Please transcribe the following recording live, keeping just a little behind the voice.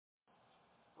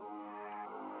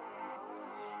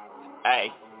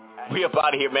Hey, we up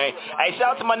out of here, man. Hey,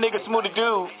 shout out to my nigga Smoothie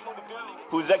Dude,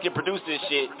 who executive produced this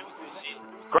shit.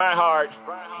 Grind hard,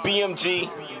 BMG.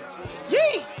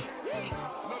 Yee!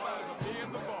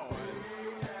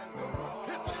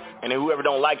 And then whoever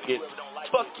don't like it,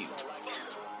 fuck you.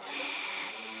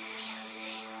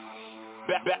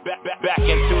 Back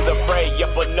into the fray,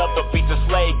 up another piece of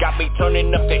slay. Got me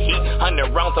turning up the heat,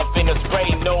 100 rounds I'm finna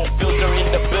spray. No filter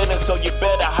in the building, so you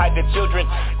better hide the children.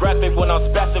 Graphic when I'm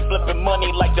spazzing, flipping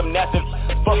money like gymnastics.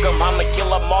 Fuck them, I'ma kill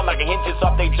them all like hinges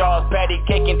off they jaws. Patty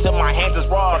cake until my hands is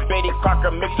raw. Betty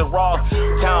Crocker mix the raw.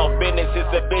 Town business is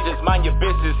the business, mind your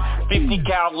business. 50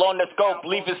 cal on the scope,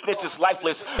 leaving snitches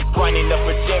lifeless. Grinding up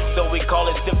a check, so we call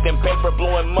it sifting paper.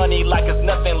 Blowing money like it's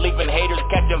nothing, leaving haters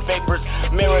catching vapors.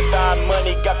 Marathon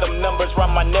money, got them numbers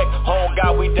round my neck. Oh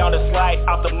God, we down to slide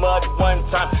out the mud one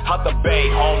time. Out the bay,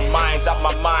 home mines, out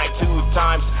my mind 2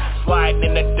 times. Sliding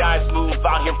in the dice, smooth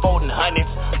out here folding hundreds.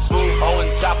 Smooth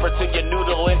holding chopper to your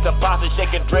noodle into pasta.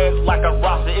 Shaking dreads like a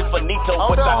roster, if Benito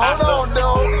with the asa. Hold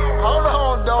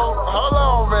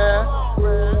on, man.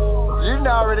 You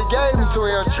already gave me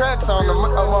 12 tracks on the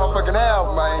motherfucking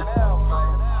album, man.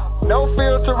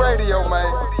 Nofilterradio,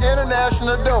 man.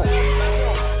 International dope.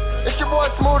 It's your boy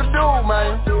Smoothie Dude,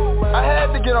 man. I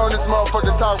had to get on this motherfucker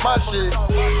and talk my shit.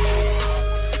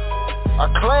 A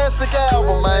classic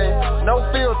album, man. No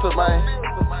filter, man.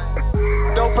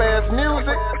 Dope ass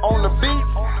music on the beat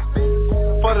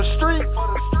for the street,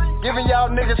 giving y'all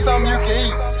niggas something you can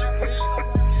eat.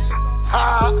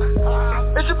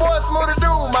 It's your boy Smoothie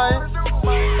Dude, man.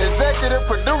 Executive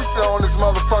producer on this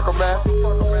motherfucker, man.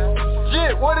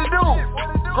 Shit, what it do?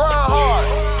 Grind hard.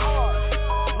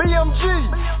 BMG.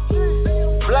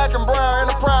 Black and Brown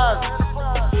Enterprise.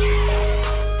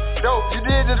 Dope, you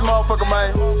did this motherfucker,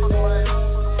 man.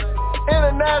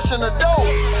 International dope.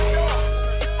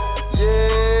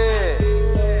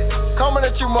 Yeah. Coming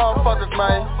at you motherfuckers,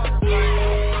 man.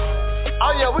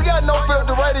 Oh yeah, we got No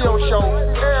Filter Radio Show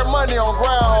every Monday on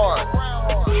Grind Hard.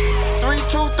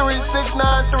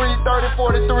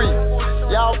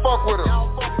 323-693-3043. Y'all fuck with us.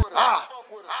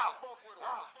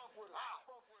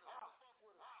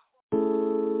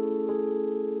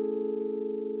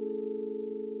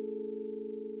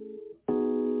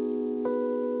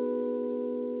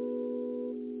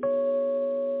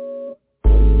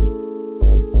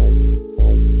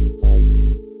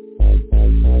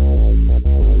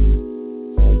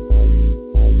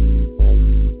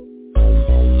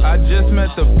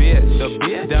 The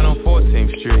bitch, down on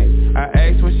 14th Street. I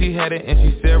asked where she headed and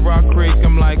she said Rock Creek.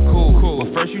 I'm like, cool.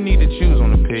 But first you need to choose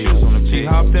on the pig. She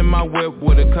hopped in my whip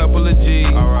with a couple of G's.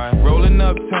 Alright, rolling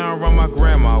uptown, run my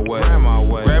grandma way.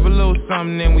 Grab a little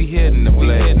something and we hitting the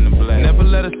blade. Never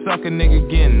let a sucker nigga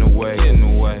get in the way.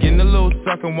 Getting a little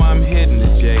sucker while I'm hitting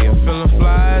the J. I'm feeling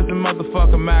fly as a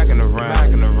motherfucker macking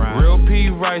around. Real P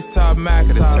Rice, top Mac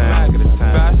of the town.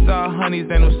 5-star honeys,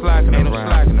 ain't no slacking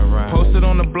around. Posted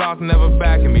on the block, never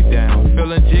backing me down.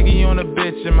 Feeling jiggy on a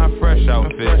bitch in my fresh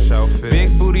outfit.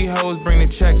 Big booty hoes bring the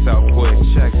checks out quick.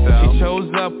 She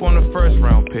chose up on the first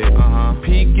round pick.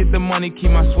 P get the money,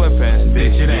 keep my sweatpants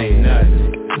bitch. It ain't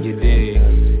nothing, you dig.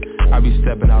 I be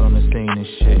stepping out on the scene and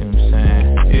shit, you know what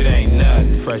I'm saying? It ain't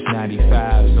nothing. Fresh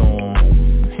 95s on,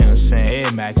 you know what I'm saying?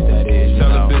 Air Max that is, you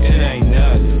know. It ain't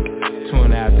nothing. 2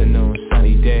 in the afternoon,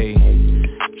 sunny day.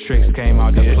 Tricks came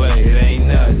out to play. It ain't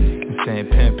nothing. I'm saying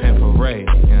pimp parade,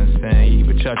 you know what I'm saying? You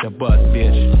but shut your butt,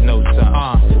 bitch, know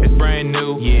something. It's brand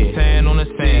new, yeah. Tan on the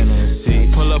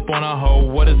sand, pull up on a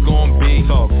hoe, what it's gon' be?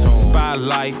 Talk to him.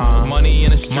 Spotlight, money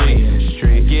in the street.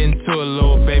 Get into a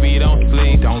little baby, don't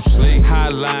sleep.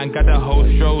 Highline, got the whole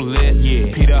show lit,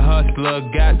 yeah. Peter Hustler,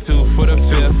 got 2 for the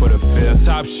fifth.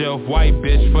 Top shelf, white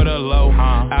bitch for the low.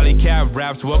 Alley Cat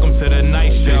raps, welcome to the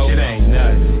night show. Bitch, it ain't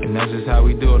nothing. And that's just how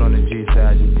we do it on the G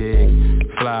side, you dig.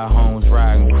 Fly homes,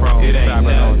 riding chrome. It ain't nothing.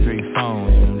 On 3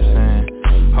 phones, you know what I'm saying?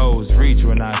 Hoes reach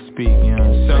when I speak, you know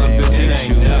what I'm saying? When they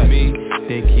shoot at me,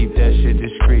 they keep that shit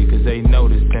discreet, cause they know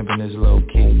this pimpin' is low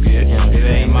key. You know what I'm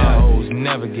saying? My hoes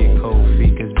never get cold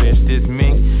feet, cause bitch, this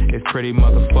me is pretty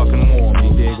motherfucking warm,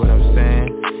 you dig what I'm saying?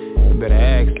 You better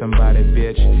ask somebody,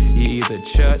 bitch. You either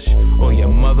church or your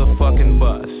motherfucking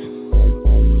bus.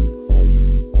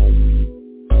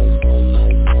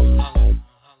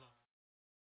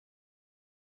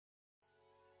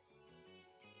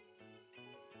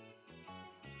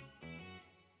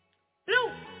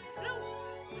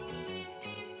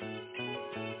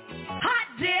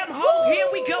 Here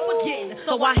we go again,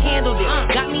 so I handled it.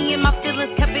 Got me in my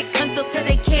feelings, kept it until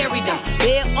they carried them.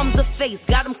 Bare arms of face,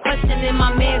 got them questioning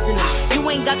my mans in it. You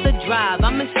ain't got the drive,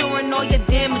 I'm insuring all your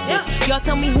damages. Y'all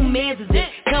tell me who mans is it,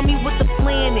 tell me what the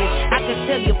plan is. I can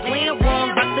tell you plan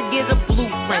wrong, about to get a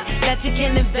that you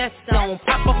can invest on.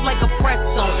 Pop off like a press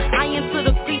on. I into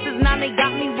the creases, now they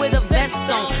got me with a vest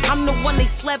on. I'm the one they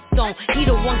slept on, he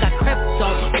the one got crept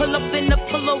on. Pull up in the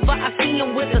pullover, I see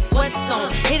him with the sweats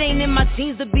on. It ain't in my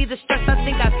jeans to be the stress, I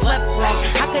think I slept wrong.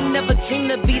 I could never dream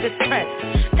to be the stress,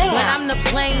 but I'm the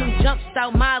plane, jumps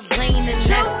out my lane, and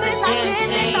that's the damn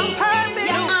thing.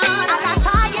 I got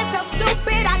tired, so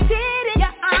stupid, I did it,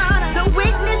 Your Honor. The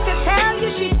witness can tell you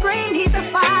she screamed, he's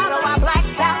a father. I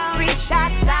blacked out, 3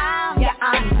 shots down, Your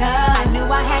Honor. I knew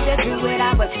I had to do it,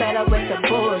 I was fed up with the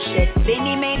bullshit. Then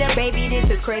he made a baby, this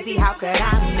is crazy, how could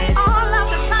I miss? All of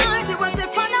the times it was in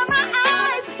front of my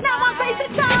eyes. Now I'm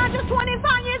facing charges,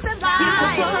 25 years of life. You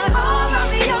could put all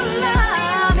of your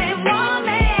love in one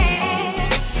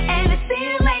man, and it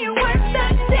still ain't worth the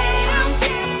damn.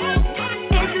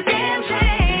 It's a damn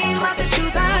shame, but the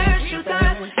truth hurts.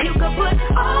 You could put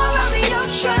all of your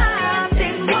trust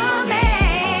in one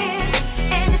man,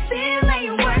 and it still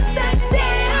ain't worth the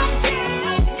damn.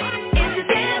 It's a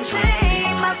damn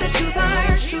shame, but the truth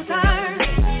hurts.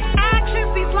 Actions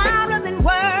speak louder than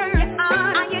words.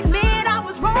 I admit I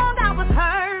was wrong, I was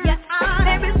hurt.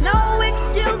 There is no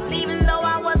excuse, even though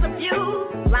I was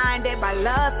abused. Blinded by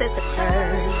love that's a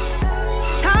curse.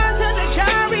 Turn to the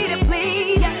jury to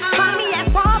plead. Find me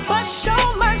at fault, but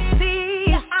show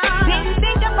mercy. Didn't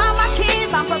think about my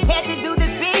kids, I'm prepared to do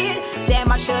this bid.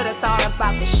 Damn, I should've thought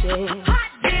about the shit.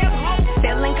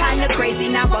 Feeling kinda crazy,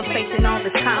 now I'm facing all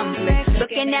this conflict.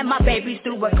 Looking at my babies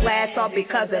through a glass, all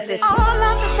because of this. All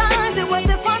of the times it was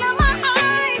in front of my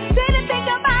eyes. Didn't think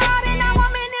about it, now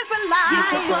I'm in it for life. You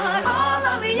could put all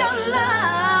of your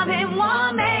love in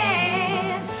one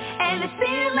man, and it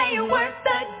still ain't worth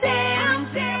the damn.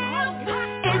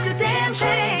 It's a damn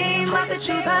shame, but the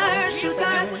truth hurts.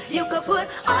 You could put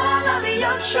all of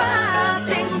your trust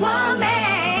in one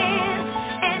man,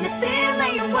 and it still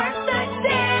ain't worth the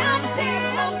damn.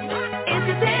 It's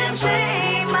a damn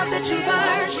shame, but the truth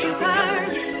hurts.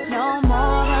 No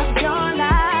more of your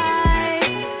life,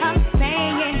 I'm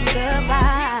saying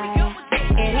goodbye.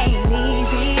 It ain't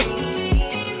easy,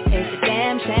 it's a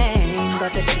damn shame,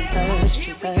 but the truth hurts.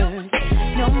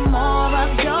 No more of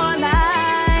your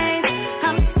life,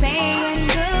 I'm saying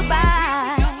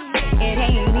goodbye. It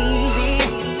ain't easy,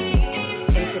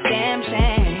 it's a damn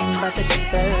shame, but the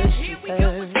truth hurts.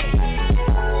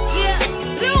 Yeah,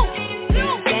 it's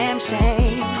a damn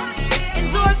shame. And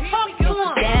Lord, talk to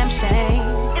him. Damn shame.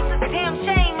 It's a damn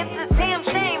shame. It's a damn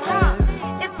shame, huh?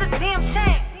 It's a damn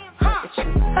shame, huh?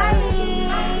 Bye.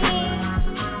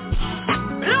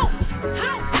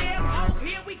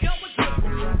 Here we go again.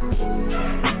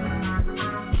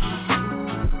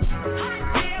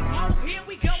 Here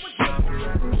we go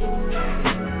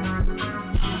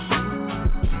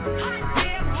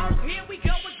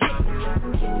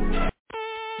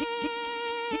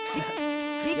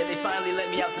Yeah, they finally let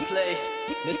me out to play.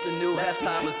 Mr. New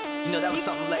halftime was, that was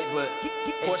something late, but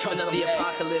Horsemen of the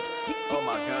Apocalypse. Oh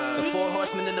my God. The 4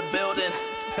 horsemen in the building.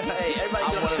 Hey,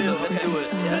 everybody gonna feel. Let's do it.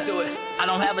 Let's do it. I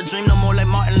don't have a dream no more like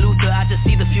Martin Luther. I just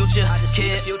see the future.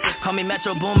 Kid, call me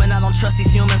Metro Boomin. I don't trust these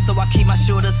humans, so I keep my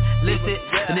shooters listed.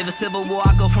 And if a civil war,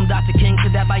 I go from Dr. King to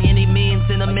that by any means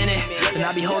in a minute. And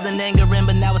I be holding anger in,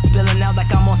 but now it's spilling out like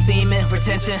I'm on semen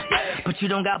retention. But you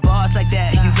don't got bars like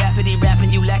that. You rapidy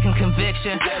rapping, you lacking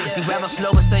conviction. You rather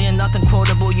slow but saying nothing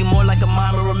quotable. You more like a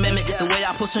mime or a mimic. The way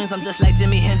I pull strings, I'm just like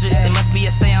Jimi Hendrix. It must be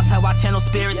a seance how I channel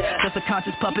spirits. Just a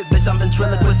conscious puppet, bitch, I'm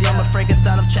ventriloquist. I'm a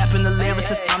Frankenstein of trapping the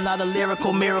lyricist. I'm not a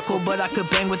lyrical miracle, but I could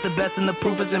bang with the best and the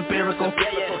proof is empirical.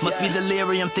 Must be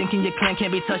delirium, thinking your clan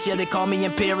can't be touched. Yeah, they call me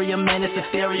Imperium, man, it's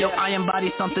ethereal. I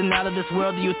embody something out of this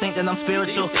world. Do you think that I'm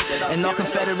spiritual? And all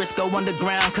Confederates go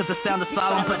underground, cause the sound is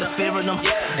solemn, put the fear in them.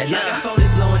 And I got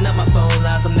phonies blowing up my phone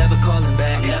lines, I'm never calling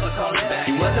back.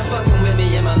 You wasn't fucking with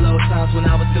me in my low times when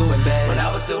I was doing bad.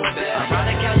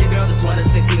 Ironic how your girl just wanted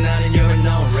 69 and you're a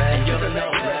known rat.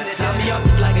 Tell me off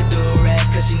just like a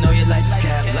do-rag, cause you know your life is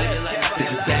capital. This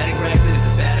is static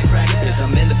practice, bitch,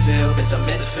 I'm in the field.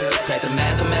 Check the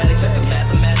mathematics,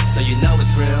 so you know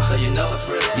it's real.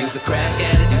 Use a crack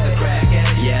at it,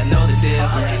 yeah, I know the deal.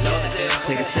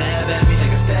 Take a stab at me,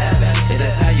 if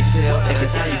that's how you feel,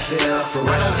 for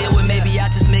real. I don't deal with maybe, I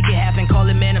just make it happen, call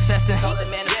it manifesting.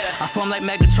 I form like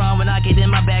Megatron when I get in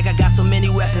my bag, I got so many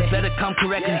weapons, better come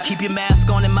correctly. Keep your mask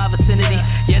on in my vicinity,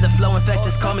 yeah, the flow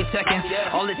infectious, call me Tekken.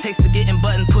 All it takes is getting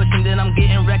button pushed and then I'm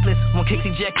getting reckless, when kicks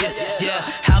ejected, yeah.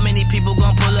 How many people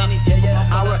gon' pull up?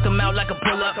 I work them out like a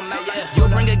pull-up. You'll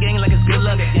bring a gang like it's good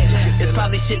luck. It's It's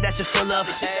probably shit that you're full of.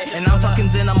 And I'm talking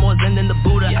Zen, I'm more Zen than the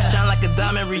Buddha. Shine like a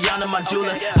diamond, Rihanna, my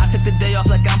jeweler. I took the day off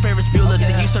like I'm Ferris Bueller.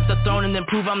 To usurp the throne and then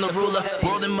prove I'm the ruler.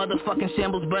 World in motherfucking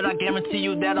shambles, but I guarantee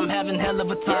you that I'm having hell of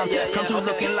a time. Come through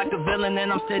looking like a villain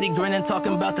and I'm steady grinning,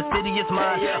 talking about the city is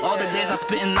mine. All the days I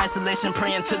spent in isolation,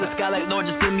 praying to the sky like,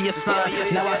 Lord, just give me a sign.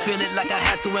 Now I feel it like I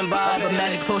had to imbibe a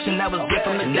magic potion that was given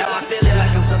from the God. Now I feel it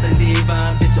like I'm something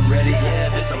divine. Bitch, I'm ready,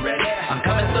 yeah, bitch, I'm ready. I'm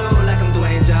coming through like I'm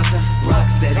Dwayne Johnson. Rock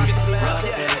steady, rock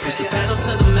steady. It's the pedal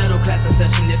to the metal, class a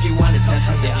session if you want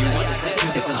attention. If you want attention,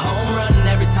 it's a home run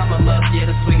every time I'm up. Yeah,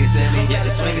 the swing is in me, yeah,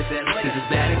 the swing is in me. This is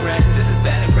batting practice, this is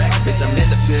batting practice. Bitch, I'm in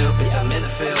the field, bitch, I'm in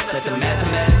the field. Check the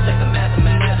mathematics, check the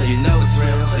mathematics. So you know it's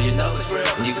real, so you know it's real.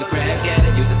 You can crack at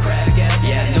it, you can crack at it.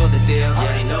 Yeah, I know the deal,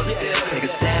 yeah, I know the deal. Take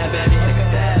a stab at me, take a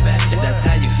stab at me. If that's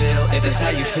how you feel, if that's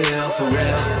how you feel, for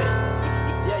real.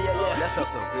 That felt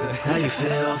so good. How you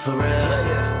feel, for real.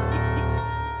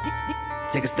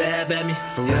 Take a stab at me,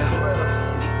 for real.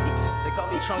 They call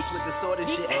me Trunks with the sword and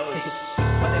shit.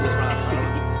 My name is Ron.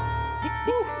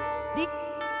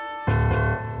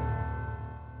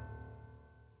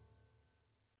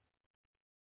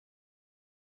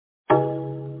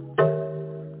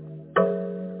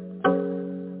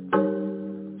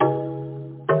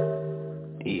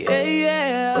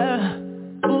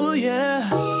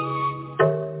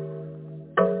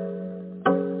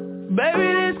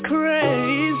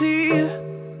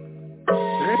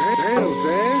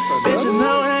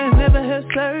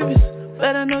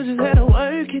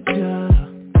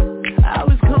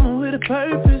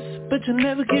 But you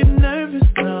never get nervous,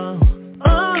 no.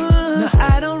 Now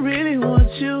I don't really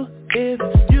want you if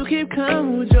you keep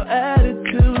coming with your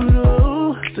attitude,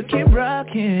 oh. So keep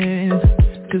rocking,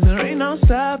 cause there ain't no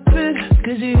stopping.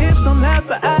 Cause your hips don't lie,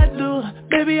 but I do.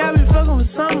 Baby, I be fucking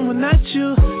with someone, not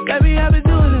you. Baby, I be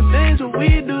doing the things that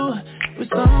we do with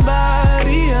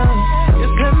somebody else.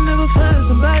 Just could never find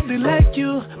somebody like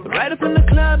you. But right up in the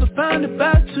club, I found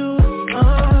about two.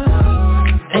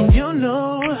 And you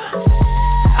know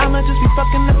I might just be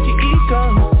fucking up your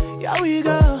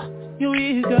ego, your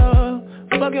ego.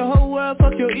 Fuck your whole world,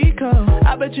 fuck your ego.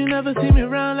 I bet you never see me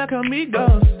around like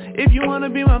amigos. If you wanna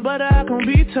be my butter, I can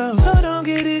be tough. So don't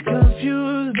get it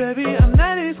confused, baby. I'm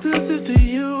not exclusive to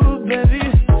you, baby.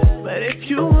 But if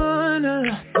you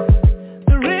wanna,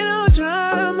 there ain't no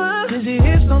drama. Cause your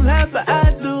hips don't lie, but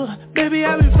I do. Baby,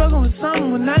 I be fucking with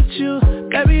someone, not you.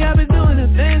 Baby, I be doing the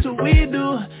things that we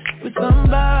do with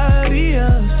somebody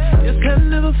else. Just could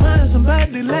never find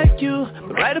somebody like you.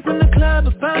 But right up in the club,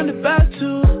 I found about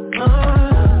two.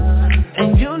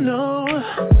 And you know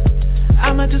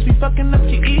I might just be fucking up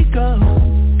your ego.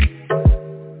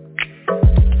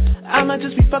 I might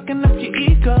just be fucking up your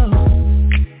ego.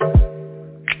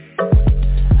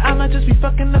 I might just be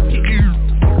fucking up your ego.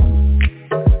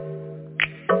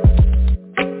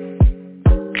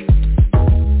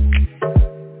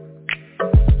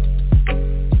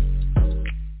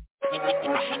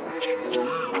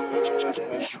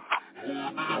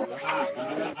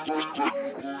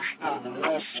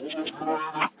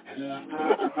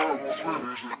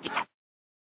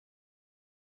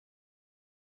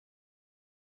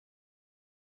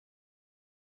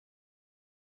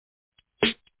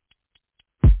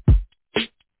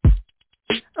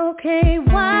 Okay,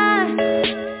 why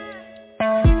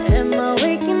am I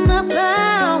waking up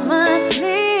out my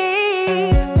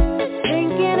sleep,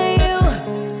 thinking of you,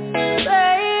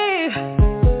 babe?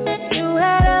 You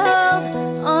had a hold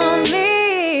on me,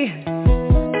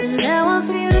 and now I'm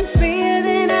feeling freer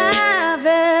than I've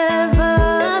ever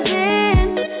been.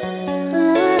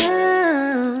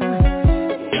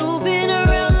 You've been a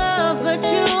real love, but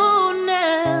you've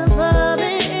never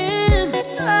been.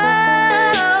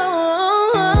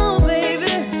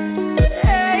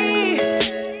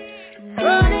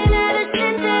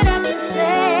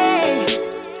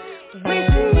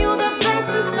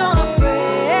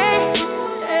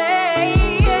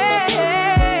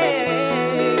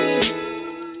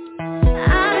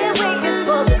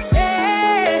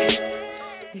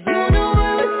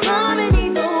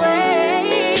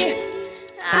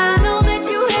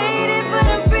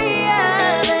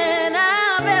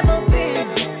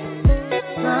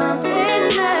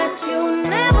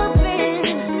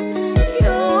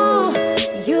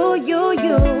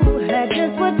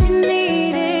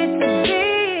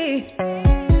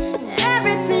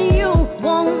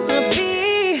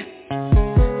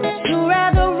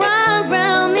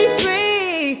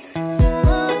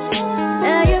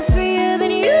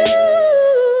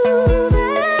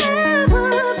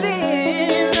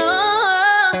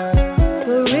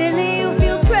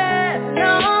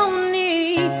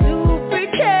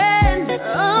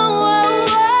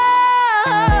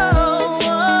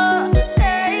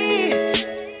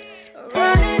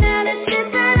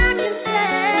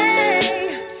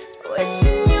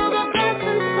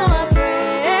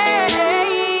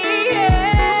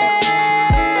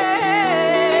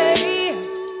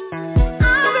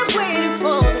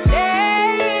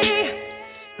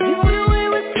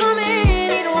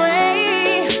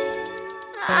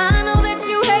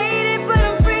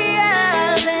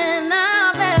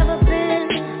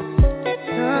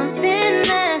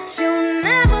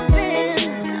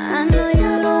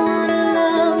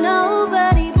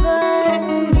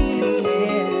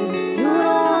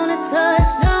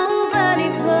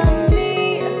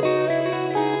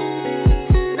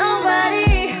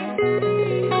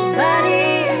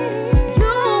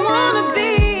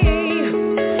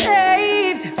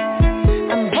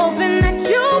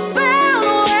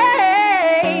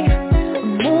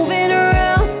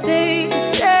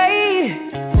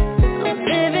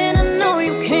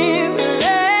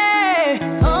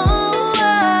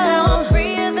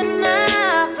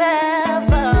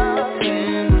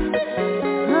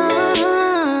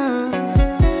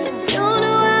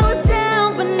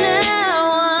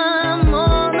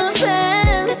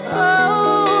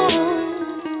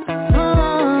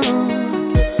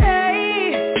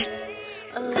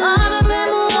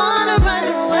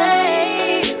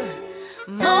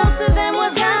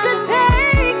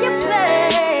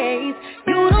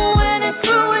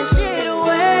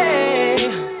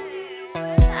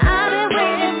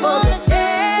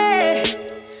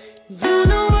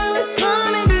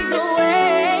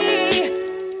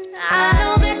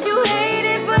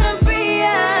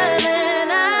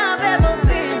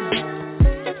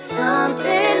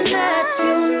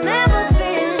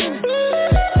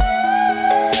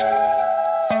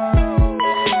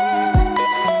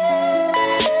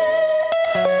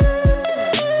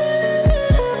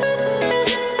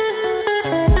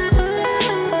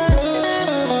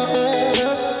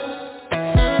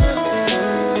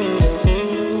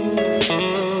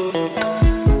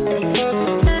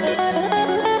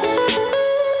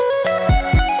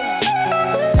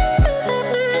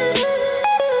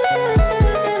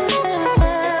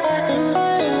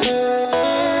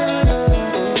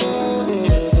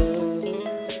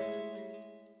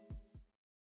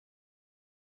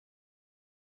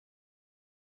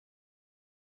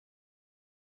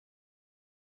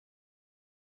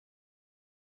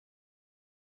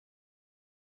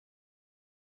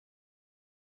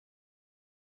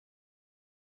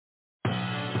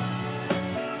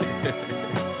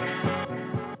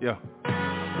 Yeah.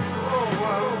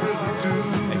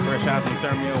 Hey, Fresh House and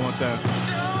turn me on one time.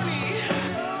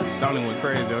 Tony went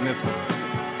crazy on this one.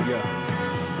 Yeah.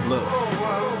 Look.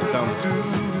 Tony.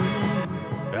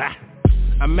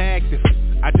 I'm active.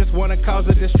 I just wanna cause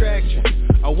a distraction.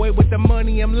 Away with the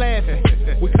money, I'm laughing.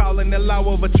 We calling the law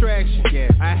of attraction.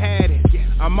 Yeah, I had it.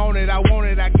 I'm on it, I want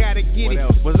it, I gotta get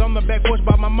it. Was on the back porch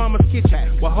by my mama's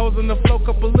kitchen, while hoes on the floor,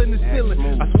 couple in the ceiling.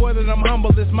 I swear that I'm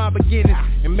humble, it's my beginning.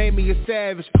 It made me a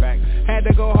savage. Had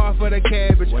to go hard for the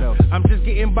cabbage. I'm just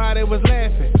getting by, they was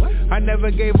laughing. I never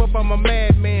gave up, I'm a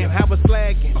madman. I was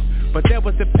slacking, but that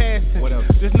was the passing.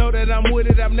 Just know that I'm with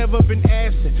it, I've never been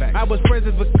absent. I was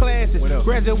present with classes,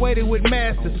 graduated with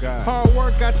masters. Hard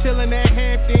work, I chillin' at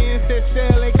Hampton. Said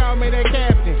Shell, they call me that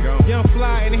captain. Young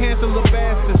fly and handsome little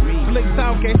bastard. Slick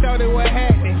talk, can't show that what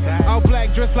happening. All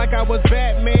black, dressed like I was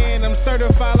Batman. I'm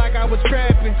certified like I was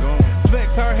trapping. Flex,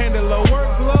 hard handle, low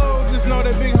workload. Just know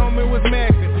that big homie was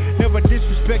maxing. Never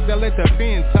disrespect, I let the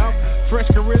pen talk. Fresh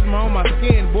charisma on my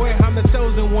skin, boy. I'm the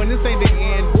chosen one, this ain't the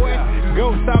end, boy.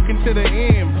 Go talking to the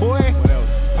end, boy.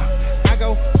 I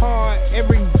go hard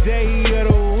every day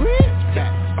of the week.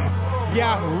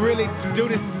 Y'all really do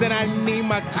this, then I need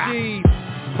my cheese.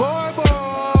 Boy, boy,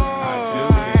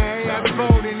 I'm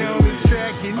voting on the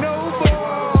track, you know, boy.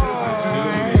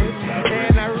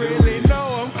 And I really know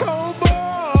I'm cold, boy.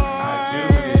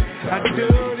 I do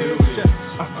this shit.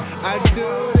 I do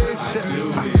this shit.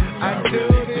 I do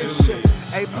this shit.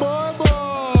 Hey, boy,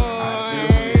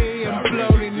 I'm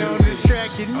floating on the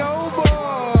track, you know, boy.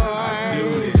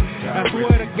 I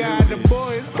swear to God, the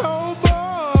boy is cold, boy.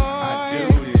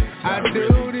 I do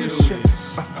this shit.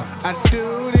 I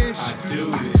do this.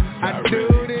 I do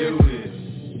this.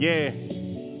 Yeah.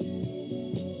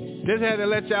 Just had to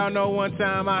let y'all know one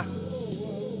time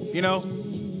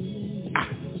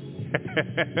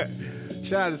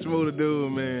shout out to Smoother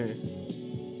Dude,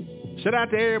 man. Shout out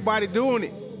to everybody doing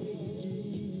it.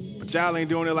 But y'all ain't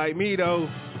doing it like me, though.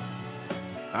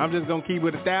 I'm just gonna keep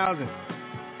it 1,000.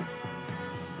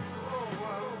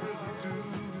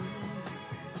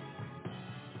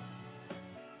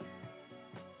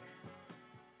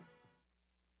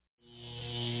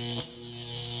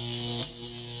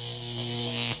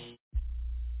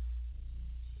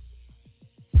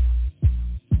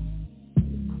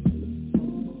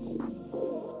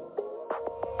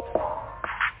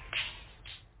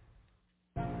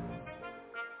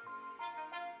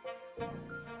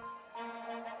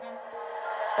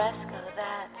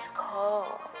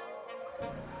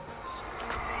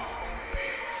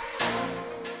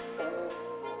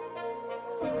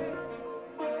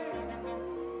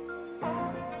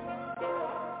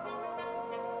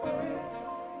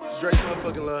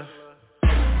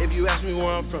 If you ask me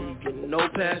where I'm from, you getting no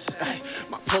passes.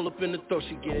 My pull up in the throat,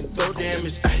 she getting throat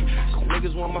damage. Some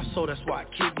niggas want my soul, that's why I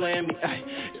keep blaming me.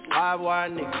 It's live wire,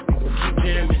 niggas, we gon' keep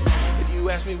jamming. If you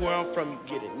ask me where I'm from, you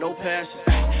getting no passes.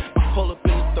 My pull up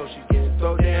in the throat, she getting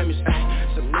throat damage.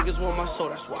 Some niggas want my soul,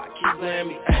 that's why I keep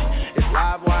blaming me. It's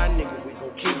live wire, niggas, we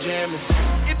gon' keep jamming.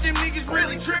 If them niggas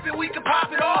really trippin', we can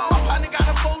pop it off. My partner got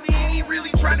a 40 and he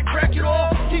really tryna crack it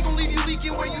off. He gon' leave you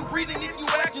leaking when you breathing if you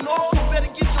acting off. You better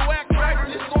get your act right or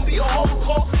this gon' be a whole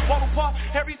call. Bubble pop,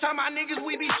 every time my niggas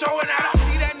we be showing out. I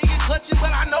see that nigga clutching,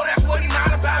 but I know that's what he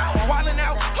not about. Wildin'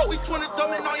 out, always 20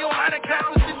 thumbing on your line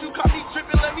account. Since you caught me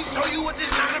trippin', let me show you what this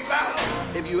not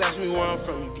about. If you ask me where I'm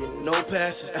from, you getting no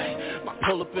passes. My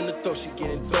pull up in the throat, she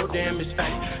getting throat damage.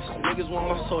 Some niggas want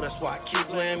my soul, that's why I keep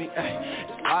blaming me.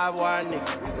 It's live wire,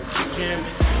 niggas, we gon' keep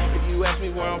jamming. If you ask me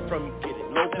where I'm from, you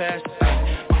getting no passes.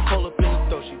 My pull up in the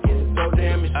throat, she getting throat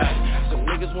damage. Some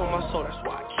niggas want my soul, that's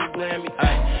why I keep blaming me.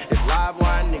 It's live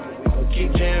wire, nigga, we gon'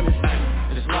 keep jamming.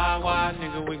 It's live wire,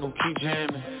 nigga, we gon' keep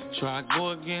jamming. Try to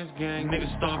go against gang,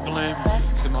 niggas start blaming.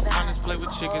 See my partners play with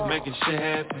chickens, making shit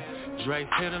happen. Drake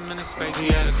hit him in his face, he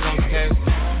had a close case.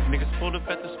 Niggas pulled up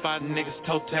at the spot, niggas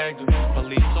toe tagged him.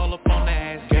 Police all up on the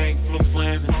ass, gang flew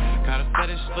flaming. Got a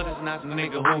fetish for this nice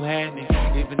nigga who had me.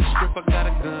 Even the strip, I got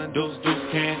a gun, deuce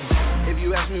candy. If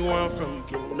you ask me where I'm from, you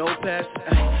getting no passes.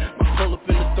 My pull up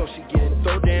in the throat, she getting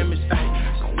throat damage.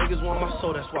 Some niggas want my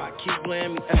soul, that's why I keep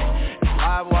blaming me. It's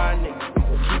live wire, niggas, we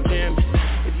gon' keep jamming.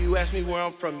 If you ask me where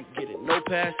I'm from, you getting no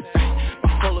passes.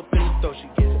 My pull up in the throat, she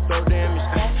getting throat damage.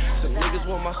 Some niggas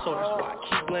want my soul, that's why I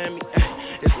keep blaming me.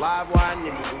 It's live wire,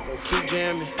 niggas, we gon' keep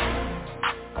jamming.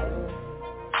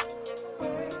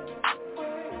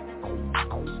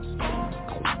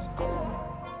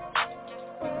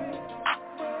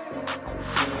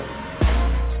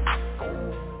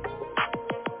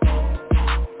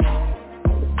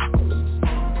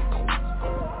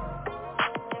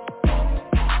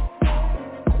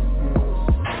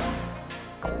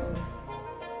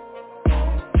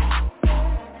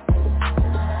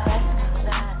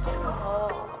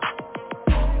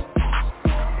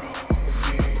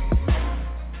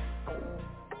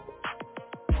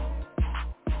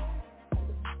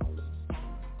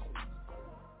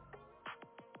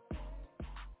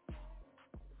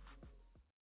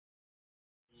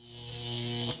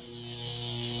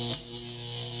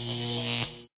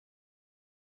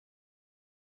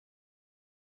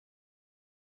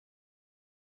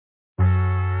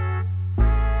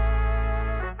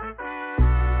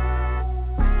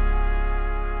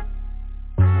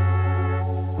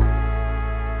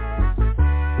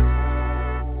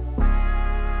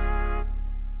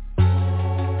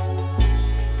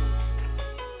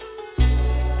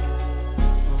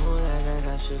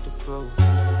 truth.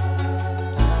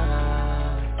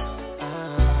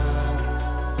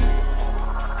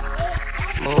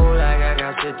 Move like I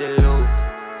got shit to lose.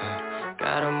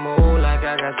 Gotta move like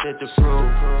I got shit to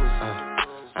prove.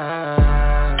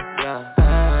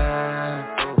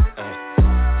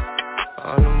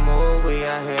 On the move, we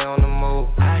out here on the move.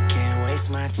 I can't waste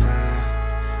my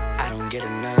time, I don't get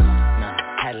enough, no.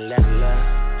 Had to level up,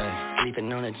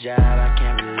 sleeping on a job, I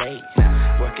can't relate,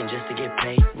 working just to get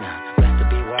paid, blessed to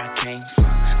be where I came from,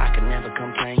 I could never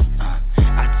complain,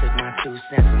 I took my 2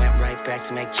 cents and went right back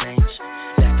to make change,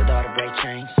 left with all the brake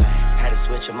chains, had to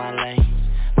switch up my lane,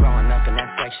 growing up in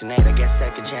that section 8, I guess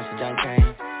second chances done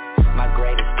came, my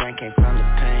greatest strength came from the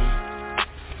pain,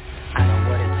 I know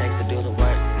what it takes to do the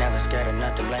work, never scared of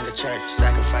nothing, blame the church,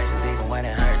 sacrifices even when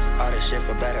it hurts, all this shit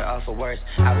for better or for worse,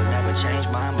 I would never change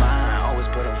my mind, always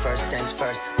put them first things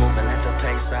first, moving at the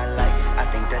pace I like, I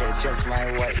think that it just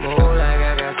might work, move like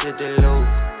I got shit to lose,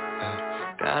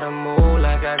 gotta move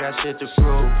like I got shit to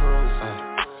prove,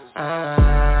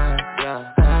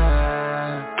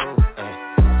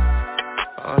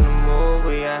 on the move,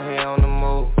 we out here on the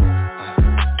move,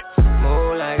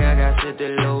 move like I got shit to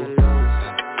lose,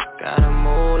 gotta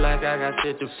move like I got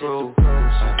shit to prove,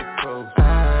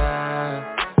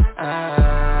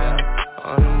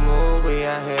 on the move, we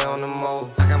out here on the move,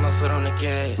 I got my foot on the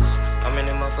gas, I'm in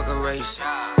that motherfucker race,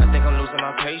 I think I'm losing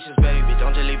my patience, baby,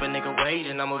 don't just leave a nigga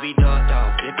waiting, I'ma be ducked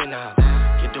off, dipping out,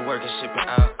 get to work and shipping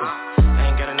out, I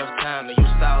ain't got enough time and you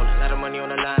stalling, a lot of money on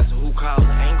the line, so who callin',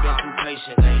 I ain't been too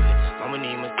patient lately, I'ma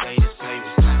need Mercedes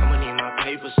savings, I'ma need my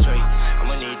paper straight,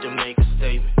 I'ma need to make a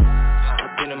statement,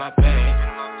 I've been in my bag,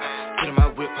 get in my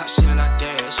whip, pop shit and I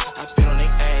dash, I spin on they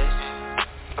ass,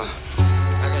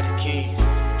 I got the keys,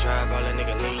 drive all a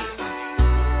nigga need,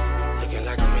 looking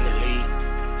like I'm in the lead,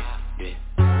 yeah,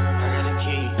 I got the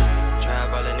keys,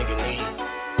 drive all a nigga need,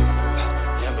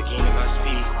 Lamborghini my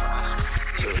speed,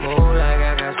 move like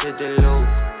I got shit to lose,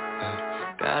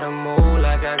 gotta move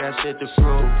like I got shit to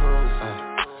prove,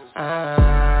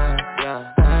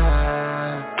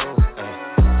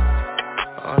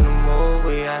 on the move,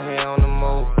 we out here on the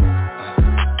move,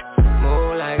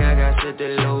 move like I got shit to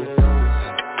lose,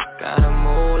 gotta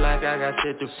move like I got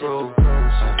shit to prove,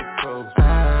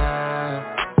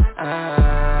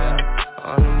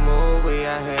 on the move, we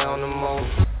out here on the move.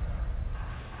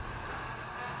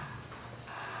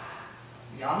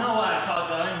 Y'all know why I called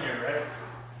y'all in here, right?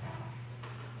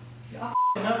 Y'all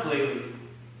f***ing up lately.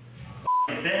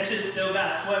 F***ing benches still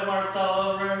got sweat marks all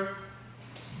over.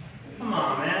 Come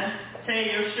on, man. Tay,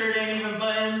 your shirt ain't even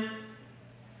buttoned.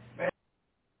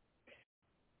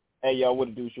 Hey, y'all, what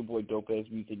it do? It's your boy Dope Ass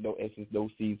Music, no S's, no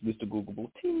C's, Mr.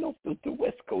 Googleable, Team No Filter,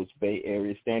 West Coast Bay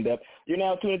Area Stand Up. You're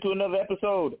now tuned into another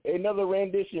episode, another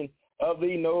rendition of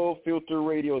the No Filter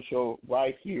Radio Show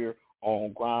right here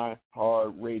on Grind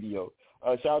Hard Radio.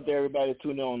 Shout out to everybody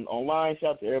tuning in online.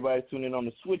 Shout out to everybody tuning in on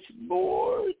the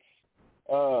switchboards.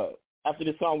 After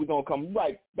this song, we're going to come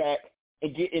right back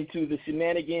and get into the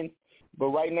shenanigans. But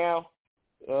right now,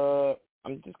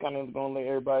 I'm just kind of going to let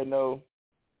everybody know,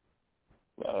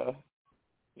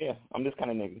 I'm this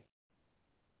kind of nigga.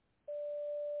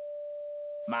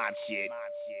 Mob shit.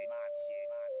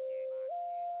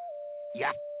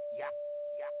 Yeah.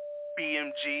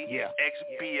 BMG,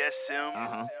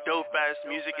 XBSM, Dope Ass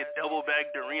Music and Double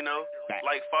Bag Dorino,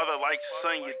 like father, like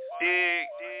son, you dig?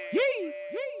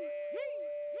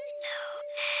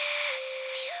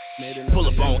 Pull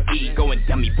up on E, going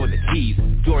dummy for the G's.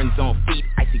 Jordan's on feet,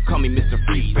 icy, call me Mr.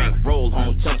 Freeze. Bank roll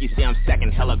on chunky, see I'm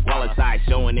stacking hella guala side,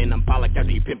 showing in I'm Pollock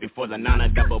after you pimping for the Nana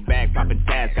double bag, popping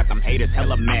tags, got them haters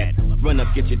hella mad. Run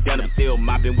up, get your denim, still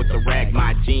mopping with the rag.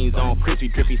 My jeans on crispy,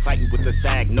 drippy, fighting with the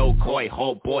sag. No coy,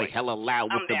 whole boy, hella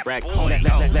loud with the brag.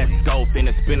 Let's go,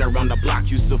 finna spin around the block.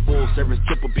 Use the full service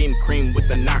triple beam cream with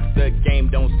the knocks. The game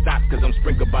don't stop, cause I'm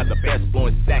sprinkled by the best.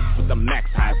 Blowing sacks with the max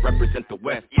high, represent the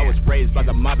West. I was raised by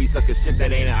the mobby sucker shit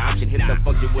that ain't an option. Hit the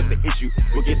function with the issue.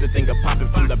 We'll get the thing a poppin'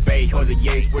 from the Bay or the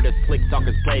Yates where the slick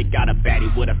talkers play. Got a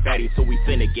baddie with a fatty, so we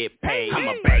finna get paid. I'm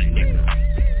a bay nigga.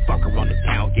 Fuck around the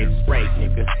town, get sprayed,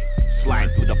 nigga.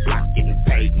 Sliding through the block, getting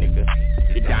paid, nigga.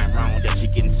 You dying wrong, that she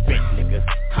getting spent, nigga.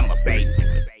 I'm a bay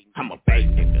nigga. I'm a bay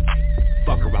nigga.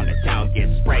 Fuck around the town, get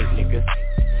sprayed, nigga.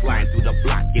 Sliding through the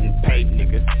block, getting paid,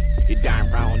 nigga. You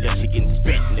dying wrong, that she getting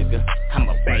spent, nigga. I'm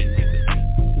a bay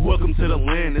nigga. Welcome to the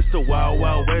land, it's the wild,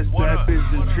 wild west. Bad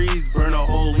bitches and trees, burn a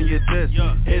hole in your chest.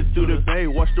 Head through the bay, way.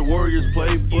 Watch the Warriors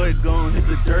play, foot gon' hit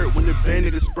the dirt when the band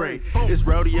niggas spray. It's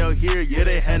rowdy out here, yeah,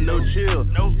 they had no chill.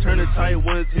 Turn the tight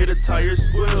ones, hear the tires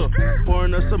squill.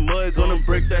 Pouring us some mud, gonna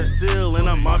break that seal. And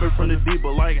I'm mobbing from the deep,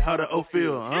 but like how the O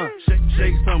feel,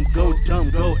 Shake some, go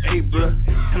dumb, go ape,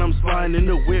 bruh. And I'm sliding in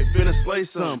the whip, finna slay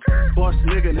some. Boss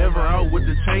nigga, never out with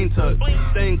the chain tuck.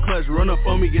 Stay in clutch, run up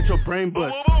on me, get your brain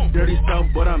bust. Dirty South,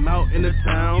 but I'm out in the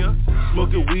town.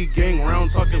 Smoking weed, gang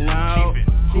round, talking loud.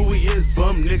 Who he is,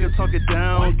 bum nigga, talk it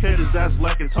down. Catch his ass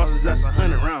black and toss his ass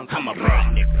 100 rounds. I'm a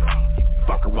bad nigga.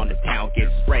 Fuck around the town, get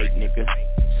sprayed, nigga.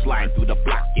 Sliding through the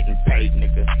block, getting paid,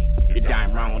 nigga. The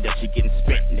dime round that she getting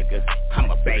spent, nigga.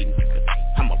 I'm a bait nigga.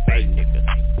 I'm a bait nigga.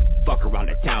 Fuck around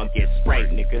the town, get sprayed,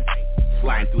 nigga.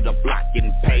 Sliding through the block,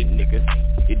 getting paid, nigga.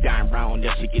 The dime round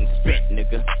that she getting spent,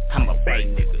 nigga. I'm a bait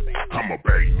nigga. I'm a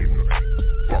bait nigga.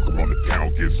 Fuck around the town,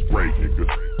 get sprayed, nigga.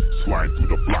 Sliding through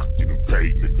the block, getting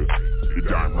paid, nigga. The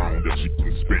dime round that she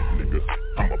getting spent, nigga.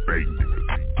 I'm a bait nigga.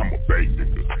 I'm a bait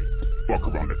nigga. Fuck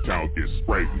around the town, get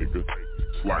sprayed, nigga.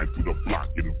 Sliding through the block,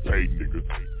 getting paid, nigga.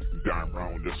 Dime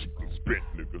round that she can spit,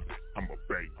 nigga. I'm a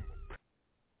bait.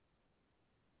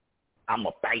 I'm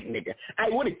a bait, nigga. Hey,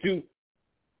 what it do?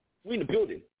 We in the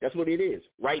building. That's what it is.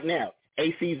 Right now.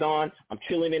 AC's on. I'm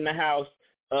chilling in the house.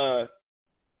 And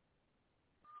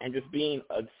just being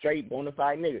a straight bona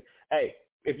fide nigga. Hey,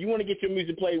 if you want to get your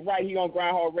music played right here on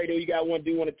Grindhard Radio, you got to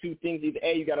do one of two things. Either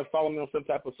A, you got to follow me on some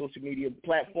type of social media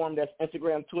platform. That's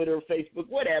Instagram, Twitter, Facebook,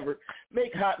 whatever.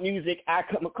 Make hot music. I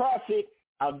come across it.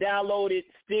 I'll download it,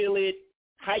 steal it,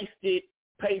 heist it,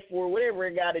 pay for it, whatever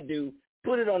I got to do.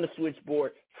 Put it on the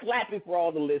switchboard. Slap it for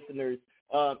all the listeners.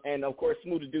 And, of course,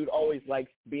 Smooth the Dude always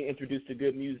likes being introduced to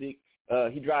good music.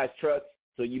 He drives trucks,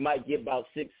 so you might get about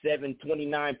 6, 7,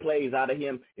 29 plays out of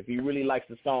him if he really likes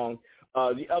the song.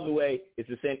 The other way is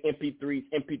to send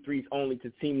MP3s only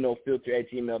to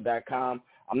teamnofilter@gmail.com.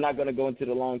 I'm not going to go into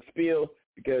the long spiel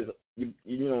because, you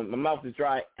know, my mouth is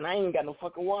dry, and I ain't even got no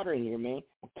fucking water in here, man.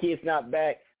 My kid's not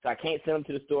back, so I can't send them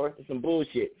to the store. It's some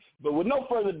bullshit. But with no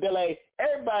further delay,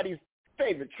 everybody's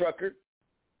favorite trucker,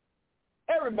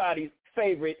 everybody's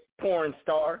favorite porn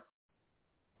star,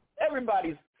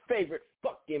 everybody's favorite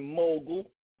fucking mogul,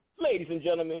 ladies and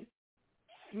gentlemen,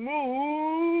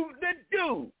 Smooth the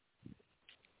Dude.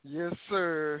 Yes,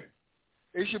 sir.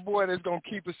 It's your boy that's going to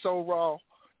keep it so raw,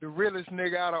 the realest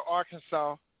nigga out of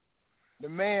Arkansas, the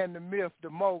man, the myth, the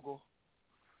mogul,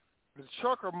 the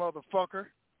trucker motherfucker,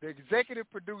 the executive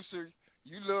producer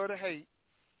you love to hate,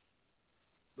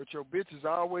 but your bitch is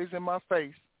always in my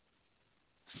face.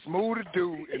 Smooth the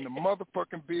Dude in the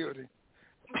motherfucking building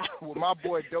with my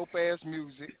boy Dope-Ass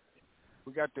Music.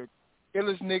 We got the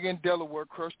illest nigga in Delaware,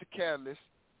 Crush the Catalyst.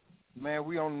 Man,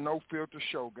 we on the No Filter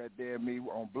Show, goddamn me.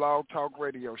 We're on Blog Talk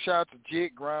Radio. Shout out to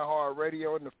Jig, Grindhard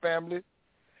Radio, and the family.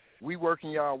 We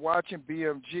working, y'all watching,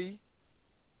 BMG,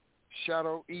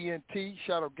 Shadow ENT,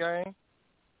 Shadow Gang.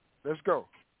 Let's go.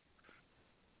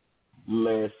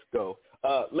 Let's go.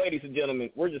 Ladies and gentlemen,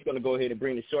 we're just going to go ahead and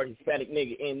bring the short Hispanic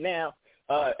nigga in now.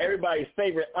 Everybody's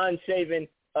favorite unshaven,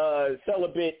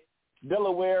 celibate,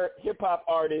 Delaware hip-hop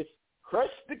artist, Crush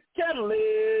the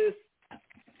Catalyst.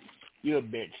 You a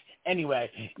bitch. Anyway,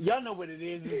 y'all know what it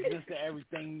is. It's just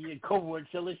everything. Covert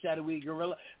Chiller, Shadowy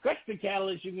Gorilla. Crush the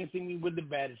Catalyst, you can see me with the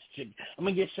baddest chick. I'm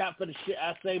going to get shot for the shit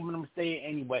I say, but I'm going to say it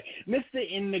anyway. Mr.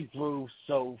 In the Groove,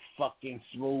 so fucking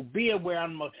smooth. Be aware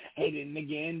I'm the most hated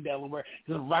nigga in Delaware.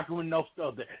 Just rocking with no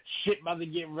filter. Shit about to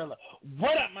get realer.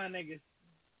 What up, my niggas?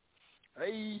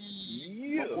 Hey,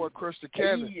 my boy Crush the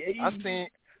Catalyst. Hey.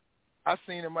 I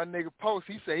seen in my nigga post,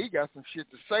 he said he got some shit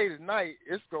to say tonight.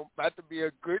 It's about to be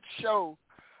a good show.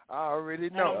 I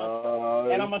already know.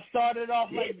 And I'm going to start it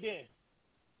off like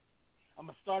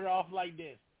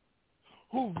this.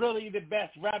 Who really the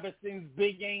best rapper since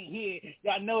Big ain't here?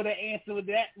 Y'all know the answer to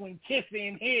that when Kiss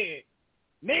ain't here.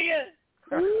 Nigga.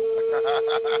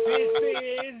 This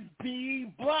is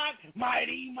B-Block.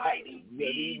 Mighty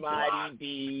B-Block.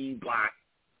 B-Block.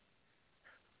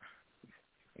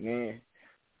 Man.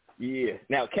 Yeah.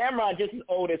 Now Cameron just as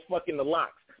old as fucking the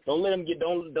Locks. Don't let him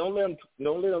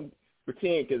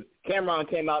pretend, because Cameron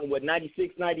came out in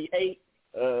 96, 98.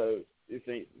 So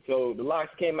the Locks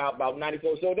came out about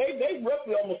 94. So they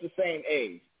roughly almost the same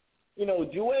age. You know,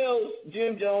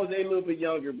 Jim Jones, they a little bit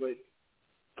younger, but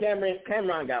Cameron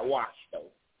got washed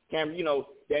though. Cameron, you know,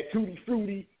 that tutti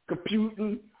frutti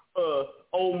computing,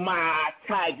 oh my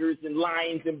tigers and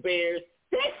lions and bears.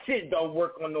 That shit don't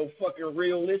work on no fucking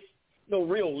realist. No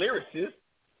real lyricist.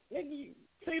 Nigga, you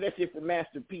say that shit for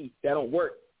Master P. That don't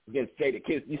work against Jada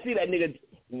Kiss. You see that nigga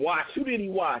wash? Who did he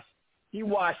wash? He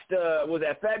washed, was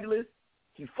that Fabulous?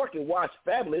 He fucking washed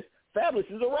Fabulous. Fabulous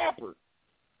is a rapper.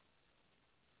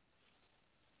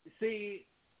 See,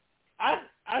 I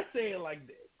say it like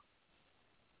this.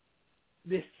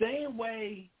 The same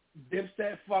way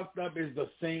Dipset fucked up is the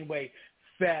same way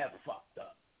Fab fucked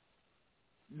up.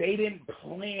 They didn't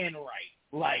plan right.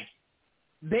 Like,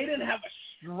 they didn't have a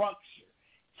structure.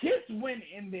 Kiss went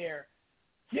into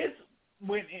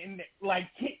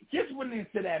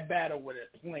that battle with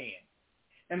a plan.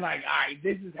 And like, all right,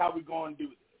 this is how we're going to do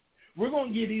this. We're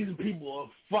going to give these people a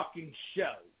fucking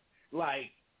show.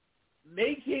 Like,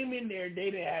 they came in there, they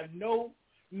didn't have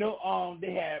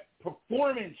they had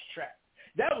performance tracks.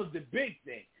 That was the big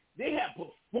thing. They had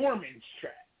performance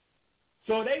tracks.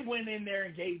 So they went in there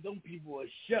and gave them people a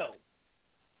show.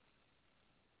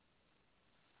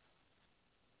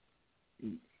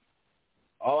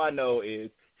 All I know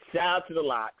is, shout out to the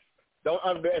Locks. Don't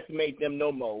underestimate them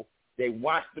no more. They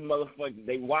watched the motherfucker.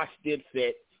 They watched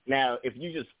Dipset. Now, if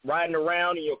you just riding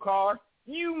around in your car,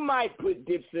 you might put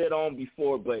Dipset on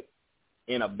before, but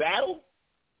in a battle,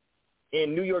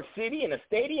 in New York City, in a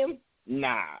stadium,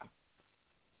 nah.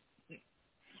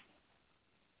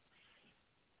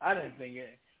 I didn't think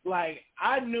it. Like,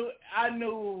 I knew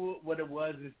what it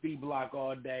was. It's B-Block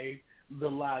all day. The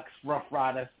Locks, Rough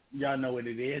Riders. Y'all know what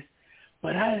it is.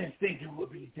 But I didn't think it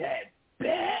would be that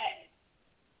bad.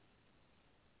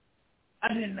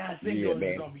 I did not think it was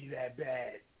going to be that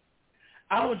bad.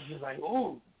 I was just like,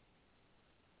 ooh.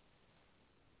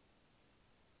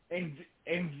 And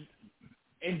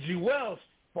Jewel's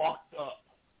fucked up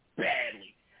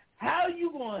badly. How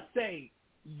you going to say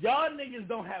y'all niggas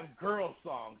don't have girl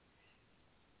songs?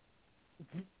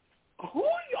 Who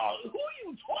are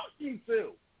you talking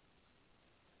to?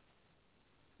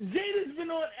 Jada's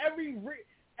been on every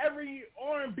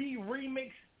R&B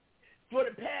remix for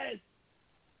the past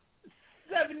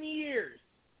 7 years.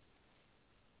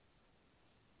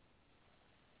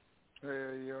 Hell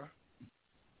yeah.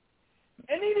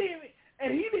 And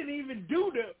he didn't even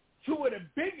do the two of the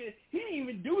biggest. He didn't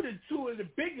even do the two of the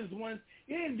biggest ones.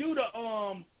 He didn't do the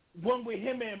one with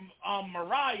him and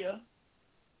Mariah.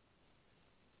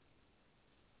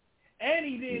 And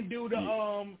he didn't do the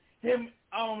him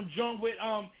joint with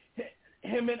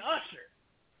him and Usher.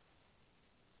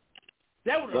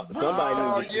 That was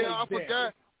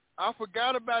I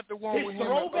forgot about the one with him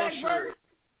and Usher.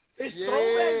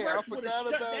 I forgot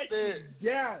about that.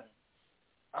 Yeah.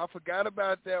 I forgot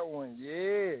about that one.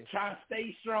 Yeah. Trying to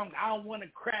stay strong. I don't want to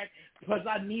crack because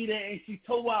I need it. And she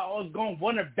told me I was going to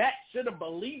want her back. Should have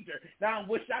believed her. Now I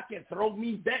wish I could throw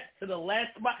me back to the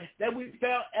last spot that we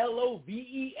felt LOVE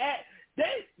at.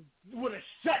 They would have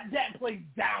shut that place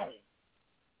down.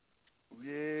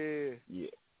 Yeah.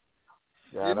 Yeah.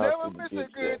 You never miss a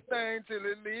good thing till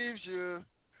it leaves you.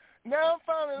 Now I'm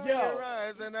finally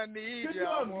realized and I need you. Could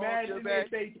you imagine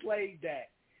if they played that?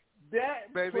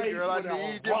 That baby place girl, I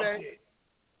need you back.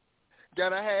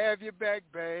 Gotta have you back,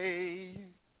 babe.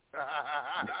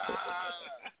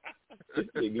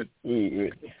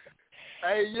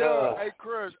 Hey, hey,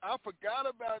 Crush, I forgot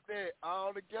about that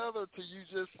altogether till you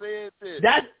just said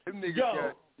that.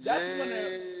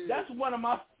 That's one of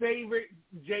my favorite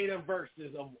Jada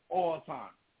verses of all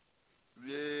time.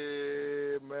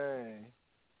 Yeah, man.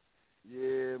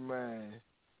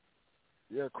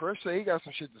 Yeah, Crush said he got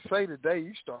some shit to say today.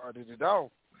 You started it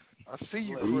off. I see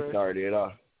you, Crush. You started it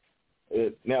off.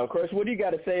 Now, Crush, what do you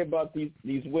got to say about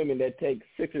these women that take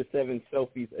 6 or 7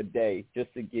 selfies a day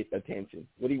just to get attention?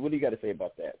 What do you got to say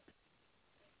about that?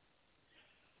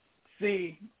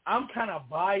 See, I'm kind of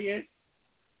biased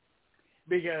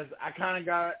because I kind of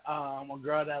got a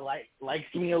girl that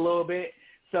likes me a little bit,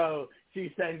 so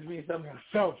she sends me some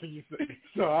selfies,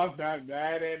 so I'm not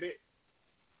mad at it.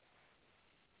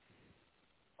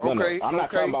 No, I'm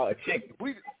not talking about a chick.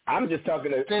 I'm just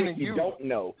talking to a chick you don't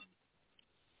know.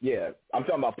 Yeah, I'm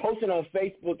talking about posting on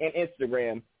Facebook and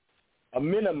Instagram a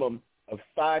minimum of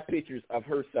 5 pictures of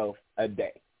herself a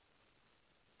day.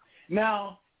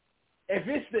 Now, if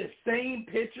it's the same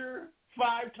picture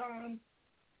 5 times,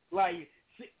 like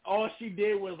all she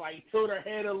did was like tilt her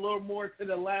head a little more to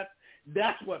the left,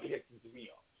 that's what pisses me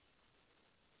off.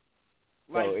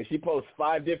 So if she posts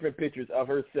 5 different pictures of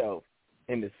herself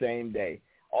in the same day,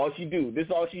 this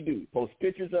is all she do, post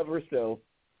pictures of herself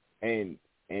and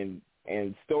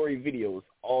story videos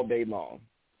all day long.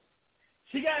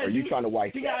 Trying to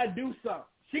wipe She got to do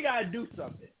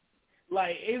something.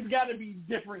 Like, it's got to be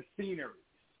different scenery.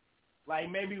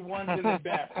 Like, maybe one's in the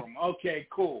bathroom. Okay,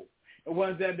 cool. And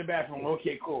one's at the bathroom.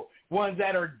 Okay, cool. One's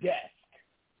at her desk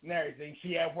and everything.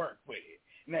 She at work with it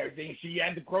and everything. She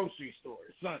at the grocery store.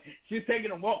 She's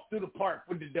taking a walk through the park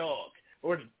with the dog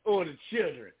or the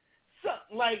children.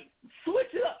 Something like,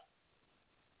 switch it up.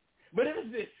 But if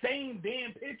it's the same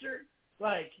damn picture,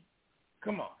 like,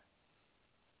 come on.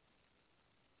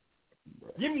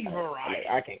 Give me variety.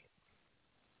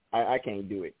 I can't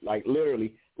do it. Like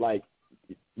literally, like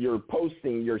you're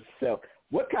posting yourself.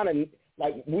 What kind of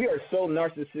like we are so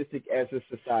narcissistic as a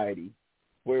society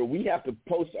where we have to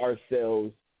post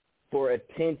ourselves for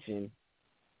attention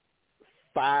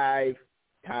 5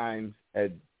 times a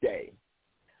day.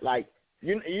 Like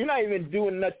you're not even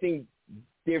doing nothing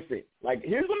different. Like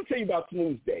here's what I'm tell you about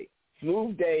Smooth Day.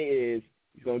 Smooth Day is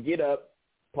he's gonna get up,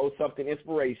 post something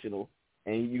inspirational,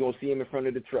 and you're gonna see him in front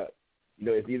of the truck. You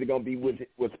know, it's either gonna be with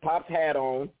Pop's hat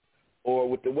on or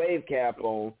with the wave cap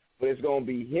on, but it's gonna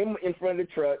be him in front of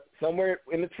the truck, somewhere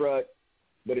in the truck,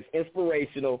 but it's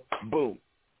inspirational. Boom.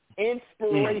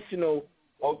 Inspirational.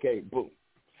 Okay, boom.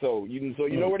 So you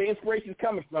know where the inspiration's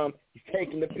coming from. He's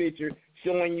taking the picture,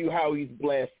 showing you how he's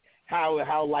blessed,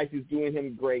 how life is doing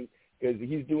him great, because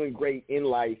he's doing great in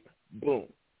life. Boom.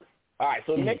 All right,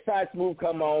 so next time Smooth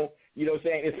come on, you know what I'm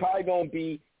saying, it's probably going to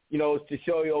be, you know, to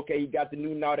show you, okay, he got the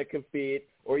new Nautica fit,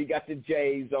 or he got the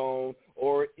J's on,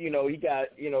 or, you know, he got,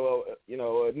 you know,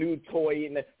 a new toy,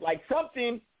 and like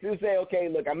something to say, okay,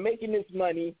 look, I'm making this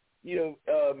money, you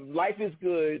know, life is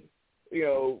good, you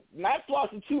know, not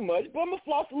flossing too much, but I'm going to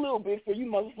floss a little bit for you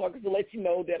motherfuckers to let you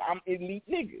know that I'm elite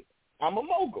nigga. I'm a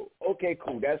mogul. Okay,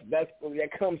 cool. That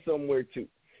comes somewhere too.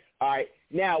 All right.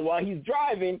 Now, while he's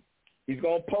driving, he's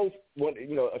going to post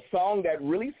a song that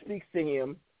really speaks to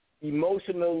him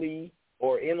emotionally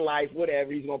or in life,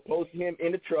 whatever. He's going to post him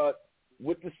in the truck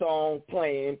with the song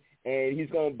playing, and he's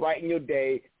going to brighten your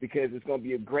day because it's going to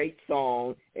be a great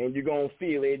song, and you're going to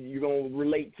feel it. You're going to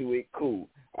relate to it. Cool.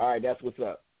 All right, that's what's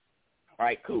up. All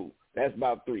right, cool. That's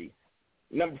about 3.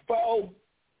 Number 4,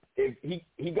 if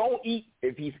he gonna eat,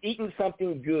 if he's eating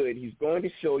something good, he's going to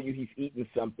show you he's eating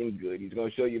something good. He's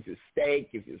going to show you if it's steak,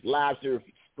 if it's lobster, if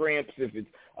it's shrimps, if it's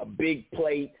a big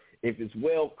plate, if it's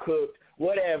well cooked,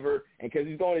 whatever. And because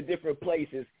he's going to different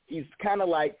places, he's kind of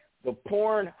like the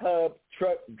Pornhub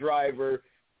truck driver,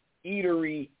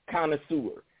 eatery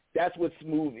connoisseur. That's what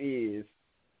Smooth is.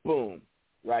 Boom.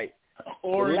 Right.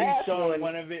 Or he's showing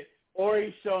one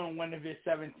of his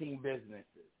 17 businesses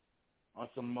on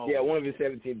some mobile. Yeah, one of his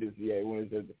 17 businesses. Yeah,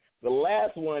 the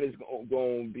last one is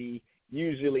going to be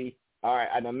usually, all right,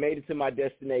 I made it to my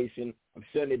destination. I'm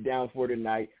shutting it down for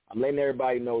tonight. I'm letting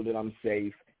everybody know that I'm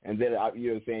safe. And then, you know what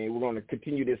I'm saying, we're going to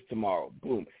continue this tomorrow.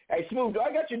 Boom. Hey, Smooth, do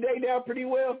I got your day down pretty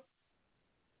well?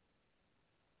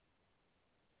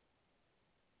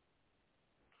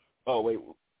 Oh, wait.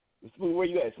 Smooth, where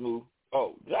you at, Smooth?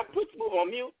 Oh, did I put Smooth on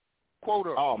mute?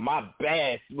 Quota. Oh, my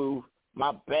bad, Smooth.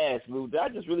 My bad, Smooth. Did I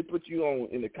just really put you on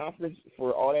in the conference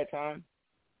for all that time?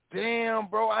 Damn,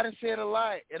 bro, I done said a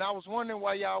lot, and I was wondering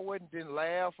why y'all didn't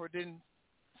laugh or didn't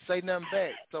say nothing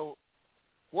back. So,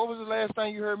 what was the last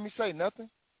thing you heard me say? Nothing?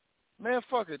 Man,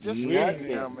 fuck it. Just leave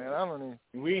me now, man. I don't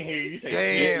even. We hear you say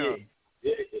damn.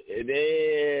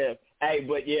 Yeah. Hey,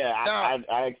 but yeah,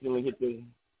 I accidentally hit the.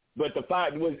 But the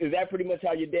 5 is that pretty much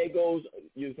how your day goes?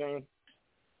 You saying?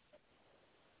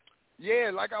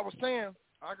 Yeah, like I was saying,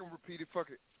 I can repeat it.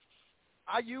 Fuck it.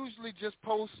 I usually just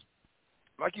post,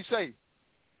 like you say,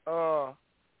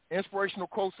 inspirational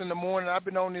quotes in the morning. I've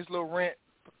been on this little rant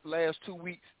the last 2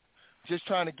 weeks, just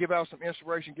trying to give out some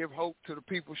inspiration, give hope to the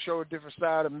people, show a different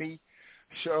side of me.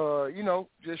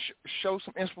 Just show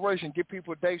some inspiration, get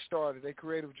people a day started, their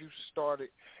creative juices started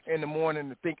in the morning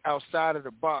to think outside of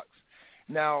the box.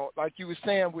 Now, like you were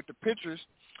saying with the pictures,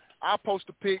 I post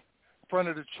a pic in front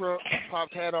of the truck,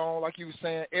 Pop's hat on, like you were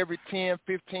saying, every 10,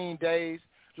 15 days.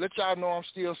 Let y'all know I'm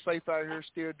still safe out here,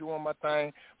 still doing my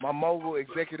thing, my mogul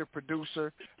executive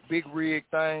producer, big rig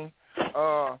thing.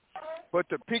 But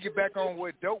to piggyback on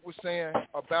what Dope was saying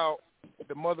about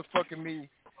the motherfucking me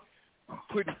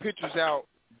putting pictures out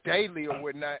daily or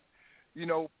whatnot,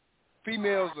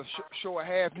 females will show a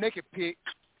half-naked pic,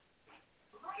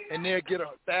 and they'll get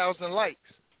 1,000 likes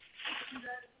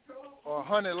or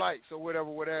 100 likes or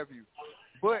whatever you.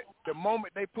 But the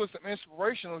moment they put some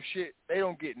inspirational shit, they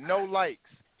don't get no likes.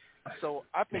 So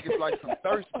I think it's like some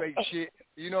thirst bait shit.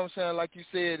 You know what I'm saying? Like you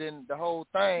said in the whole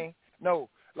thing. No,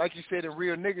 like you said in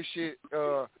real nigga shit,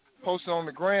 posted on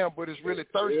the gram, but it's really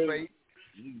thirst bait,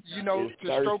 to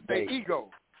stroke their ego.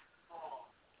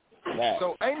 Wow.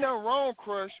 So ain't nothing wrong,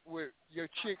 Crush, with your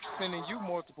chick sending you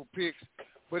multiple pics,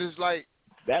 but it's like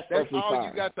that's all fine.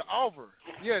 You got to offer.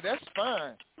 Yeah, that's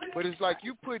fine. But it's like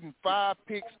you putting 5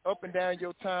 pics up and down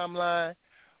your timeline,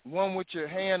 one with your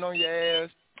hand on your ass,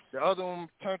 the other one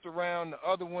turned around, the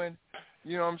other one,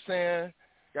 you know what I'm saying,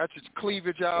 got your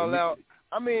cleavage all out.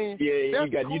 I mean, yeah,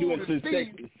 that's you cool doing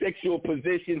some sexual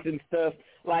positions and stuff.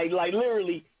 Like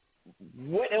literally,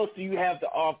 what else do you have to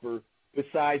offer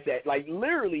besides that? Like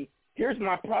literally, here's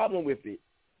my problem with it.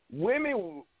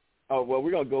 Women, Oh, well,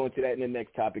 we're going to go into that in the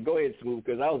next topic. Go ahead, Smooth,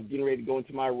 because I was getting ready to go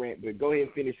into my rant, but go ahead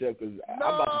and finish up, because I'm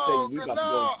about to tell you we about to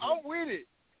go into I'm with it.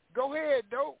 Go ahead,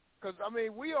 though, because, I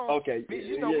mean, we on, okay.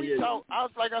 we talk,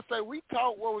 we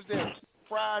talked, what was that,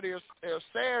 Friday or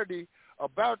Saturday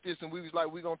about this, and we was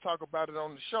like, we're going to talk about it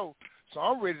on the show. So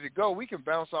I'm ready to go. We can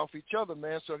bounce off each other,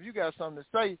 man. So if you got something to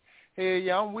say, hell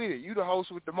yeah, I'm with it. You the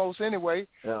host with the most anyway.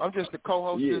 Yeah. I'm just the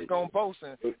co-host that's going to boast.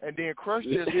 And then Crush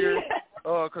is here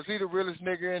because he the realest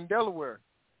nigga in Delaware.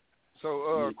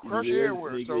 So Crush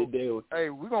everywhere. So, hey,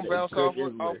 we're going to bounce off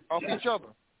each other.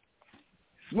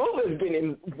 Smooth has been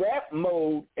in rap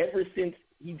mode ever since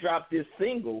he dropped this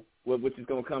single, which is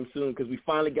going to come soon because we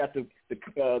finally got the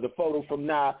photo from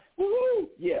Nah. Woo-hoo!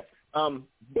 Yeah.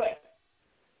 But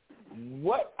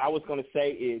what I was going to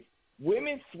say is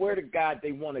women swear to God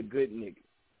they want a good nigga.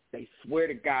 They swear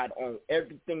to God on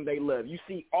everything they love. You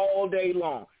see all day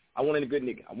long, I want a good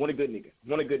nigga. I want a good nigga. I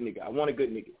want a good nigga. I want a good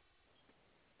nigga.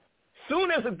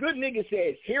 Soon as a good nigga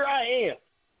says, here I am,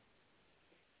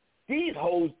 these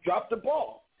hoes drop the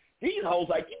ball. These hoes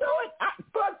like, you know what?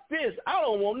 Fuck this. I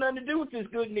don't want nothing to do with this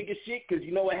good nigga shit because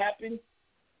you know what happens?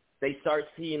 They start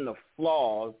seeing the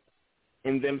flaws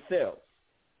in themselves.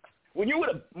 When you with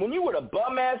a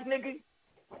bum ass nigga,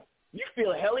 you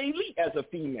feel hella elite as a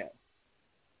female.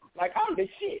 Like I'm the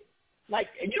shit. Like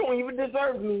you don't even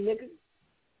deserve me, nigga.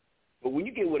 But when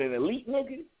you get with an elite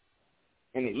nigga,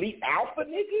 an elite alpha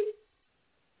nigga,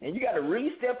 and you got to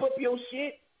really step up your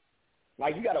shit,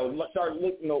 like you got to start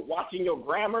watching your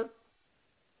grammar.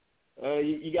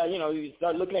 You got you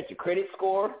start looking at your credit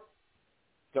score,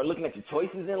 start looking at your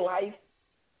choices in life,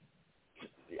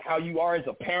 how you are as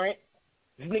a parent.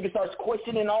 This nigga starts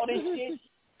questioning all this shit.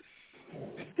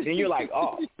 Then you're like,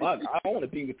 oh, fuck, I don't want to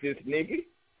be with this nigga.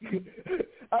 Let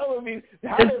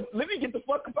me get the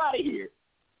fuck up out of here.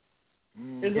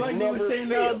 It's like we were saying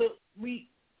the other week.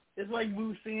 It's like we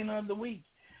were saying the other week.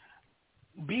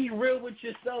 Be real with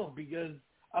yourself because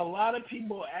a lot of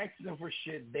people asking for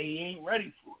shit they ain't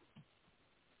ready for.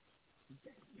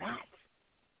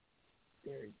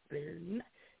 They're not.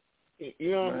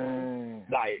 You know,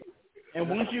 like. And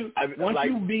once you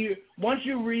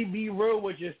be real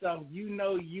with yourself,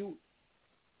 you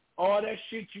all that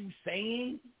shit you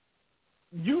saying,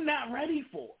 you not ready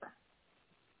for.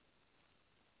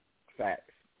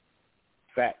 Facts.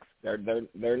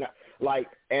 They're not like.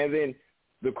 And then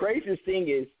the craziest thing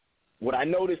is, what I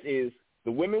notice is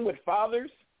the women with fathers,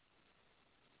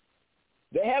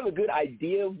 they have a good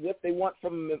idea of what they want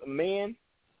from a man,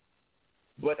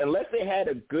 but unless they had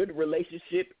a good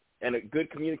relationship and a good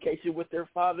communication with their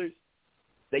fathers,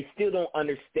 they still don't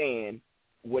understand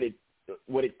what it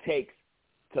takes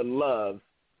to love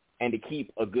and to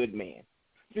keep a good man.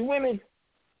 See, women,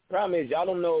 problem is y'all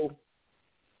don't know.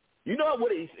 You know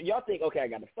what it is? Y'all think, okay, I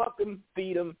got to fuck them,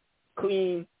 feed them,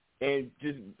 clean, and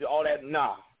just all that.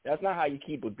 Nah, that's not how you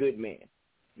keep a good man.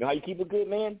 You know how you keep a good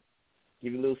man?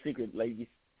 Give you a little secret, ladies.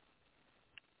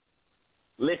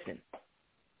 Listen.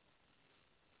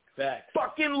 Facts.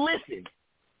 Fucking listen.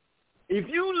 If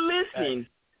you listen,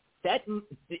 that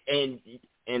and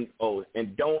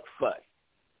don't fuss.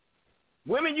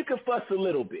 Women, you can fuss a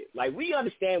little bit. Like we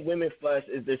understand women fuss.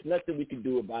 There's nothing we can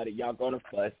do about it. Y'all gonna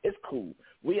fuss. It's cool.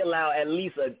 We allow at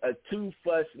least a 2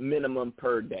 fuss minimum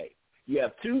per day. You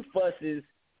have 2 fusses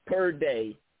per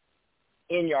day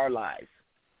in your lives.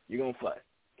 You're gonna fuss.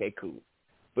 Okay, cool.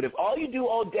 But if all you do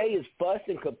all day is fuss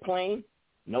and complain,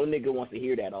 no nigga wants to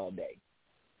hear that all day.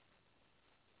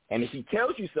 And if he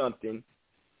tells you something,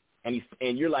 and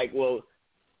you're like, well,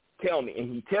 tell me,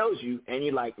 and he tells you, and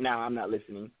you're like, nah, I'm not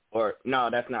listening, or no,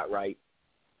 that's not right,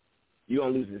 you're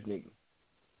gonna lose this nigga.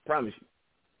 Promise you.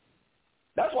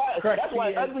 That's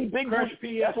why ugly big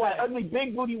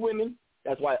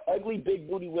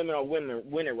booty women are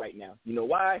winning right now. You know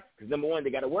why? Because number one,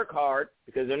 they got to work hard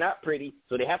because they're not pretty,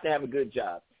 so they have to have a good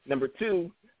job. Number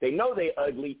two, they know they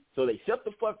ugly, so they shut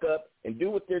the fuck up and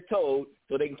do what they're told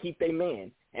so they can keep their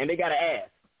man. And they got an ass,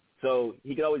 so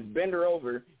he can always bend her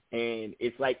over, and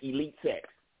it's like elite sex,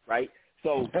 right?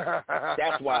 So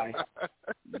that's why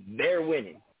they're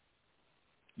winning.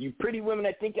 You pretty women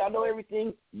that think y'all know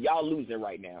everything, y'all losing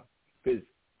right now. Because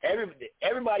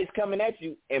everybody's coming at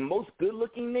you, and most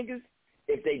good-looking niggas,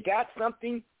 if they got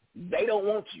something, they don't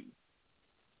want you.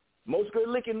 Most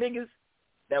good-looking niggas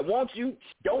that want you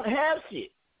don't have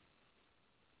shit.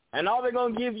 And all they're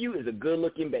going to give you is a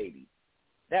good-looking baby.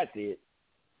 That's it.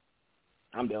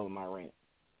 I'm done with my rant.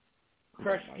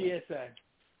 Fresh PSA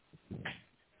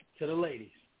to the ladies.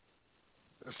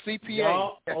 The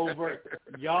CPA.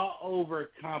 Y'all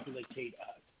overcomplicate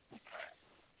us.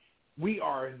 We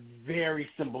are very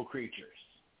simple creatures.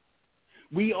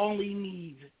 we only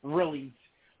need really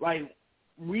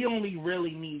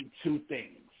two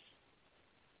things.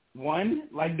 One,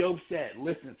 like Dope said,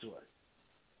 listen to us.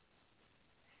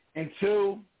 And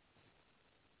two,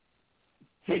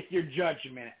 take your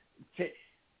judgment.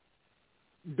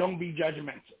 Don't be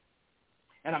judgmental.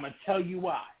 And I'm going to tell you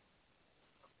why.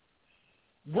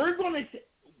 We're going to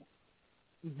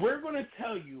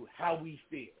tell you how we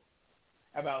feel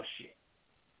about shit.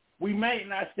 We might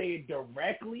not say it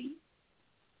directly,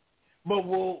 but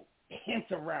we'll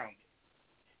hint around it.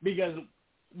 Because,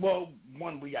 well,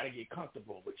 one, we got to get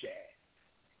comfortable with your ass.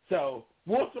 So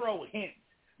we'll throw hints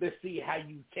to see how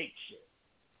you take shit.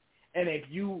 And if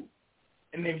you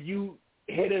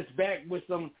hit us back with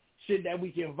some shit that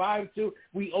we can vibe to,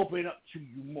 we open up to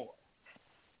you more.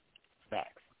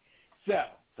 Facts. So,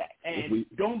 and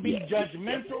don't be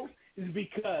judgmental is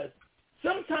because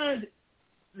sometimes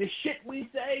the shit we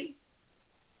say,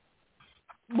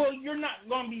 well, you're not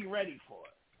going to be ready for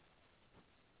it.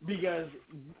 Because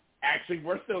actually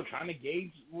we're still trying to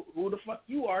gauge who the fuck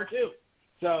you are too.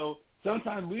 So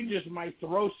sometimes we just might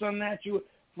throw something at you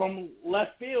from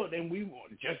left field and we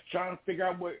just trying to figure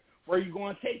out where you're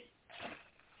going to take it.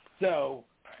 So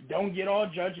don't get all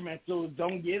judgmental.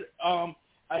 Don't get a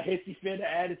hissy fit of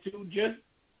attitude. Just,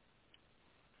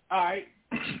 all right,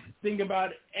 think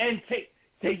about it and take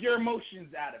your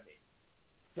emotions out of it.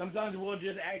 Sometimes we'll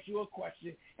just ask you a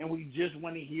question and we just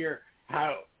want to hear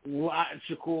how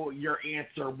logical your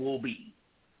answer will be.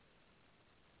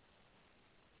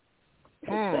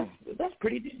 That's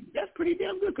pretty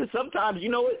damn good. Because sometimes, you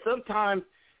know what? Sometimes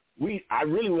I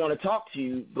really want to talk to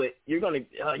you, but you're gonna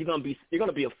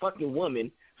be a fucking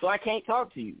woman, so I can't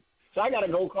talk to you. So I gotta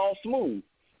go call Smooth,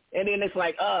 and then it's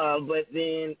like, but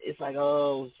then it's like,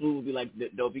 Smooth will be like,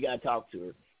 Dope, you gotta talk to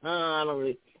her. I don't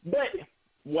really. But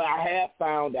what I have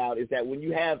found out is that when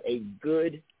you have a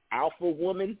good alpha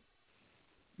woman,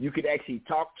 you could actually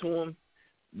talk to them.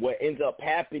 What ends up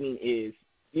happening is,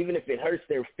 even if it hurts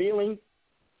their feelings,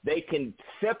 they can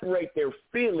separate their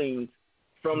feelings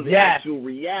from the actual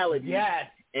reality. Yes.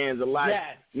 And the life.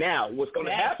 Yes. Now, what's going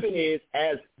to happen is,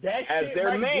 as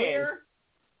their man,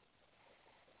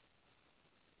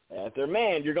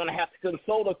 you're going to have to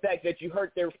console the fact that you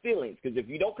hurt their feelings. Because if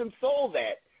you don't console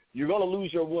that, you're going to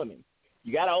lose your woman.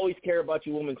 You got to always care about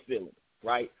your woman's feelings,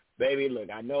 right? Baby, look,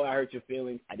 I know I hurt your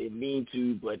feelings. I didn't mean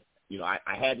to, but, you know,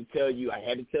 I had to tell you. I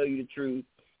had to tell you the truth.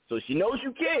 So she knows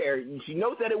you care. She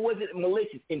knows that it wasn't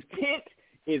malicious. Intent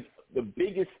is the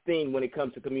biggest thing when it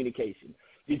comes to communication.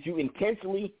 Did you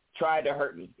intentionally try to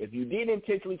hurt me? If you did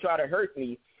intentionally try to hurt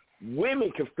me,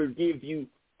 women can forgive you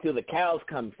till the cows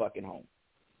come fucking home.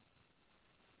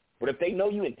 But if they know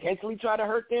you intentionally try to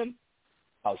hurt them,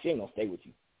 she ain't gonna stay with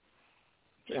you.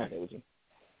 She ain't gonna stay with you.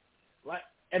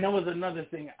 And there was another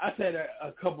thing I said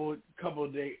a couple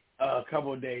days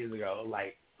ago.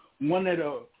 Like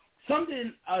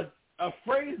a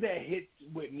phrase that hits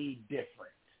with me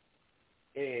different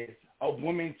is a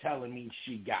woman telling me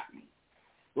she got me.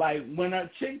 Like when a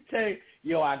chick say,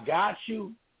 "Yo, I got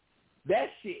you," that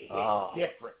shit hits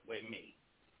different with me.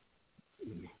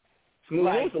 Smooth,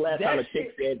 when was the last time a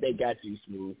chick said they got you,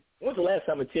 Smooth? When was the last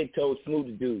time a chick told Smooth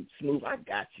the dude, Smooth, I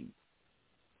got you?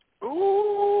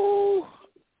 Ooh.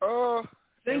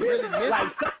 Think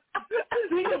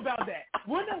about that.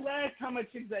 When the last time a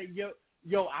chick said,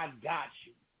 yo, I got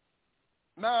you?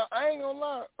 Nah, I ain't gonna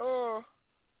lie.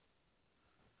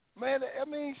 Man, I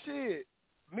mean, shit.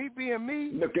 Me being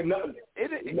me. Look, Smooth.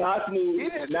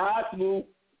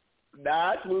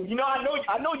 You know,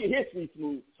 I know your history,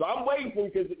 Smooth. So I'm waiting for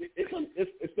you because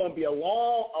it's gonna be a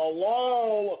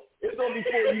long. It's gonna be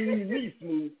before you knew me,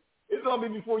 Smooth. It's gonna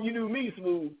be before you knew me,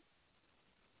 Smooth.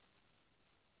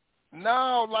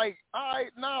 No, like,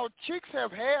 now chicks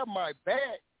have had my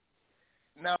back.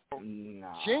 Now,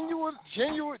 genuinely.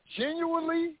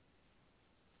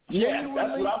 Yeah, that's what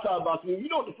I'm talking about, Smooth. You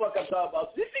know what the fuck I'm talking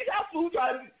about. You see how Smooth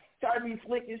try to be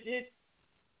slick and shit?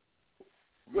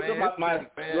 Man, my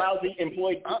lousy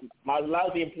employee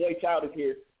child is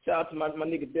here. Shout out to my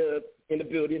nigga Dub in the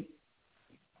building.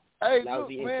 Hey, look,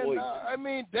 man, I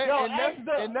mean,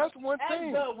 that's one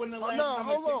thing. When the last time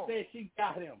a chick said she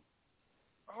got him.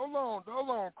 Hold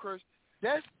on, Chris.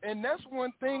 That's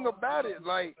one thing about it.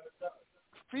 Like,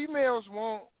 females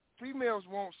want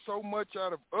so much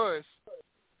out of us,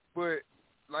 but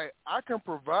like I can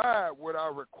provide what I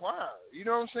require. You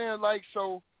know what I'm saying? Like,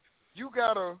 so you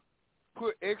gotta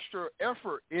put extra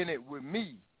effort in it with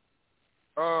me.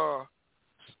 So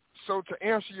to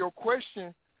answer your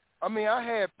question, I mean, I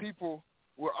had people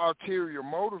with ulterior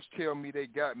motives tell me they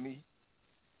got me.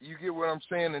 You get what I'm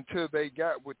saying? Until they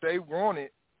got what they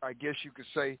wanted, I guess you could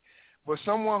say. But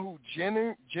someone who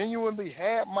genuinely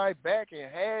had my back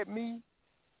and had me,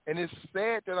 and it's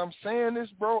sad that I'm saying this,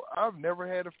 bro, I've never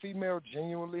had a female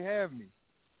genuinely have me.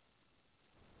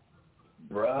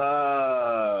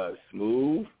 Bruh,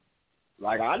 Smooth.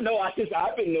 Like, I know, I've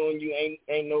been knowing you,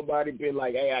 ain't nobody been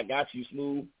like, hey, I got you,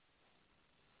 Smooth.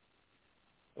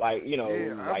 Like, you know,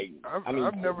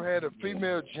 I've never had a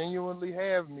female genuinely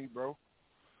have me, bro.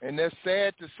 And that's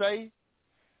sad to say,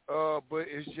 but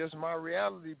it's just my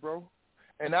reality, bro.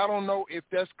 And I don't know if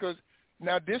that's because,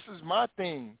 now this is my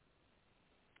thing.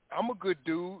 I'm a good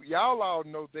dude. Y'all all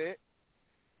know that.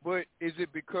 But is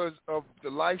it because of the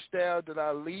lifestyle that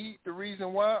I lead the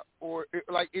reason why? Or,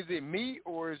 is it me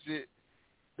or is it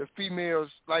the females?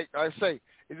 Like I say,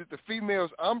 is it the females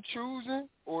I'm choosing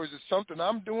or is it something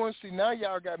I'm doing? See, now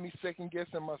y'all got me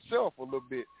second-guessing myself a little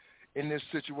bit in this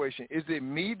situation. Is it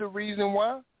me the reason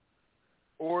why?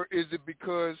 Or is it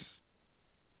because,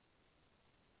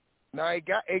 now it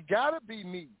gotta be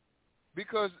me.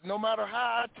 Because no matter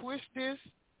how I twist this,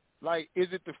 like, is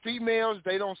it the females,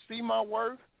 they don't see my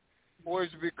worth? Or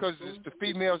is it because it's the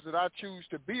females that I choose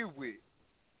to be with,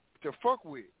 to fuck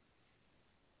with?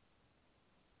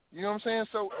 You know what I'm saying?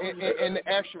 So, and the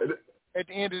actual, at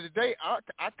the end of the day,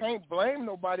 I can't blame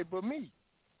nobody but me.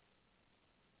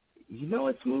 You know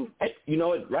what, Smooth? You know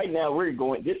what? Right now we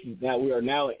are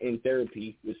now in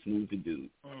therapy with Smooth the Dude.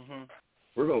 Mm-hmm.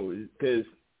 We're going, because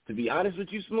to be honest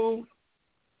with you, Smooth,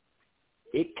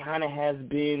 it kind of has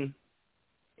been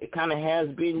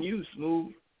you,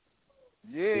 Smooth.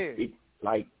 Yeah.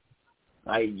 Like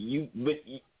you, but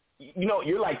you know,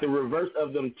 you're like the reverse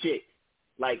of them chicks.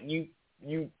 Like you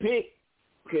pick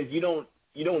because you don't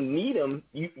need them.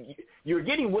 You're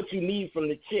getting what you need from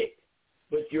the chick,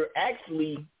 but you're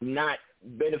actually not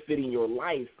benefiting your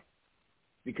life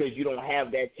because you don't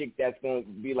have that chick that's going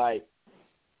to be like,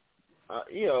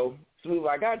 Smooth,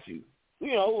 I got you.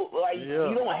 You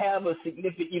don't have a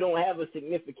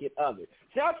significant other.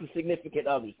 Shout out to significant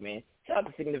others, man. Shout out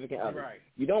to significant others. Right.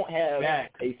 You don't have a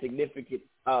significant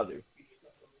other.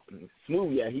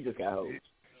 Smooth, yeah, he just got hoes.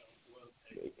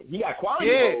 He got quality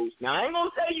hoes. Now I ain't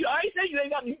say you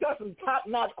ain't got. You got some top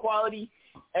notch quality.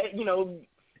 A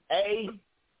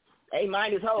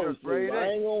minus hoes. I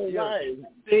ain't gonna lie.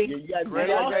 You got great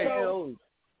hoes.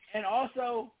 And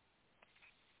also,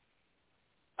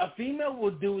 a female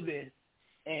will do this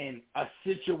in a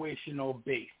situational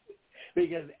basis.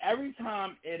 Because every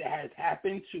time it has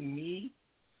happened to me,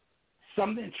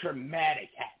 something traumatic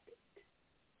happened.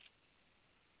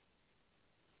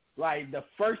 Like, the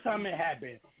first time it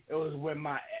happened, it was with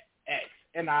my ex,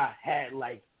 and I had,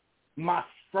 like, my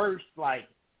first, like,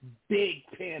 big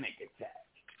panic attack.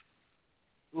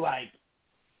 Like,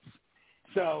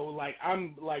 so, like,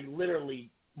 I'm, like, literally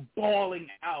bawling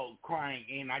out, crying,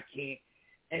 and I can't,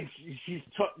 and she's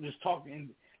just talking.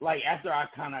 Like, after I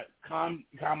kind of calm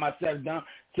myself down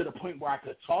to the point where I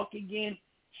could talk again,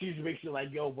 she's basically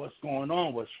like, yo, what's going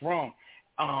on? What's wrong?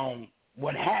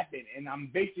 What happened? And I'm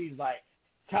basically, like,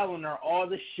 telling her all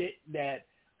the shit that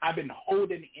I've been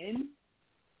holding in.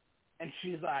 And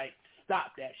she's like,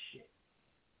 stop that shit.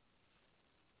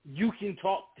 You can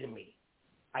talk to me.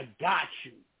 I got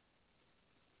you.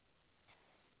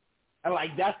 And,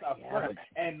 like, that's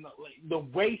and like, the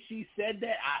way she said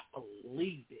that, I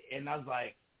believed it. And I was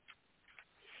like,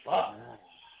 fuck.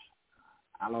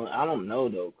 I don't know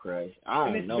though, Crush.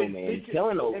 I don't know, man.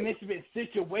 And it's been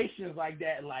situations like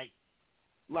that, like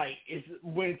it's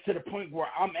went to the point where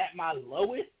I'm at my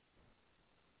lowest,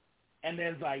 and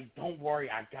then it's like, don't worry,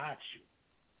 I got you.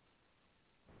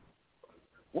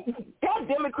 God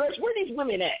damn it, Crush, where are these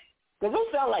women at? Because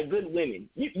those sound like good women.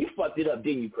 You fucked it up,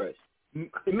 didn't you, Crush?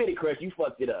 Admit it, Crush, you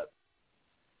fucked it up.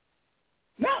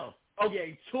 No.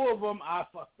 Okay, 2 of them I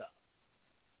fucked up.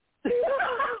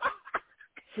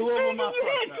 2 of them I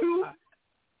fucked up.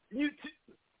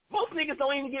 Most niggas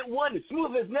don't even get one.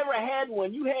 Smooth has never had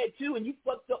one. You had 2, and you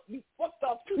fucked up. You fucked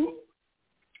up 2.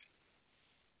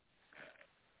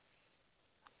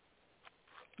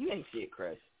 You ain't shit,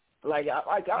 Crush.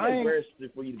 I'm embarrassed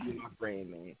for you to be my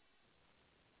friend, man.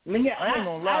 Yeah, I ain't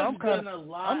gonna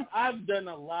lie. I've done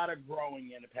a lot of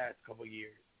growing in the past couple of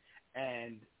years,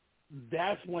 and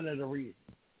that's one of the reasons.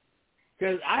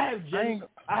 Because I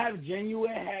have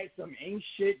genuine had some ain't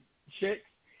shit chicks,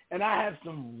 and I have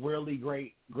some really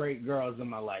great girls in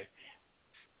my life.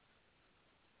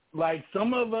 Like,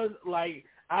 some of us, like,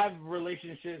 I have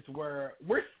relationships where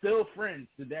we're still friends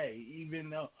today, even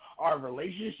though our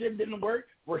relationship didn't work.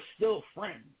 We're still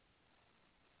friends.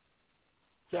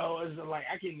 So it's like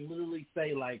I can literally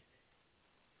say like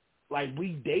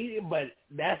we dated, but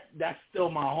that's still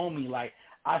my homie. Like,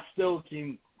 I still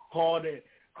can call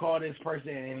call this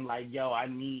person and like, yo, I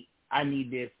need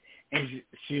this, and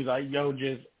she was like, yo,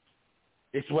 just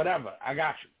it's whatever, I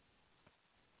got you.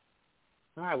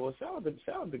 All right, well, shout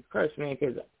out to Crush, man,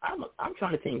 because I'm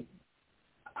trying to think.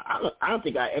 I don't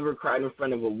think I ever cried in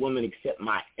front of a woman except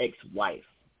my ex-wife.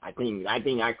 I think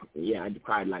I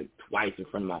cried like twice in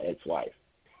front of my ex-wife,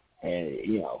 and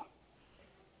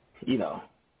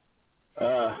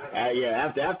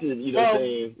after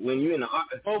saying when you're in an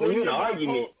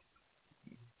argument.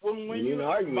 When you're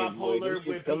bipolar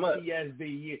with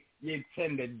PTSD, you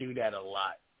tend to do that a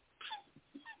lot.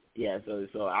 Yeah,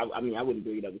 so I wouldn't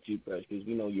bring it up with you, Crush, because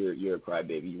we know you're a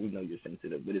crybaby. We know you're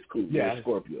sensitive, but it's cool. Yeah. You're a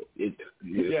Scorpio. We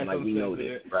know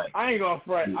this, right? I ain't gonna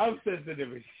front. I'm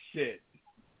sensitive as shit.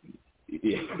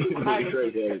 Yeah,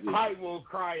 I will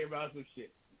cry about some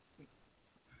shit.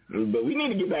 But we need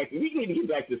to get back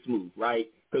to Smooth, right?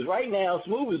 Because right now,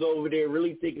 Smooth is over there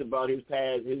really thinking about his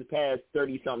past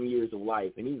 30-something years of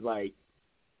life, and he's like,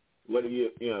 "What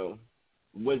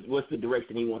what's the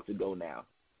direction he wants to go now?"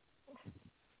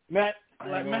 Matt,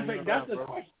 that's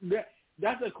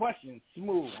a question.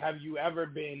 Smooth, have you ever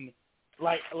been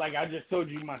like I just told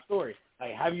you my story?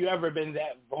 Like, have you ever been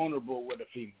that vulnerable with a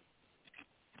female?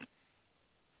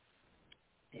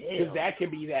 Because that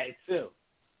could be that too.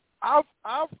 I've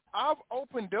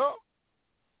opened up,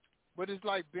 but it's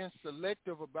like been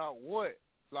selective about what,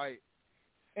 like,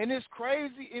 and it's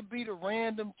crazy. It be the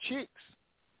random chicks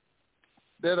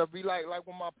that'll be like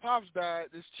when my pops died,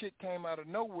 this chick came out of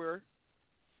nowhere,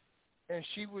 and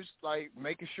she was like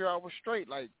making sure I was straight,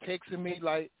 like texting me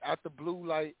like out the blue,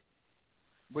 like,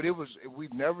 but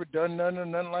we've never done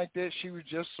nothing like that. She was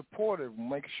just supportive,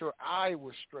 making sure I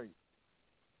was straight.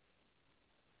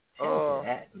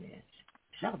 That, man.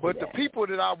 But the people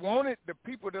that I wanted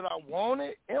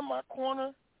in my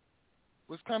corner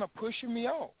was kind of pushing me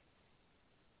off.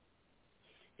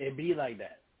 It be like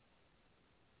that.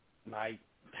 Like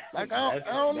I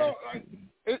don't know. Like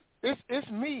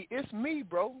it's me,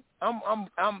 bro. I'm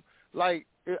like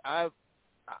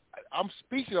I'm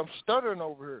speaking. I'm stuttering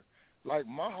over here. Like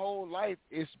my whole life,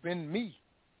 it's been me.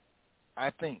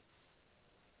 I think.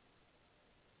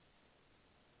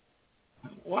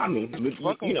 Well, I mean,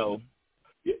 what's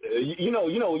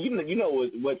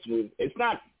it's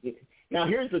not. Now,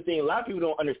 here's the thing. A lot of people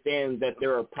don't understand that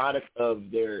they're a product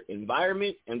of their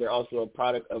environment and they're also a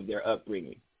product of their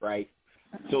upbringing, right?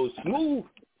 So Smooth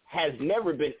has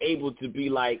never been able to be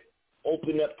like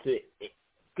open up to,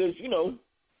 because, you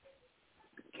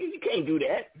can't do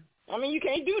that. I mean, you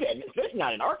can't do that, especially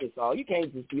not in Arkansas. You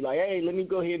can't just be like, hey, let me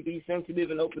go ahead and be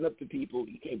sensitive and open up to people.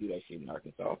 You can't do that shit in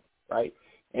Arkansas, right?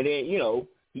 And then,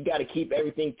 you got to keep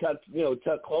everything tucked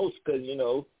close because,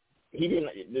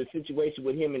 the situation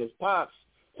with him and his pops.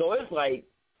 So it's like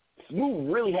Smooth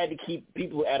really had to keep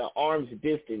people at an arm's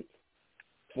distance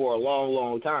for a long,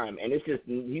 long time. And he's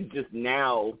just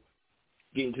now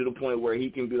getting to the point where he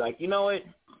can be like, you know what?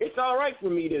 It's all right for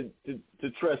me to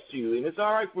trust you. And it's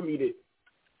all right for me to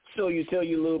tell you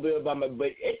a little bit about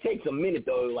but it takes a minute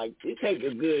though. Like it takes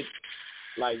a good,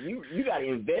 like you got to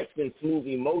invest in Smooth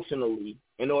emotionally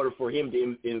in order for him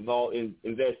to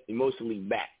invest emotionally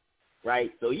back,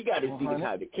 right? So you got to see the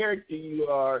type of character you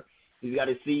are. You got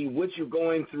to see what you're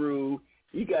going through.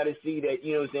 You got to see that,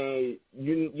 you're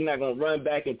not going to run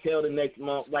back and tell the next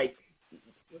month. Like,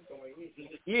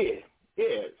 yeah.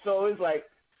 So it's like,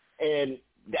 and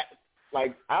that,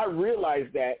 like, I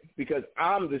realized that because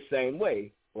I'm the same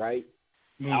way, right?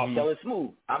 Mm-hmm. I was telling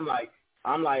Smooth. I'm like,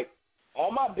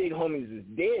 all my big homies is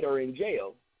dead or in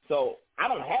jail. So I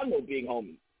don't have no big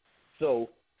homies. So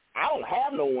I don't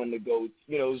have no one to go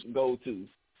to.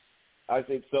 I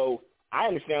said, so I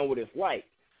understand what it's like.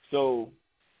 So,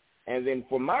 and then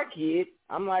for my kid,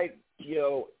 I'm like,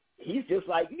 he's just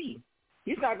like me.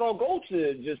 He's not going to go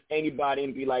to just anybody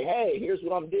and be like, hey, here's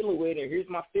what I'm dealing with and here's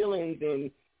my feelings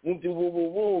and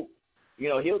woo.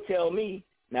 He'll tell me.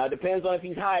 Now, it depends on if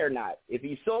he's high or not. If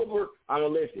he's sober, I'm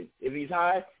going to listen. If he's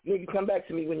high, nigga, come back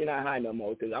to me when you're not high no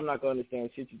more because I'm not going to understand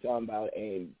shit you're talking about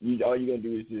and all you're going to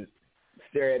do is just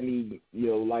stare at me,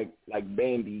 like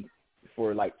Bambi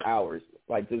for, like, hours.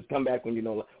 Like, just come back when you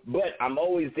know. But I'm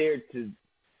always there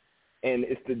and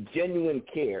it's the genuine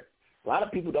care. A lot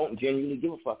of people don't genuinely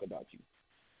give a fuck about you.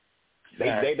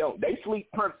 They don't. They sleep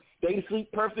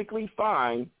perfectly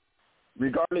fine,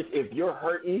 regardless if you're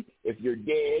hurting, if you're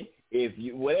dead, if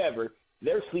you whatever.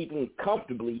 They're sleeping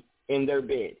comfortably in their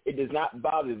bed. It does not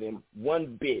bother them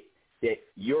one bit that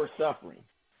you're suffering.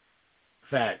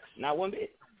 Facts. Not one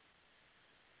bit.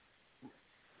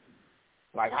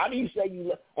 Like, how do you say you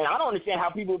love? And I don't understand how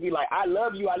people be like, I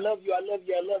love you, I love you, I love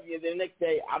you, I love you, and then the next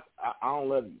day, I don't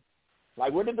love you.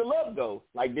 Like, where did the love go?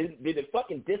 Like, did it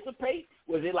fucking dissipate?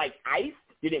 Was it like ice?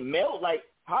 Did it melt? Like,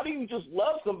 how do you just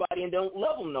love somebody and don't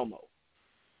love them no more?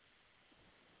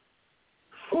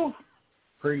 Whew.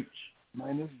 Preach.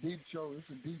 Man, it's a deep show. It's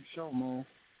a deep show, man.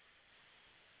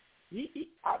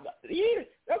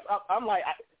 I'm like,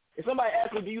 if somebody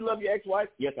asks me, do you love your ex-wife?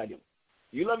 Yes, I do.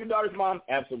 Do you love your daughter's mom?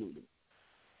 Absolutely.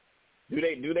 Do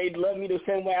they love me the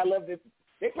same way I love them?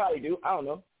 They probably do. I don't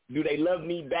know. Do they love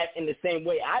me back in the same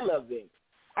way I love them?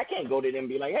 I can't go to them and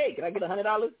be like, hey, can I get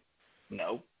 $100?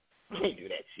 No. I can't do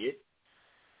that shit.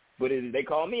 But if they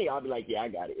call me, I'll be like, yeah, I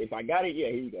got it. If I got it, yeah,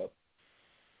 here you go.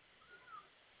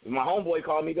 If my homeboy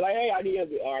called me, be like, hey, I need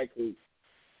it. All right, cool.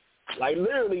 Like,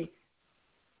 literally,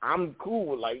 I'm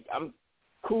cool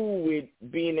with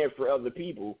being there for other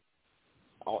people.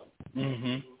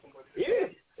 Mm-hmm. Yeah.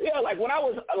 Like when I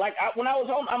was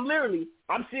home,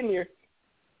 I'm sitting here.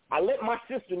 I let my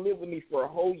sister live with me for a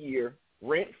whole year,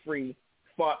 rent free,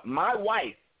 for my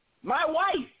wife.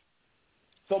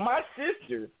 So my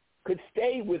sister could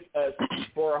stay with us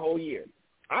for a whole year.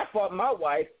 I fought my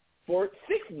wife for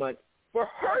 6 months for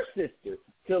her sister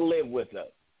to live with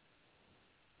us.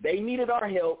 They needed our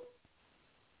help.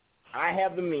 I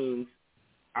have the means.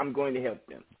 I'm going to help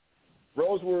them.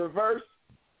 Roles were reversed.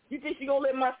 You think she gonna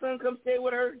let my son come stay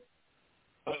with her?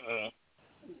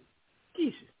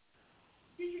 Jesus.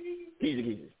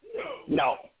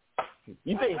 No.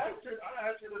 You think? I asked her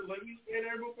to let me stay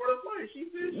there before the flight. She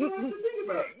said she don't have to think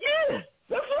about it. Yeah,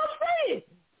 that's what I'm saying.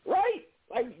 Right?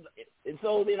 Like, and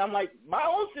so then I'm like, my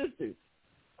own sister.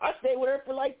 I stayed with her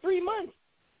for like 3 months.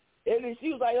 And then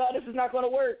she was like, oh, this is not going to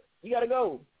work. You got to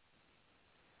go.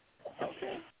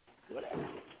 Okay, whatever.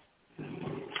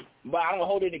 But I don't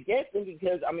hold it against them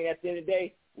because, I mean, at the end of the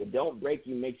day, what don't break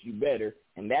you makes you better.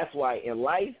 And that's why in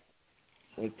life,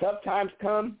 when tough times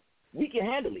come, we can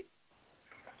handle it.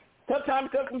 Tough times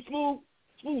come from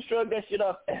Smooth shrug that shit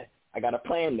up. I got a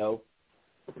plan, though.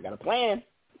 I got a plan.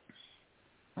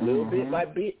 Little bit by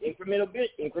bit, incremental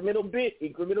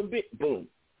bit, boom.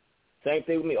 Same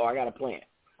thing with me. Oh, I got a plan.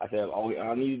 I said, all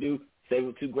I need to do, save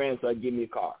up $2,000 so I can get me a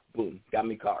car. Boom. Got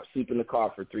me a car. Sleep in the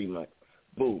car for 3 months.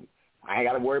 Boom. I ain't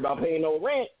got to worry about paying no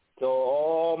rent, so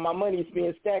all my money's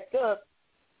being stacked up.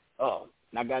 Oh,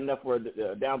 and I got enough for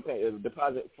a down payment,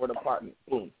 deposit for the apartment.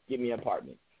 Boom. Get me an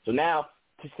apartment. So now,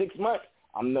 for 6 months,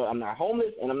 I'm not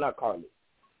homeless and I'm not carless.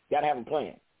 Got to have a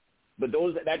plan. But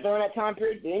during that time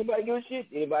period, did anybody give a shit?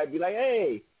 Did anybody be like,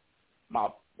 hey,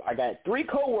 I got 3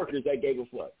 coworkers that gave a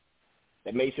fuck.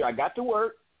 That made sure I got to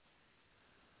work.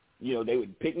 You know, they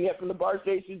would pick me up from the bar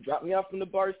station, drop me off from the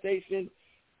bar station.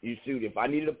 You shoot, if I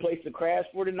needed a place to crash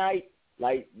for the night,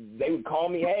 like, they would call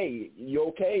me, hey, you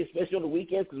okay? Especially on the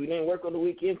weekends because we didn't work on the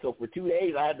weekends. So for 2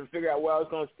 days, I had to figure out where I was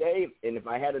going to stay. And if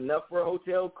I had enough for a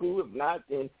hotel, cool. If not,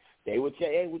 then they would say,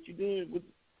 hey, what you doing?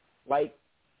 Like,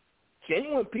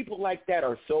 genuine people like that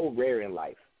are so rare in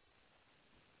life.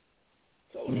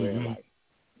 So rare in life.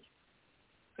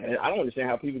 And I don't understand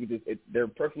how people could just, they're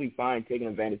perfectly fine taking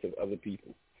advantage of other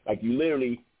people. Like, you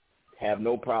literally have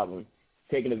no problem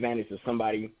taking advantage of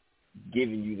somebody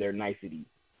giving you their nicety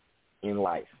in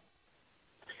life.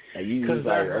 And you just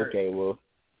like, okay, well.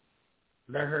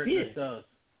 They're hurting themselves.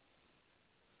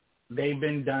 They've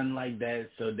been done like that,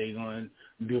 so they're going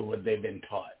to do what they've been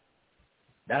taught.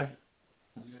 That's...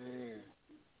 Yeah.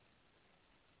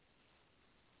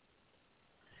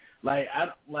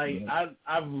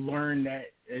 I've learned that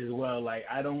as well. Like,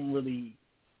 I don't really,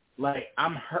 like,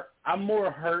 I'm more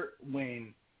hurt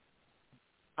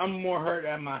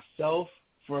at myself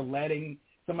for letting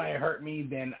somebody hurt me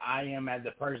than I am at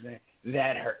the person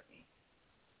that hurt me.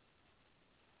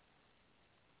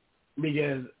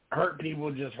 Because hurt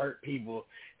people just hurt people,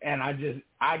 and I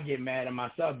get mad at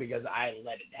myself because I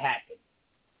let it happen.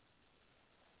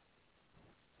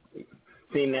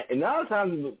 See, and a lot of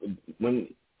times when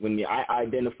I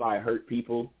identify hurt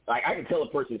people, like, I can tell a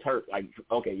person's hurt. Like,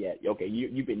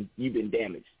 you've been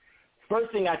damaged.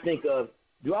 First thing I think of,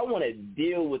 do I want to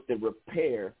deal with the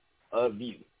repair of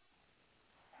you?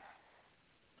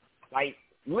 Like,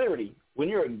 literally, when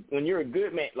you're a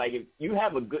good man, like,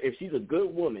 if she's a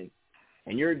good woman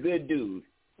and you're a good dude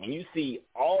and you see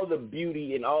all the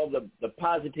beauty and all the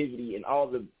positivity and all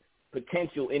the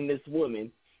potential in this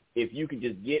woman, if you could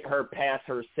just get her past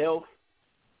herself,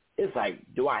 it's like,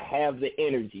 do I have the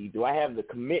energy? Do I have the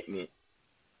commitment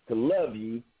to love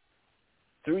you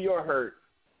through your hurt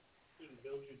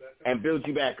and build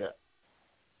you back up?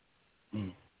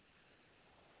 Mm.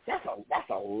 That's a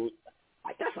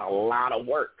lot of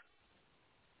work.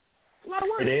 A lot of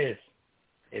work. It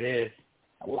is.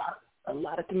 A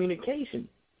lot of communication.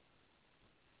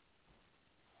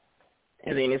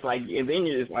 And then it's like, and then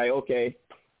you're just like, okay.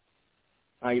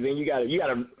 Then you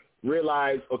gotta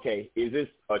realize, okay, is this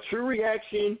a true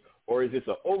reaction, or is this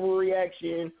an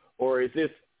overreaction, or is this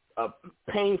a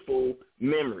painful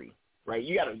memory, right?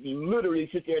 You gotta literally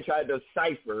sit there and try to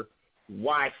decipher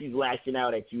why she's lashing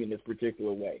out at you in this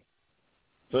particular way.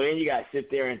 So then you gotta sit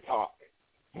there and talk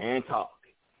and talk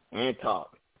and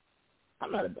talk.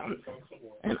 I'm not a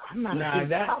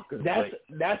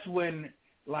that's when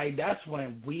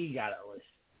we gotta listen,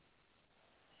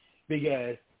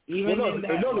 because even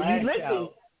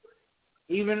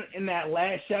in that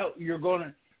last shout, you're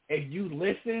gonna, if you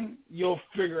listen, you'll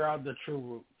figure out the true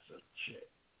roots of shit.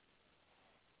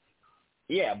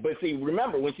 Yeah, but see,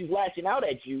 remember, when she's lashing out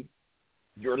at you,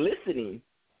 you're listening,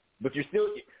 but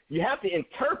you have to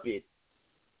interpret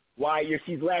why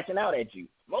she's lashing out at you.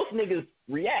 Most niggas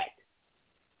react.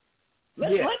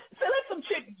 Let some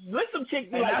chick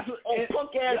be like,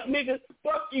 punk ass nigga,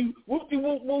 fuck you, whoop-de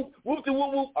whoop whoop, whoop-de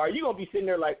whoop whoop. Are you gonna be sitting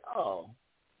there like, oh,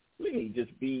 let me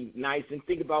just be nice and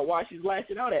think about why she's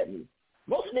lashing out at me?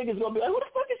 Most niggas gonna be like, who the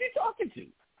fuck is she talking to?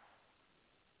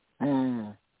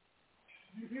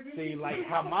 See, like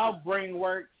how my brain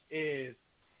works is,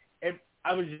 if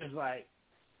I was just like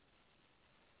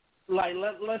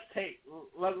let's take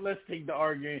the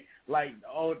argument, like the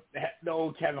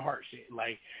old Kevin Hart shit.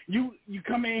 Like you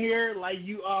come in here like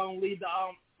you leave the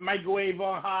microwave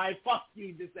on high, fuck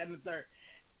you, this, that, and the third.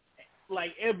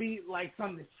 Like it'll be like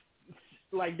something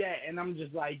like that, and I'm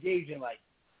just like gauging, like,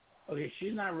 okay,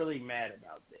 she's not really mad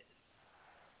about this.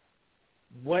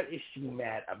 What is she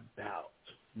mad about,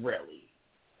 really?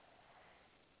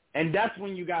 And that's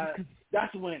when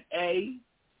that's when A,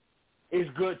 it's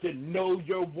good to know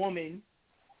your woman,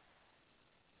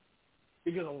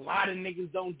 because a lot of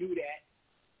niggas don't do that.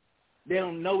 They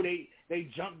don't know they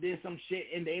jumped in some shit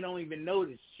and they don't even know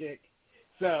this shit.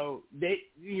 So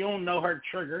you don't know her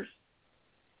triggers.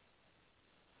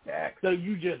 So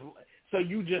you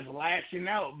just lashing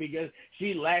out because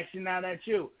she lashing out at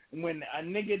you. When a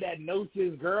nigga that knows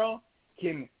his girl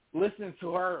can listen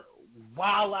to her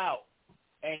wild out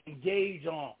and engage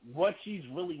on what she's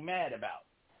really mad about,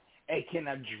 and can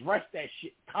address that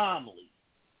shit calmly,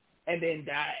 and then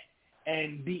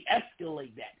and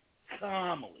de-escalate that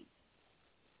calmly.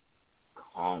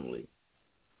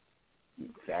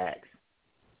 Facts.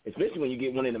 Especially when you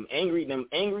get one of them angry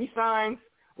signs,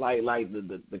 like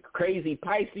the crazy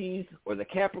Pisces or the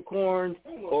Capricorns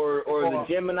or the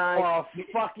Gemini. Or a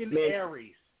fucking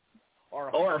Aries. Or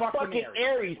a fucking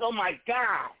Aries. Oh my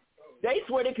God. They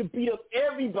swear they could beat up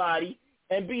everybody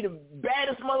and be the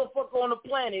baddest motherfucker on the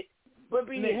planet, but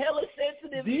be hella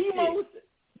sensitive.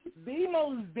 The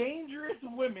most dangerous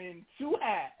women to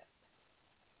have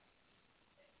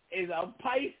is a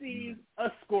Pisces,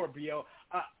 a Scorpio,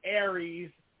 a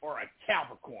Aries, or a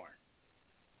Capricorn.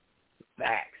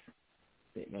 Facts.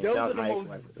 Those are the most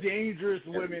dangerous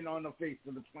women on the face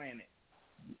of the planet.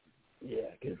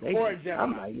 Yeah, or a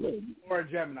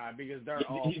Gemini, because they're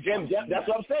all. That's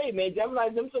what I'm saying, man. Gemini,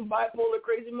 them some bipolar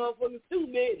crazy motherfuckers too,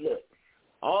 man. Look,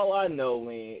 all I know,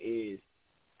 man, is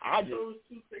I just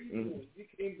you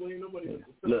can't blame nobody.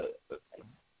 Look,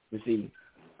 you see,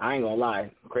 I ain't gonna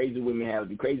lie. Crazy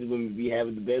women be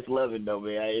having the best loving though,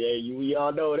 man. We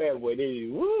all know that, boy. They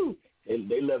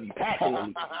love you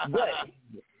passionately.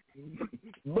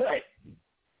 but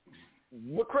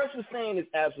what Chris was saying is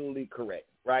absolutely correct,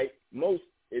 right? Most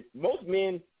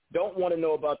men don't want to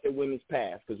know about their women's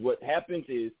past, because what happens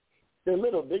is they got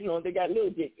little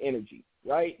dick energy,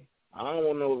 right? I don't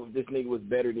want to know if this nigga was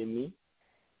better than me.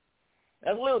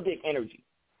 That's little dick energy,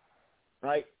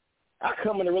 right? I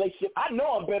come in a relationship, I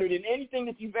know I'm better than anything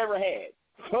that you've ever had,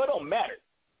 so it don't matter.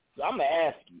 So I'm going to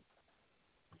ask you.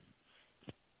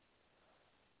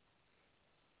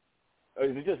 Or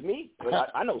is it just me?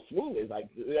 I know Smooth is like,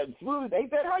 Smooth,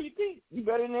 ain't that how you think? You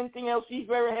better than anything else she's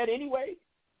ever had anyway?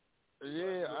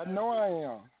 Yeah, I know I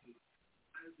am.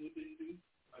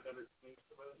 I got to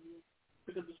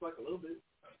pick up the slack a little bit.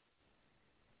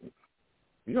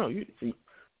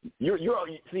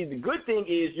 See, the good thing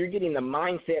is you're getting the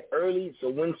mindset early, so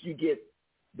once you get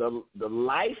the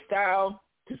lifestyle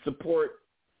to support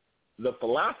the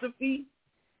philosophy,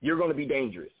 you're going to be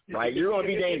dangerous, right? You're going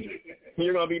to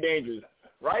be dangerous.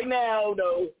 Right now,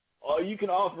 though, all you can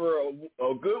offer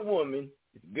a good woman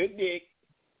is good dick,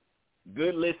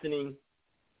 good listening.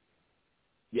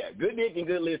 Yeah, good dick and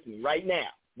good listening right now.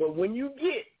 But when you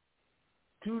get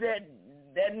to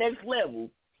that next level,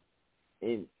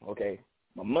 and okay,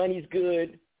 my money's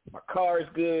good, my car's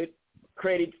good, my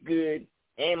credit's good,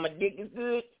 and my dick is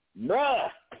good,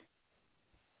 bruh.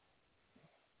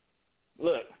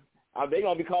 Look, they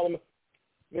gonna be calling me.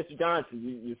 Mr.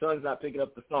 Johnson, your son's not picking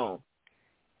up the phone.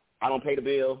 I don't pay the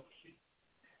bill.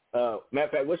 Matter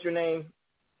of fact, what's your name?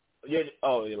 I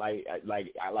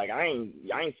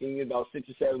ain't seen you in about 6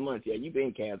 or 7 months. Yeah, you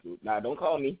been canceled. Nah, don't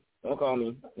call me.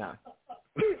 Nah,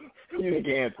 you been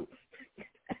canceled.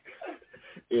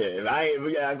 Yeah,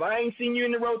 if I ain't seen you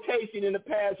in the rotation in the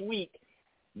past week,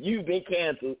 you've been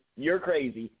canceled. You're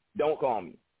crazy. Don't call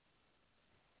me.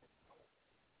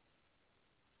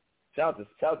 Shout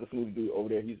out to Smooth Dude over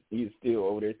there. He's still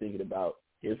over there thinking about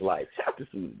his life. Shout out to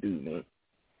Smooth Dude, man.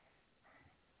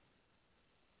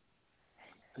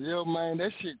 Yo, man,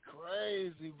 that shit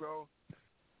crazy, bro.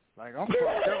 Like, I'm fucked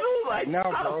up right now,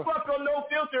 bro. How the fuck on No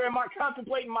Filter am I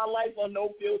contemplating my life on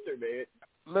No Filter, man?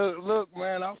 Look,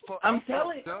 man, I'm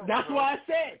telling you, that's why I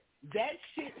said that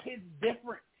shit hits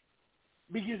different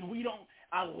because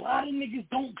a lot of niggas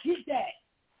don't get that.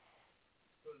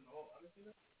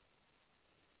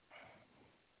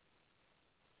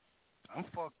 I'm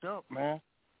fucked up, man.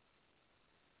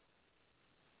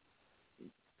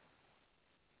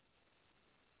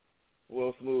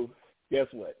 Well, Smooth, guess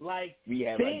what? Like we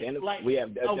have identified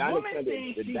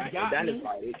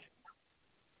it.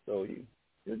 So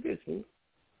you're good, Smooth.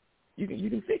 You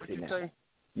can fix it now.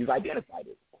 You've identified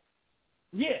it.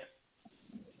 Yeah.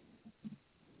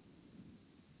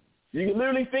 You can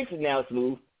literally fix it now,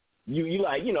 Smooth. You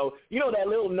like, you know that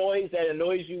little noise that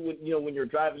annoys you when you're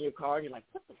driving your car, you're like,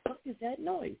 what the fuck is that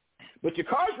noise? But your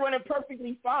car's running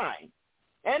perfectly fine.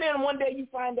 And then one day you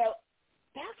find out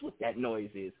that's what that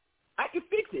noise is. I can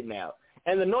fix it now.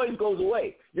 And the noise goes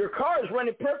away. Your car is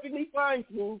running perfectly fine,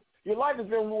 Smooth. Your life has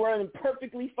been running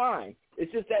perfectly fine.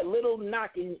 It's just that little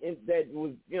knocking that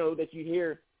was, that you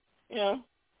hear, A little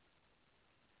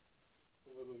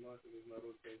knocking is not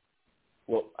okay.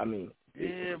 Well, I mean.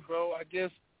 Yeah, bro, I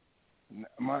guess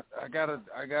I gotta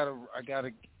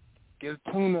get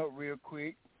a tune up real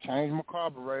quick, change my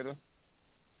carburetor.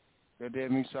 That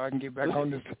means so I can get back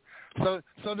on this. So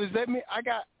does that mean I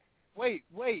got? Wait.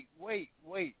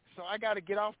 So I got to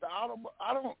get off the auto.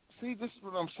 I don't see. This is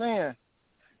what I'm saying.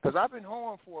 Because I've been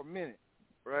home for a minute,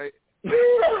 right?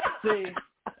 See,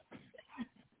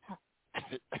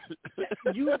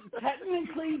 you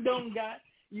technically don't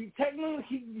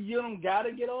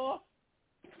gotta get off.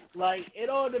 Like it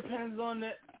all depends on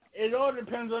that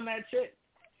chick.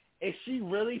 If she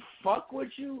really fuck with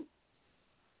you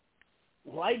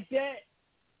like that,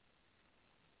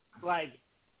 like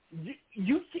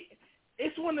you can't,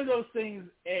 it's one of those things.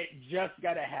 It just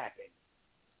gotta happen.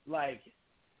 Like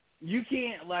you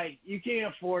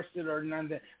can't force it or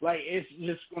nothing. Like it's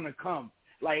just gonna come.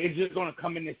 Like it's just gonna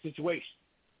come in this situation.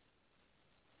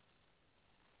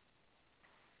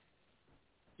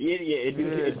 Yeah,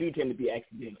 it do tend to be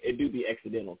accidental. It do be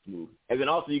accidental, Smooth. And then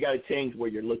also you got to change where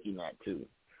you're looking at too.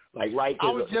 Like right.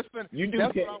 I was just finna,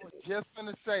 that's what I was just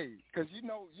finna say. Because you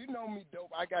know me,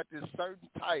 dope. I got this certain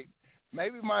type.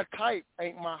 Maybe my type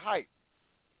ain't my height.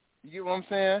 You get what I'm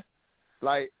saying?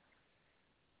 Like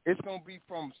it's gonna be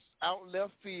from out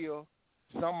left field,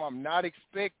 something I'm not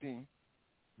expecting.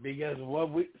 Because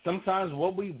sometimes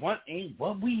what we want ain't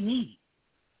what we need.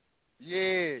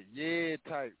 Yeah,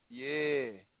 type. Yeah.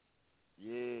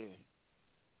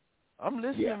 I'm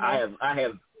listening. Yeah,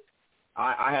 man.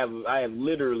 I have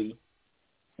literally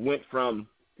went from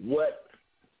what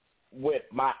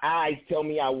my eyes tell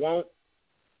me I want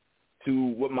to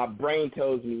what my brain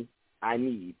tells me I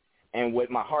need and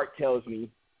what my heart tells me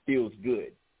feels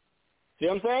good. See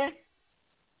what I'm saying?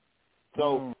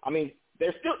 So, I mean,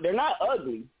 they're not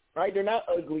ugly, right? They're not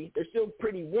ugly. They're still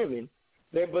pretty women.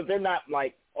 But they're not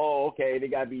like, oh, okay, they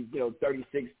got to be,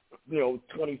 36,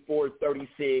 24,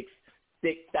 36,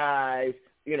 thick thighs,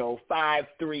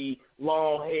 5'3",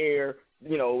 long hair,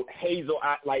 hazel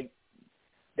eye. Like,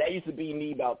 that used to be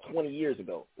me about 20 years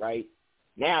ago, right?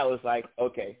 Now it's like,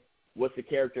 okay, what's the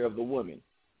character of the woman?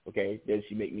 Okay, does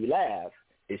she make me laugh?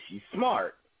 Is she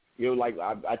smart? Like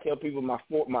I tell people my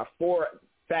four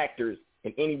factors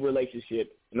in any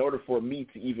relationship in order for me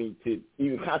to even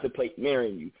contemplate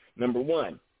marrying you. Number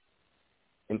 1,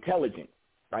 intelligent,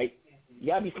 right? You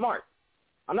gotta be smart.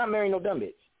 I'm not marrying no dumb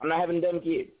bitch. I'm not having a dumb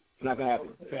kid. It's not gonna happen.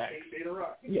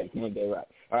 Yeah, can't date right.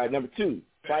 All right, number 2,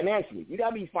 financially. You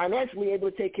gotta be financially able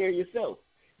to take care of yourself.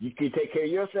 You can take care of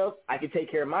yourself. I can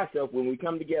take care of myself. When we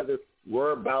come together,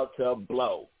 we're about to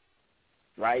blow,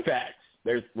 right? Facts.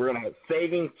 We're gonna have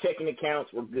savings, checking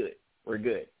accounts. We're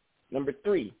good. Number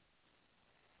 3,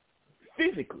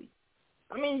 physically.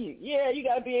 I mean, yeah, you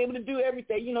got to be able to do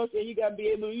everything. You got to be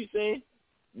able to, you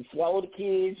swallow the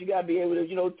kids. You got to be able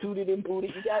to, toot it and boot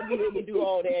it. You got to be able to do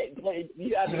all that. You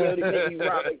got to be able to make you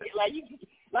rock. Like,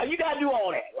 Like, you gotta do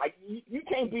all that. Like, you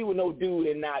can't be with no dude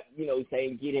and not,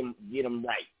 saying get him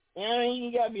right.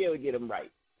 You gotta be able to get him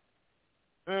right.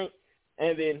 All right.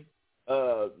 And then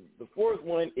the fourth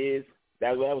one is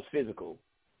that was physical,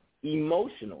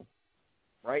 emotional,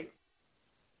 right?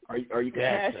 Are you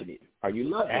compassionate? Are you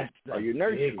loving? Are you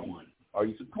nurturing? Are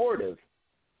you supportive?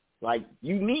 Like,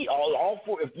 you need all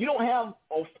four. If you don't have,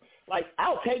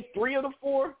 I'll take 3 of the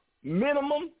 4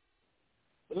 minimum.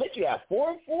 But let you have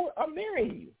 4 of 4. I'm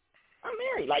marrying you. I'm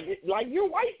married. Like you're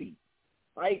wifey.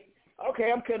 Like,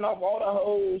 okay, I'm cutting off all the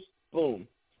hoes. Boom.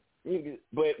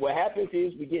 But what happens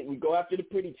is we go after the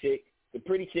pretty chick. The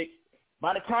pretty chick,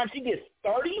 by the time she gets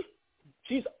 30,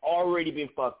 she's already been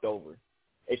fucked over.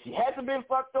 If she hasn't been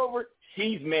fucked over,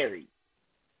 she's married.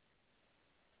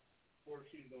 Or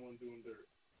she's the one doing dirt.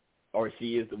 Or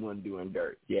she is the one doing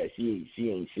dirt. Yeah, she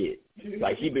ain't shit.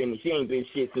 Like, she ain't been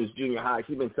shit since junior high.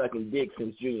 She been sucking dick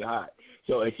since junior high.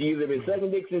 So if she either been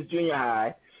sucking dick since junior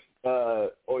high,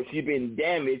 or she been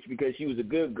damaged because she was a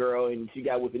good girl and she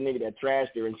got with a nigga that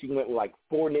trashed her, and she went with like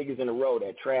 4 niggas in a row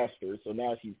that trashed her. So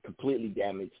now she's completely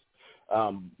damaged.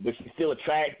 But she's still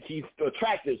attractive,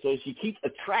 so she keeps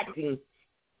attracting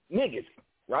niggas,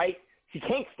 right? She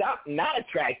can't stop not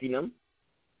attracting them.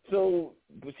 So,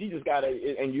 but she just gotta,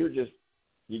 and you're just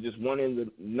one in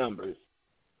the numbers.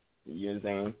 You know what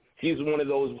I'm saying? She's one of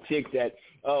those chicks that,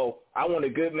 I want a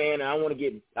good man, and I want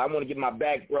to get my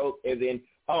back broke, and then,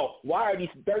 why are these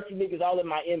thirsty niggas all in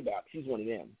my inbox? She's one of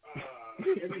them.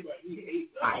 Everybody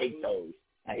hates those.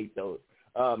 I hate those.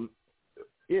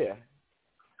 Yeah.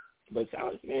 But shout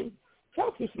out to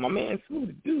my man,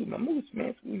 Smooth Dude, my moose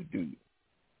man, Smooth Dude.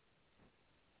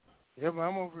 Yeah, but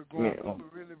I'm over going over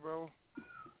really, bro.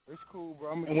 It's cool,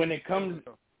 bro. And when it comes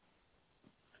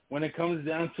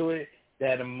down to it,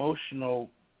 that emotional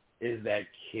is that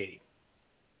key.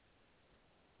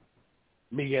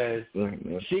 Because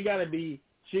she gotta be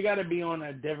on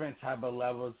a different type of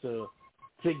level to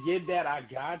get that I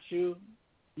got you.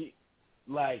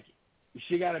 Like,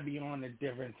 she gotta be on a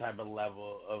different type of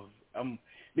level of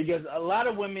because a lot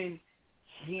of women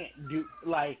can't do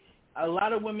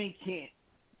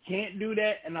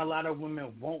that, and a lot of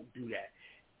women won't do that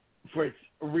for a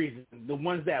reason. The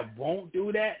ones that won't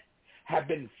do that have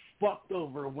been fucked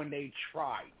over when they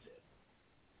tried to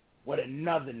with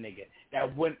another nigga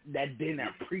that didn't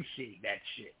appreciate that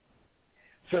shit.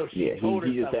 So she told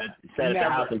herself, he just sat at the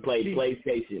house and played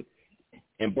PlayStation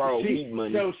and borrowed weed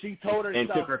money. So she told herself, and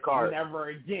took her car. Never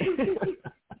again.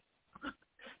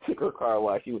 Took her car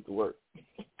while she went to work.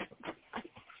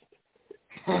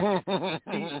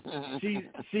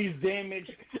 She's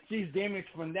damaged. She's damaged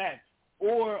from that.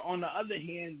 Or on the other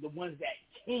hand, the ones that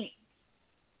can't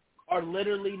are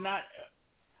literally not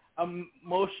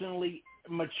emotionally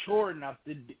mature enough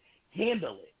to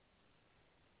handle it.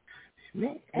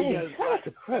 Man, because that's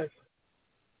a crush.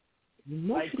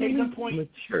 Like, take the point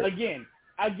mature. Again.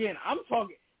 I'm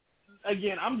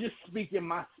just speaking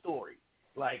my story.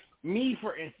 Like, me,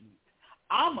 for instance,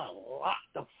 I'm a lot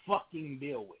to fucking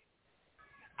deal with.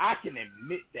 I can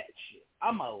admit that shit.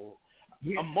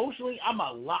 Emotionally, I'm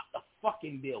a lot to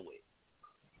fucking deal with.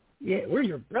 Yeah, we're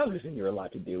your brothers and you're a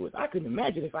lot to deal with. I couldn't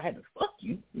imagine if I had to fuck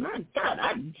you. My God,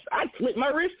 I'd slit my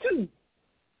wrist too.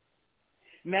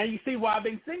 Now you see why I've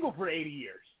been single for 80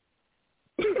 years.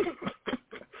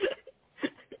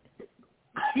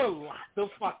 I'm a lot to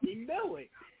fucking deal with.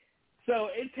 So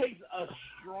it takes a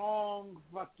strong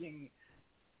fucking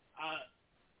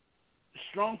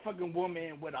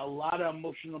woman with a lot of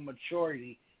emotional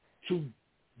maturity to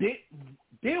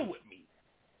deal with me.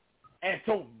 And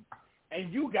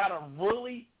you gotta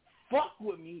really fuck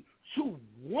with me to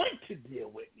want to deal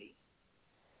with me.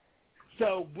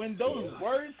 So when those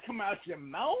words come out your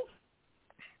mouth,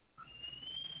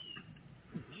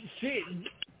 shit,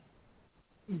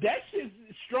 that shit's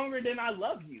stronger than I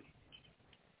love you.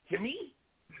 To me.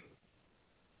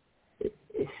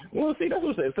 Well, see, that's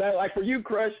what I'm saying. Like, for you,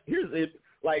 Crush, here's it.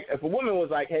 Like, if a woman was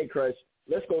like, hey, Crush,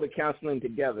 let's go to counseling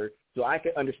together so I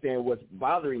can understand what's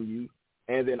bothering you,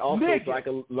 and then also so I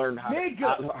can learn how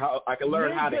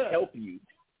to help you.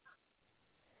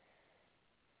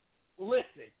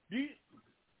 Listen,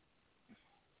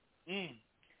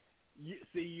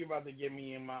 you're about to get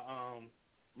me in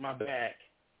my bag.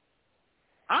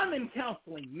 I'm in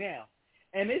counseling now,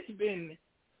 and it's been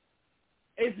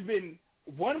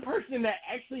one person that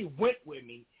actually went with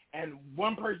me and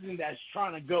one person that's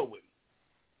trying to go with me.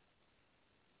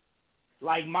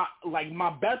 Like my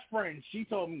best friend, she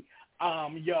told me,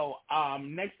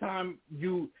 next time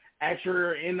you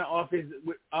actually in the office,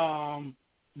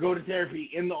 go to therapy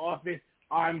in the office,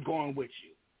 I'm going with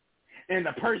you. And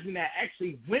the person that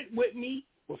actually went with me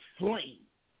was Flame.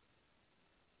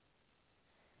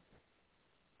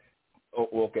 Oh,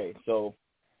 okay. So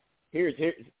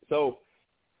so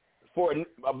for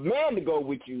a man to go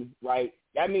with you, right?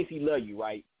 That means he love you,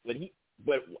 right? But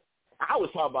I was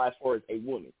talking about as far as a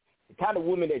woman, the kind of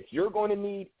woman that you're going to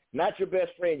need, not your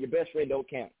best friend. Your best friend don't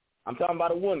count. I'm talking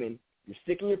about a woman you're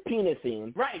sticking your penis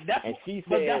in, right? But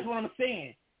that's what I'm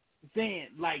saying.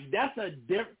 Like that's a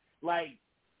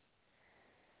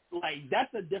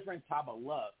that's a different type of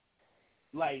love.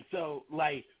 Like so,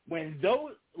 like when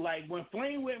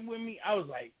Flame went with me, I was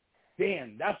like,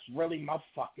 damn, that's really my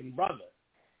fucking brother.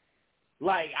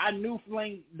 Like I knew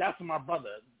Flame, that's my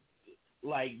brother.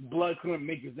 Like blood couldn't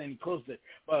make us any closer.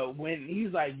 But when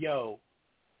he's like, yo,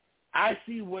 I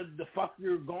see what the fuck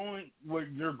you're going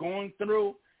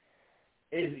through.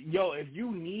 Is yo, if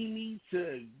you need me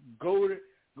to go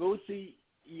see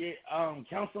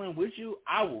counseling with you,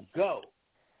 I will go.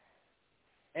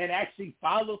 And actually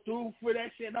follow through for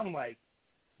that shit. I'm like,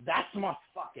 that's my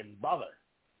fucking brother.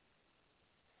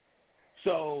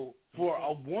 So for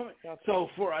a woman,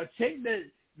 for a chick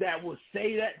that will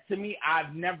say that to me,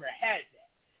 I've never had that.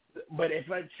 But if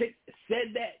a chick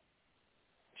said that,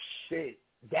 shit,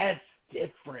 that's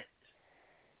different.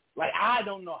 Like I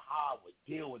don't know how I would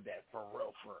deal with that for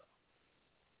real.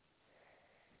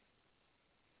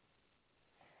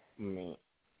 Man.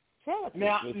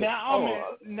 Now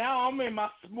I'm in my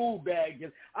smooth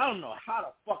bag. I don't know how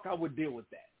the fuck I would deal with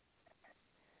that.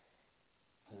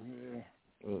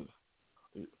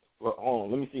 Well, hold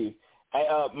on, let me see. Hey,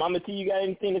 Mama T, you got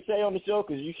anything to say on the show?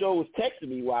 Because you sure was texting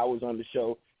me while I was on the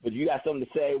show. But you got something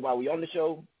to say while we on the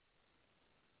show?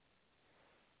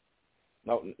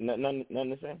 No, nothing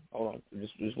to say. Hold on,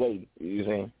 just wait. You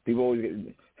saying people always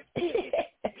get.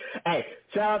 Hey,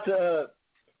 shout out to,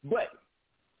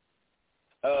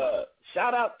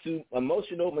 shout out to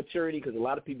emotional maturity, because a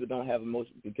lot of people don't have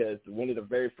emotion, because one of the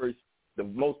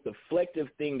most deflective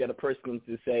thing that a person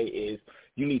can say is,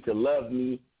 you need to love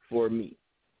me for me,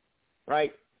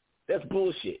 right? That's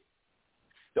bullshit.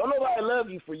 Don't nobody love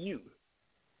you for you.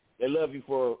 They love you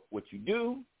for what you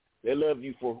do. They love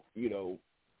you for,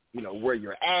 where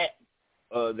you're at.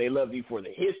 They love you for the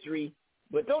history,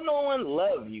 but don't no one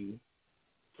love you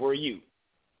for you,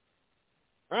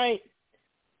 right?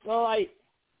 So,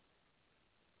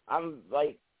 I'm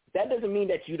like, that doesn't mean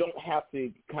that you don't have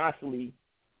to constantly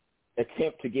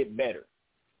attempt to get better,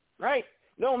 right?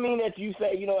 It don't mean that you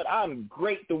say, you know what, I'm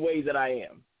great the way that I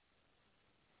am.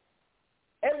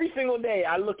 Every single day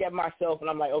I look at myself and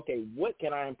I'm like, okay, what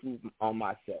can I improve on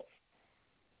myself,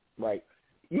 right?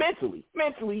 Mentally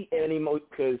and emotionally,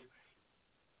 because,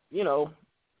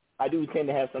 I do tend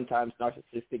to have sometimes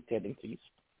narcissistic tendencies,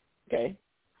 okay?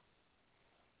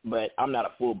 But I'm not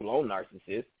a full-blown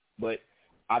narcissist, but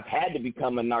I've had to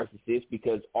become a narcissist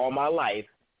because all my life,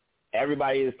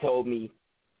 everybody has told me,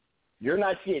 you're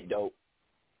not shit, dope.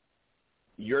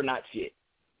 You're not shit.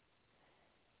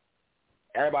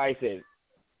 Everybody says,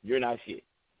 you're not shit,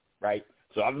 right?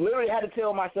 So I've literally had to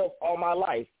tell myself all my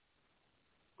life,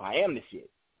 I am the shit.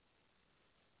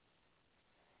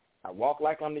 I walk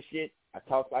like I'm the shit. I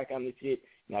talk like I'm the shit.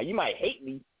 Now, you might hate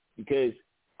me because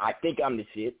I think I'm the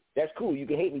shit. That's cool. You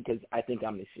can hate me because I think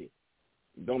I'm the shit.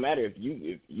 It don't matter if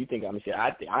you think I'm the shit.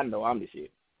 I know I'm the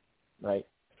shit, right?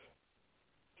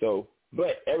 So,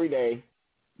 but every day,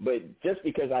 but just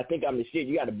because I think I'm the shit,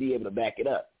 you got to be able to back it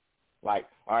up. Like,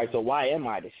 all right, so why am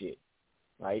I the shit,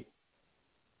 right?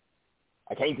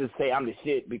 I can't just say I'm the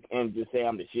shit and just say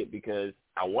I'm the shit because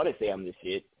I want to say I'm the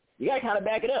shit. You got to kind of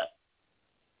back it up.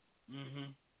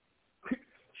 Mm-hmm.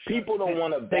 People don't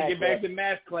want to back Take it back to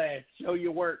math class. Show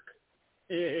your work.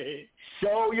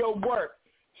 Show your work.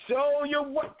 Show your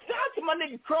work. Shout out to my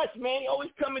nigga Crush, man. He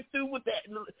always coming through with the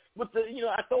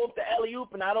I throw up the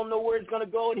alley-oop and I don't know where it's going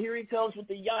to go, and here he comes with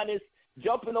the Giannis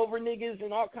jumping over niggas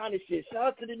and all kind of shit. Shout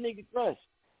out to the nigga Crush.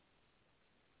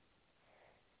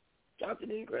 Shout out to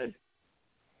the nigga Crush.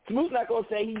 Smooth's not going to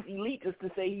say he's elite just to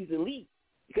say he's elite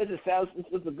because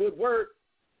it's a good word.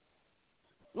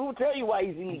 Who will tell you why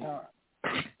he's elite?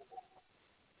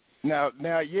 Now,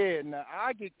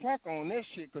 I get crunk on that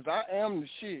shit because I am the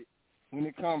shit when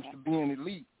it comes to being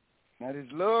elite. Now, this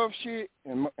love shit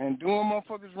and doing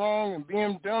motherfuckers wrong and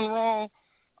being done wrong,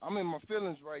 I'm in my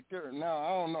feelings right there. Now, I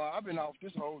don't know. I've been off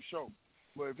this whole show.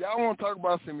 But if y'all want to talk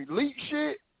about some elite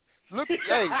shit, look at,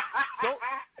 hey,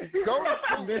 go to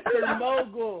Mr.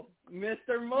 Mogul.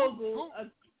 Mr. Mogul.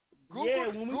 Yeah,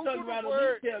 when we talk about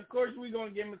elite, of course we're going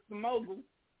to get Mr. Mogul.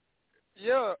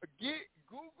 Yeah, get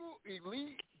Google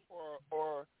elite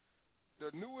or the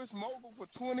newest mogul for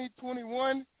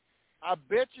 2021. I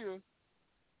bet you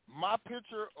my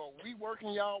picture or we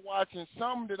working y'all watching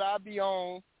something that I be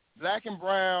on, Black and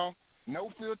Brown,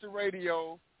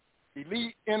 Nofilterradio,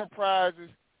 Elite Enterprises,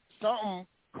 something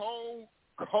cold,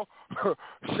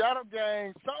 Shadow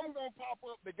Gang, something gonna pop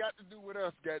up that got to do with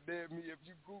us, goddamn me, if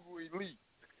you Google Elite.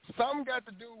 Something got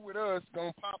to do with us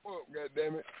gonna pop up,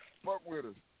 goddamn it. Fuck with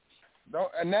us.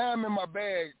 And now I'm in my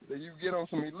bag. That you get on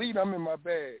some Elite, I'm in my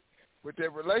bag. With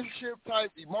that relationship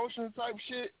type, emotional type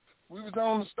shit we was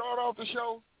on to start off the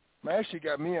show, man, that shit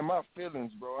got me in my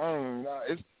feelings, bro. I don't even know.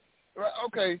 It's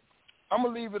okay. I'm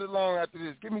gonna leave it alone after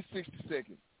this. Give me 60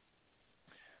 seconds.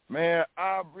 Man,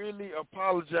 I really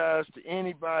apologize to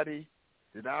anybody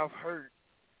that I've hurt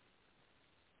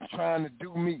trying to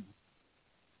do me,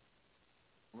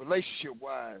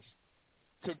 relationship-wise.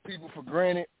 Took people for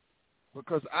granted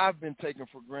because I've been taken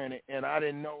for granted, and I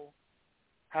didn't know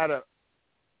how to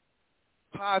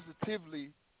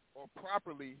positively or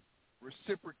properly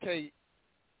reciprocate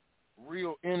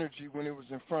real energy when it was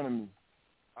in front of me.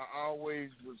 I always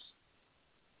was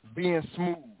being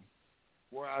smooth,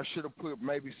 where I should have put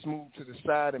maybe smooth to the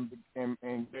side and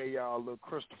gave y'all a little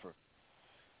Christopher.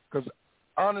 Because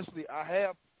honestly, I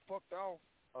have fucked off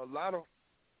a lot of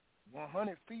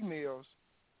 100 females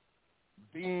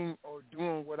being or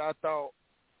doing what I thought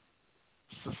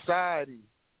society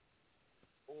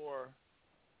or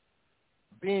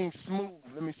being smooth,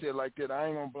 let me say it like that. I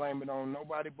ain't going to blame it on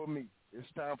nobody but me. It's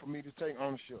time for me to take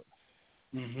ownership.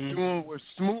 Mm-hmm. Doing what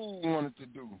Smooth wanted to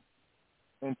do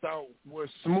and thought what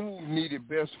Smooth needed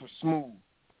best for Smooth.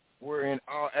 Where in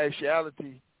all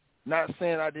actuality, not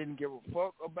saying I didn't give a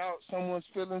fuck about someone's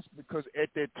feelings, because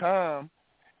at that time,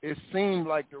 it seemed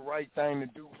like the right thing to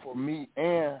do for me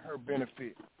and her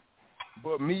benefit.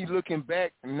 But me looking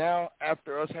back now,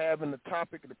 after us having the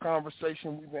topic of the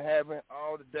conversation we've been having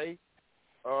all the day,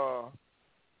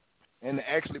 and to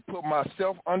actually put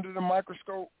myself under the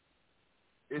microscope,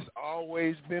 it's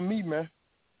always been me, man.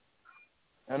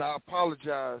 And I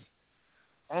apologize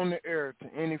on the air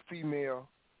to any female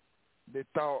that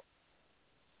thought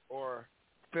or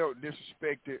felt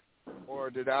disrespected, or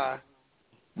that I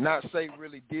not say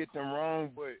really did them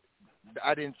wrong, but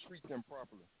I didn't treat them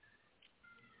properly.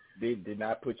 They did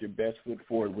not put your best foot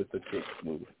forward with the kick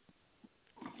move.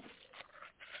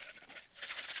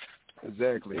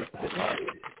 Exactly.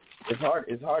 It's hard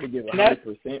to give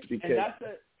 100% because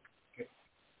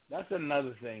that's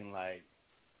another thing. Like,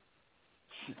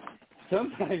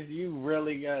 sometimes you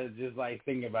really gotta just like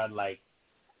think about, like,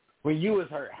 when you was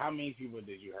hurt, how many people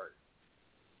did you hurt?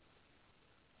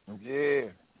 Yeah.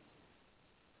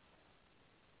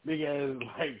 Because,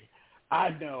 like, I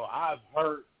know I've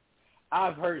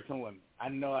hurt some women. I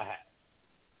know I have.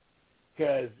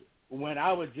 Because when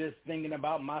I was just thinking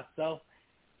about myself,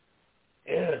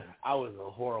 I was a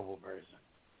horrible person.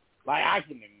 Like, I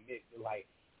can admit, like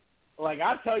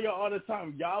I tell y'all all the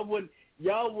time, y'all would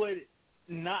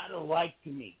not have liked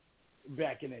me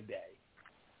back in the day.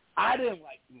 I didn't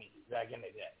like me back in the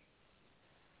day.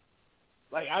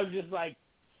 Like, I was just like,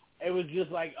 it was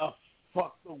just like a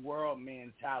fuck the world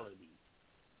mentality.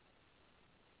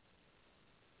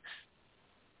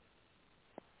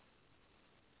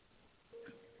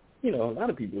 You know, a lot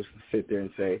of people sit there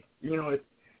and say, you know,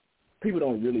 people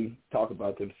don't really talk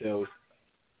about themselves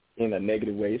in a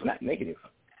negative way. It's not negative.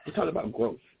 We're talking about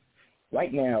growth.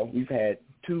 Right now, we've had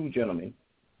two gentlemen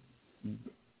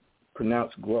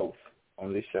pronounce growth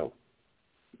on this show.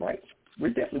 Right? We're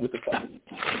definitely with the fuck.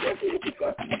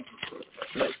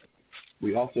 Right.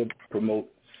 We also promote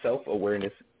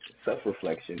self-awareness,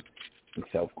 self-reflection, and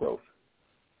self-growth.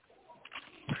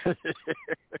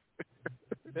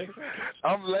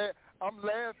 I'm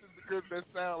laughing because that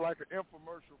sounds like an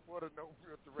infomercial for the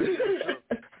Nofilterradio show.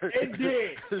 It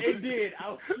did.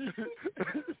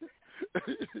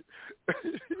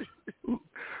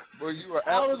 Boy, you are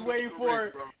I was waiting for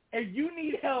it. Bro. If you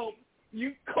need help,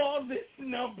 you call this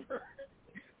number.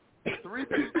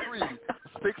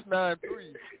 323-693-3043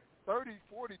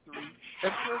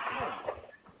 and press 1.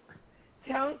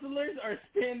 Counselors are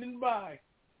standing by.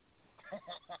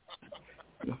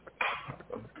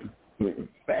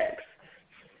 Facts.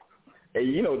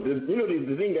 And you know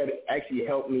the thing that actually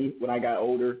helped me when I got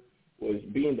older was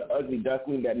being the ugly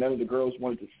duckling that none of the girls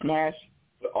wanted to smash,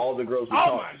 but all the girls would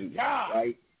talk to. God.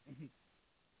 Right?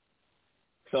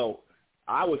 So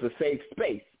I was a safe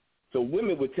space. So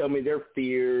women would tell me their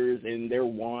fears and their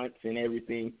wants and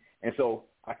everything. And so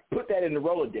I put that in the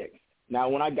Rolodex. Now,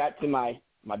 when I got to my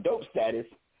dope status,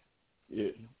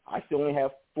 I still only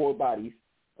have 4 bodies.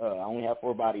 I only have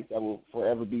 4 bodies. That will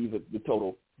forever be the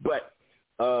total. But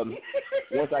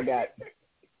once I got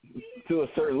to a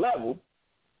certain level,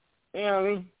 you know what I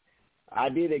mean, I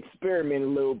did experiment a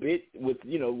little bit with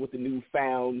the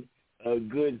newfound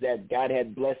goods that God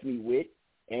had blessed me with.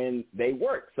 and they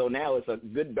work. So now it's a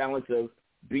good balance of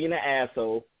being an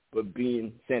asshole but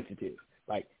being sensitive.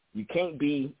 Like, you can't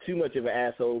be too much of an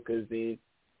asshole because then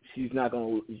she's not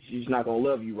gonna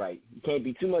love you right. You can't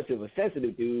be too much of a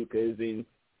sensitive dude because then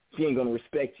she ain't gonna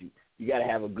respect you. You got to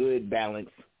have a good balance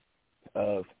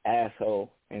of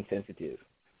asshole and sensitive.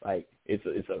 Like, it's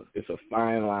a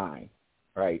fine line,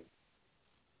 right?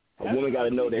 A woman got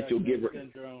to know that you'll give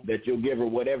her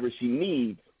whatever she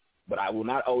needs, but I will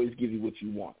not always give you what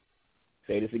you want.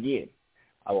 Say this again.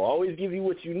 I will always give you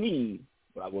what you need,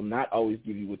 but I will not always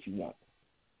give you what you want.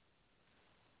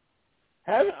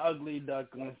 Having ugly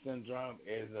duckling syndrome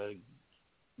is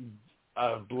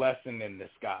a blessing in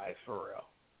disguise, for real.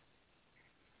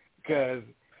 Because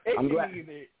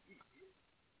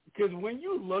when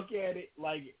you look at it,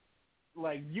 like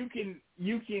you can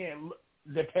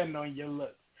depend on your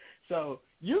looks. So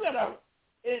you gotta,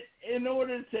 in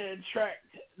order to attract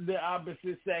the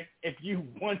opposite sex, if you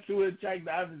want to attract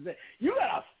the opposite sex, you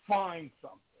gotta find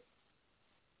something.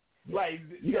 Like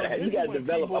you gotta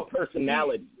develop a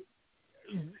personality.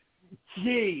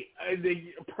 Key,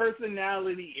 the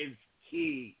personality is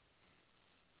key.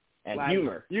 And like,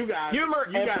 humor. You got humor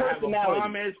you and gotta personality. Have a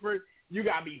bomb expert. You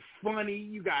gotta be funny.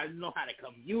 You gotta know how to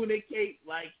communicate.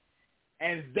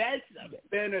 And that's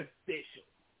beneficial.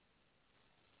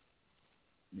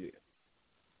 Yeah.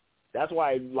 That's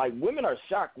why, women are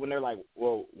shocked when they're like,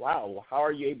 well, wow, how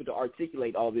are you able to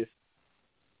articulate all this?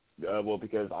 Well,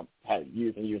 because I've had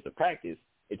years and years of practice.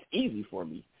 It's easy for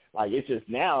me. It's just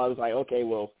now I was like, okay,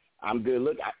 well, I'm good.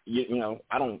 Look, I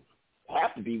don't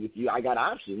have to be with you. I got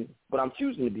options, but I'm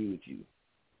choosing to be with you.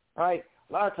 Right?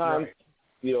 A lot of times,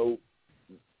 we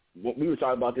were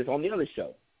talking about this on the other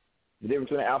show, the difference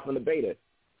between the alpha and the beta.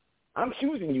 I'm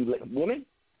choosing you, woman.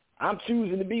 I'm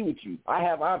choosing to be with you. I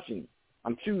have options.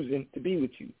 I'm choosing to be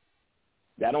with you.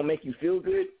 That don't make you feel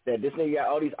good? That this nigga got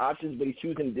all these options, but he's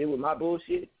choosing to deal with my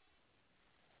bullshit?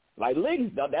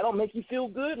 Ladies, that don't make you feel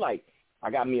good? I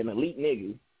got me an elite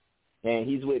nigga, and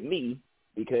he's with me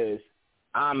because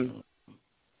I'm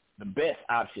the best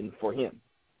option for him.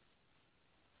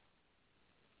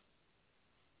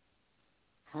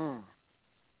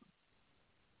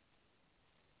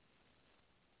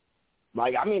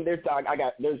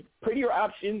 There's prettier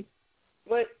options,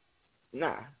 but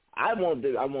nah. I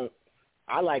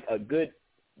like a good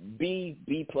B+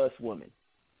 woman,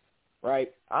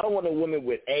 right? I don't want a woman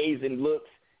with A's in looks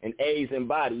and A's in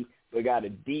body, but got a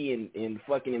D in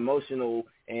fucking emotional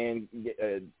and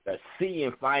a C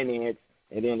in finance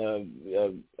and then a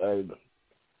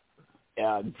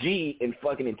G in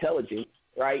fucking intelligence,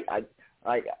 right?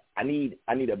 I need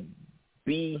a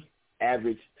B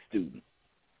average student.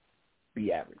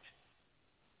 Be average.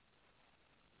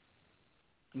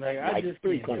 I just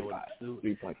can't deal with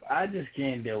 3.5. I just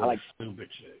can't deal with a stupid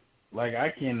chick. I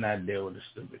cannot deal with a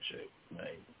stupid chick.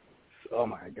 Oh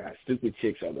my God, stupid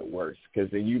chicks are the worst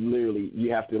because then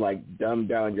you have to dumb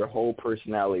down your whole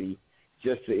personality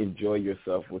just to enjoy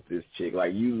yourself with this chick.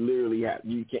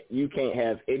 You can't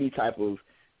have any type of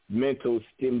mental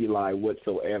stimuli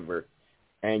whatsoever,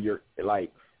 and you're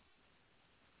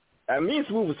me and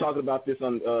Smooth was talking about this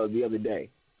on the other day.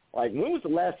 When was the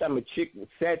last time a chick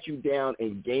sat you down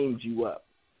and gamed you up?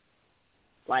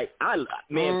 For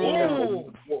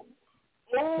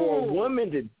a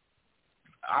woman to,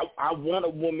 I want a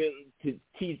woman to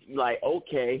teach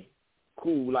okay,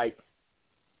 cool,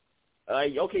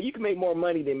 okay, you can make more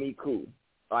money than me, cool,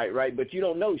 right, but you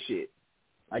don't know shit.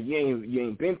 You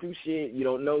ain't been through shit, you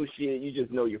don't know shit, you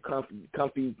just know you're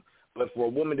comfy. But for a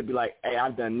woman to be like, hey,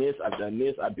 I've done this, I've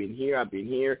been here,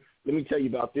 let me tell you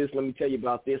about this, I'm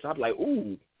like,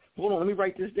 ooh, hold on, let me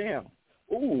write this down.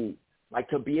 Ooh,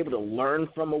 to be able to learn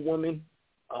from a woman,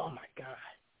 oh my God.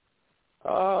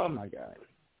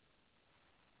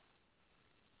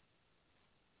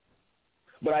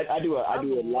 But I do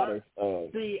a lot of...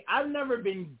 See, I've never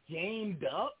been gamed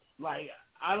up.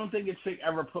 I don't think a chick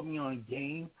ever put me on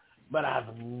game, but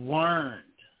I've learned.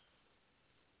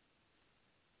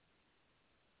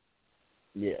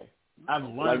 Yeah. I've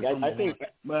learned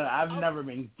but I've never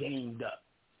been gamed up.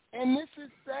 And this is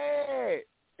sad.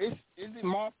 Is it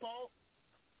my fault?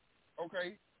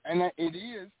 Okay, and it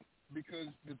is because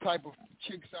the type of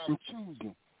chicks I'm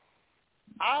choosing.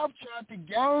 I've tried to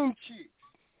game chicks,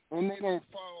 and they don't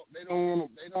fall. They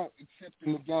don't accept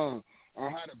in the game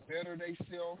on how to better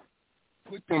themselves,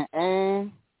 put them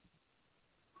on.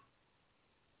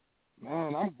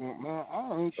 Man, I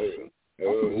ain't shit.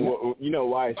 You know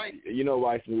why?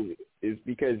 Smooth, is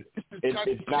because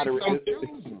it's not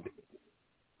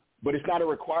but it's not a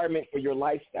requirement for your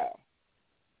lifestyle.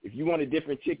 If you want a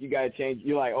different chick, you gotta change.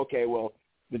 You're like, okay, well,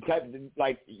 The type,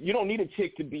 like, you don't need a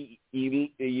chick to be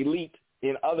elite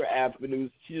in other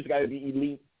avenues. She just got to be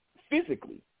elite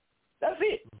physically. That's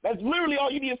it. That's literally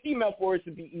all you need a female for, is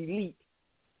to be elite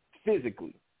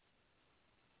physically.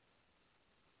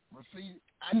 Well, see,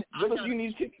 you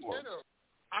need a chick for?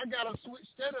 I gotta switch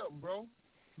that up, bro.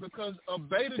 Because a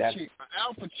beta chick, an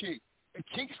alpha chick, the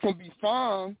chicks can be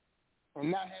fine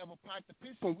and not have a pot to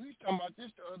piss in. We was talking about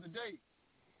this the other day.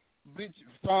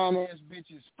 Fine ass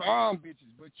bitches, fine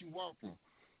bitches, but you walking.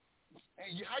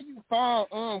 Hey, how you fine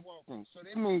walking? So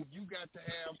that means you got to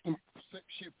have some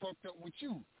shit fucked up with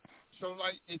you. So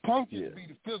like, it can't just be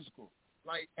the physical.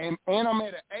 Like, and I'm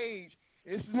at an age.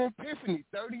 It's an epiphany.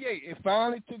 38. It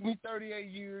finally took me 38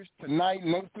 years. Tonight,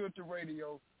 No Filter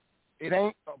Radio. It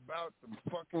ain't about them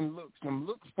fucking looks. Them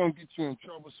looks gonna get you in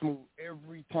trouble smooth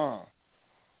every time.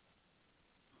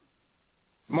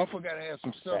 Motherfucker gotta have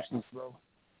some substance, bro.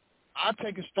 I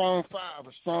take a strong 5,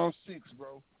 a strong 6,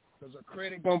 bro. Because her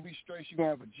credit gonna be straight. She gonna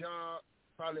have a job,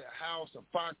 probably a house, a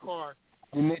 5-car.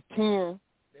 And that 10,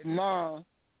 that 9,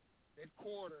 that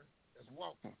quarter, that's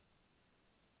walking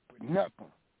with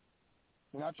nothing.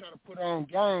 And I try to put on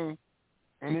game,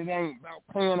 and it ain't about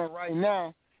paying her right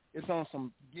now. It's on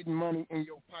some getting money in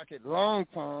your pocket long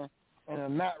term,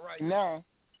 and not right now.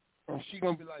 And she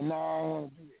gonna be like, nah, I don't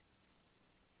want to do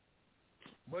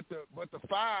that. But the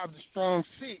 5, the strong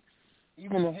 6,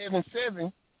 even the heaven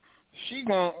 7, she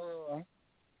gonna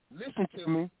listen to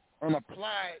me and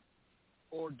apply it,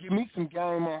 or give me some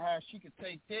game on how she could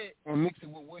take that and mix it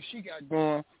with what she got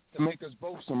going to make us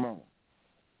both some money.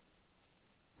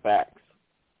 Facts.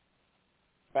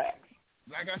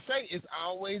 Like I say, it's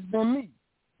always been me.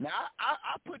 Now,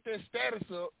 I put that status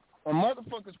up, and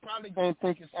motherfuckers probably gonna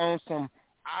think it's on some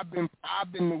I've been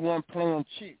the one playing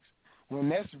chicks. When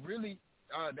that's really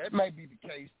that may be the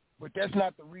case, but that's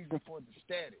not the reason for the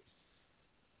status.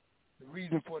 The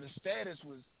reason for the status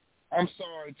was, I'm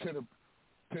sorry to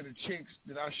the chicks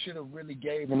that I should have really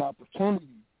gave an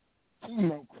opportunity to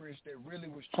know Chris, that really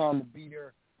was trying to be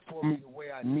there for me the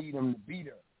way I need them to be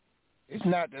there. It's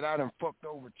not that I done fucked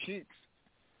over chicks,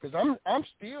 because I'm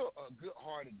still a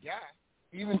good-hearted guy,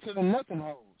 even to the nothing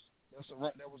hoes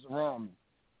that was around me.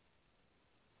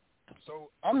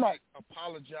 So I'm not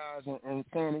apologizing and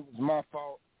saying it was my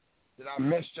fault that I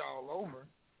messed y'all over.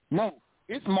 No,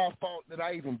 it's my fault that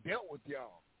I even dealt with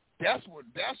y'all. That's what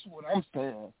I'm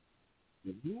saying.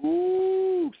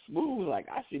 Ooh, smooth. Like,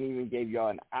 I shouldn't even give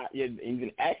y'all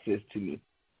even access to me.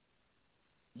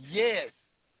 Yes.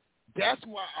 That's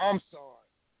why I'm sorry.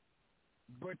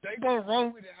 But they gonna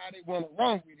run with it how they want to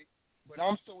run with it. But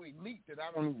I'm so elite that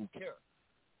I don't even care.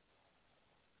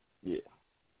 Yeah.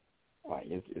 Right.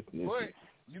 But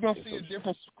you're gonna see a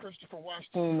difference, Christopher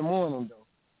Washington, in the morning, though.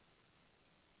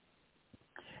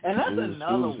 And that's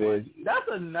another one. That's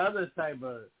another type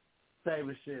of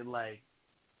shit. Like,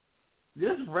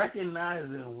 just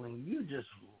recognizing when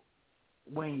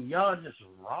y'all just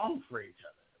wrong for each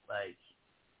other.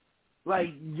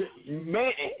 Like,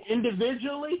 man,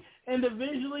 individually,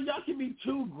 y'all can be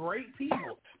two great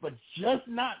people, but just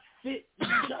not fit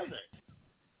each other.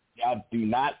 Y'all do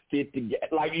not fit together.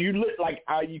 Like, you look like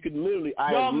you could literally.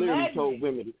 I have literally told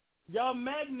women. Y'all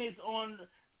magnets on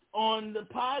the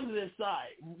positive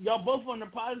side. Y'all both on the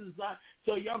positive side,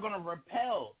 so y'all gonna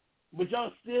repel. But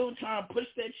y'all still trying to push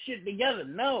that shit together.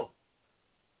 No.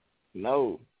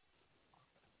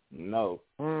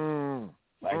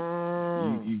 Like,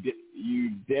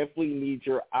 you definitely need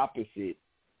your opposite,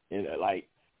 and like,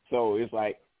 so it's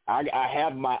like I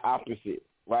have my opposite,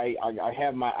 right? I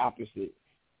have my opposite,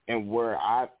 and where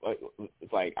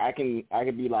it's like I can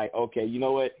be like, okay, you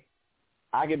know what?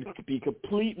 I can be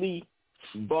completely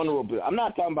vulnerable. I'm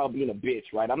not talking about being a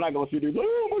bitch, right? I'm not gonna sit there like,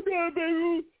 oh my god,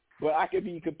 baby, but I can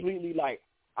be completely like,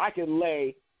 I can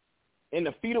lay in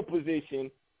the fetal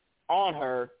position on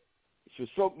her. She'll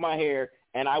stroke my hair,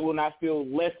 and I will not feel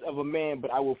less of a man,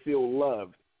 but I will feel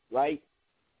loved, right?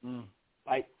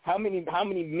 Like, how many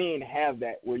men have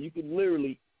that, where you could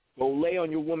literally go lay on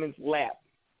your woman's lap,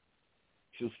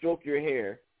 she'll stroke your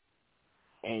hair,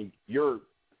 and you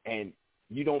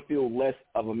don't feel less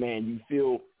of a man, you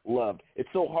feel loved.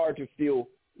 It's so hard to feel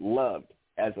loved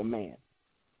as a man.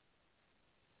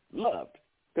 Loved.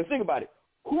 Because think about it.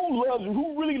 Who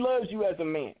really loves you as a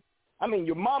man? I mean,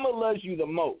 your mama loves you the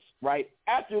most, right?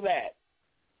 After that,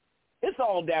 it's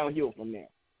all downhill from there.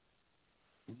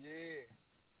 Yeah.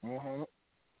 Uh-huh.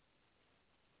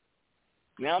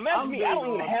 Now, imagine me, I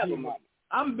don't even have a mama.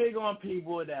 I'm big on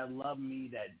people that love me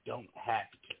that don't have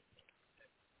to.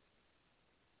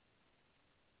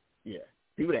 Yeah.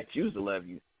 People that choose to love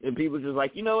you. And people just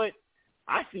like, you know what?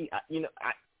 I see,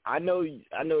 I know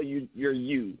you're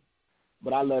you.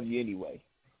 but I love you anyway.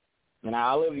 And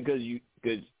I love you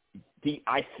because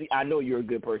I know you're a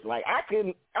good person. Like I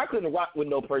couldn't rock with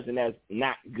no person that's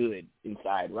not good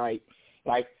inside, right?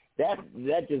 Like that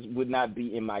just would not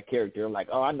be in my character. Like,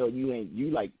 oh, I know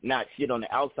you like not shit on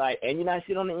the outside and you're not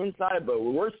shit on the inside, but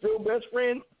we're still best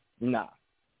friends. Nah.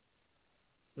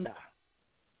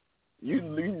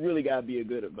 You really gotta be a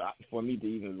good about for me to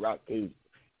even rock. Cause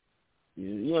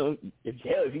you know,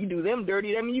 if you do them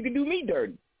dirty, that means you can do me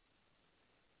dirty.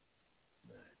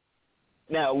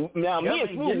 Now, me and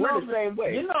Smooth, we're the same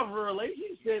way. You know, for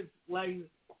relationships, like,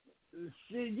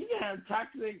 shit, you can have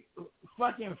toxic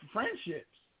fucking friendships.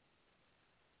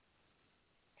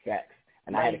 Facts.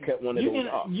 And like, I had to cut one of those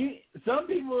off.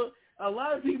 A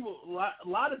lot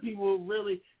of people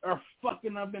really are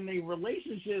fucking up in their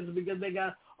relationships because they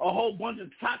got a whole bunch of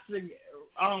toxic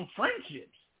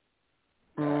friendships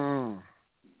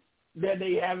that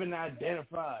they haven't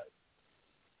identified.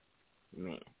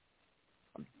 Man.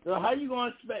 So how you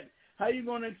gonna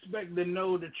expect to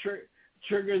know the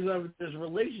triggers of this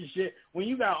relationship when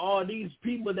you got all these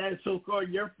people that so-called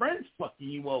your friends fucking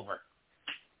you over?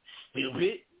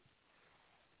 Stupid.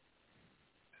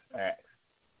 Facts.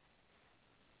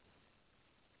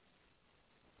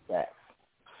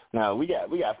 Now we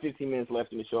got 15 minutes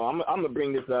left in the show. I'm gonna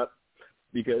bring this up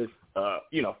because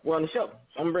we're on the show.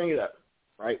 I'm gonna bring it up,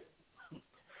 right?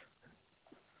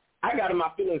 I got in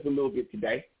my feelings a little bit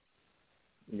today.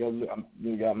 I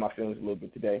got my feelings a little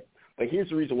bit today. But here's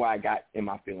the reason why I got in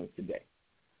my feelings today,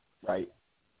 right?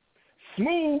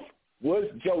 Smooth was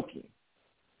joking.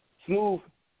 So,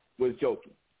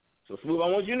 Smooth, I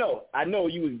want you to know, I know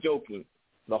you was joking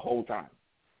the whole time.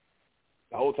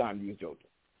 The whole time you was joking.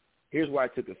 Here's why I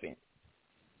took offense.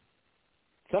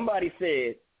 Somebody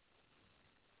said,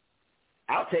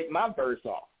 I'll take my verse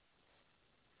off.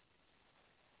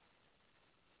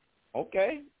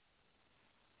 Okay.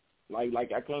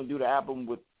 Like I can't do the album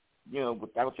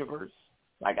without your verse.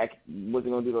 Like I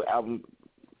wasn't gonna do the album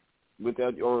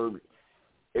without, or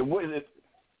it wasn't.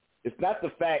 It's not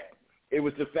the fact. It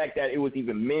was the fact that it was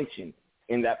even mentioned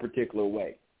in that particular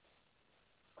way.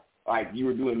 Like you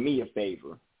were doing me a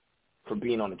favor for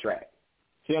being on the track.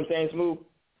 See what I'm saying, Smooth?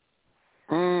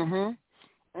 And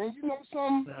you know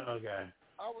something? Okay.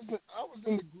 I was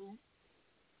in the group,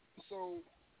 so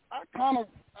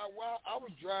while I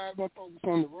was driving, I focused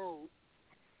on the road,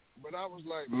 but I was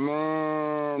like,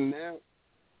 man,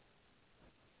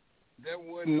 that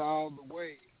wasn't all the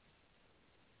way.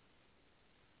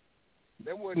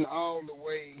 That wasn't all the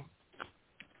way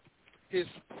his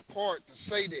part to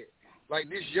say that. Like,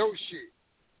 this your shit,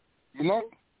 you know?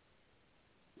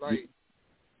 Like,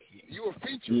 you a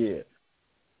feature. Yeah.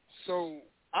 So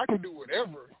I can do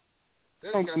whatever.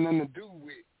 That ain't got nothing to do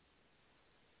with.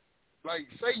 Like,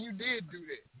 say you did do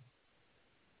that.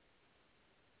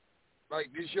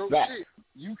 Like, this your shit.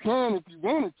 You can if you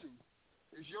wanted to.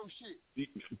 It's your shit.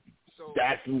 So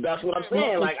that's what I'm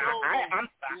saying. Like, I'm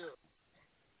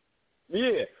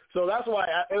yeah. So that's why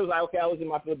it was like, okay, I was in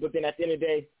my field, but then at the end of the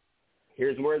day,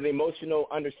 here's where the emotional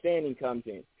understanding comes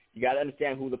in. You got to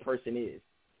understand who the person is.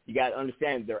 You got to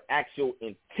understand their actual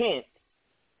intent.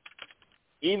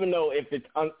 Even though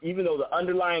the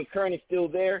underlying current is still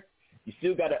there, you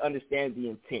still got to understand the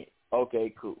intent.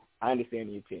 Okay, cool. I understand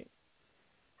the intent.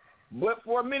 But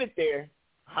for a minute there,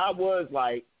 I was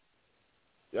like,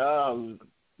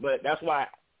 but that's why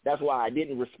I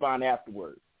didn't respond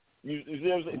afterwards. You see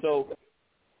what I'm saying? So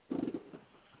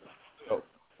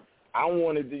I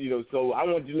wanted to, so I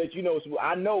wanted to let you know.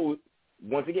 I know,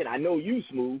 once again, I know you,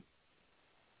 Smooth.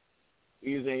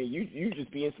 You saying you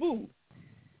just being smooth,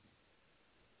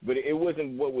 but it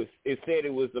wasn't what was. It said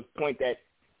it was the point that,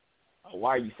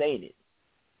 why are you saying it?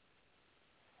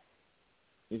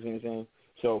 You see what I'm saying?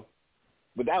 So,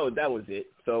 but that was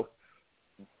it. So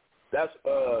that's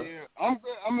yeah. I'm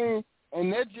good. I mean,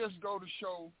 and that just go to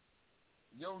show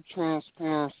your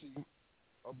transparency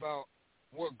about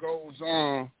what goes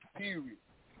on. Period.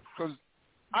 Because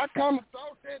I kind of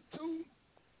thought that too.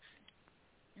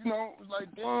 You know, it was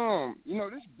like, damn,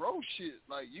 this bro shit.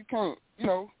 Like, you can't,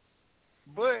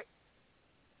 but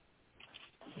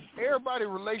everybody's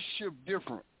relationship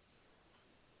different.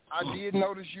 I did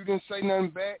notice you didn't say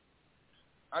nothing back.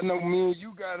 I know me and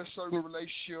you got a certain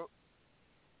relationship.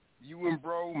 You and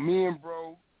bro, me and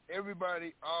bro,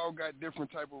 everybody all got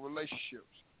different type of relationships.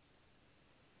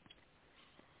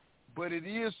 But it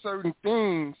is certain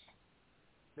things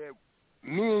that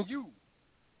me and you,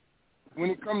 when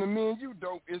it comes to me and you,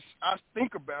 though, I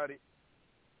think about it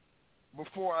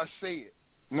before I say it,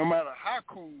 no matter how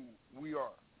cool we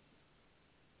are,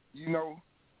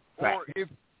 Right.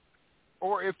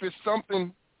 or if it's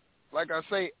something, like I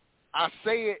say, I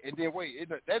say it and then wait,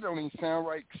 that don't even sound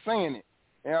right saying it.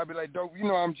 And I'll be like, dope,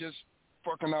 I'm just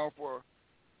fucking off or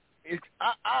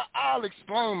I'll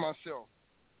explain myself,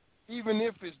 even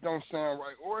if it don't sound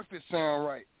right or if it sound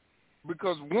right.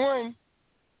 Because one,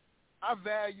 I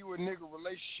value a nigga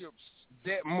relationships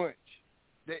that much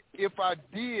that if I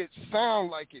did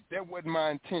sound like it, that wasn't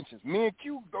my intentions. Me and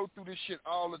Q go through this shit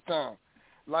all the time.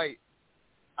 Like,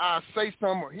 I'll say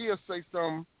something or he'll say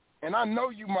something, and I know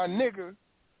you my nigga,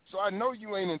 so I know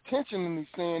you ain't intentionally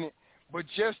saying it, but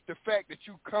just the fact that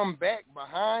you come back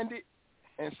behind it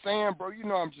and saying, bro,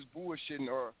 I'm just bullshitting,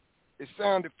 or it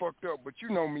sounded fucked up, but you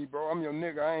know me, bro, I'm your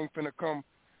nigga, I ain't finna come,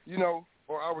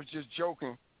 or I was just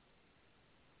joking.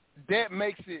 That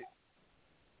makes it,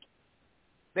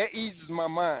 that eases my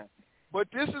mind. But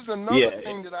this is another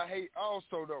thing that I hate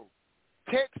also, though.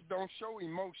 Text don't show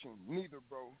emotion neither,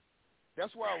 bro.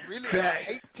 That's why I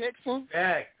hate texting.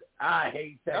 I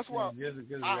hate texting. That's why just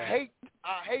because I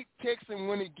hate texting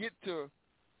when it get to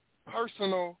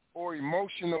personal or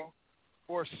emotional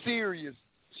or serious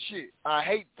shit. I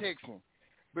hate texting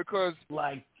because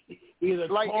either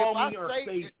call me or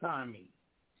FaceTime me.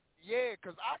 Yeah,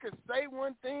 because I could say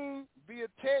one thing via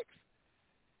text.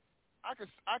 I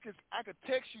could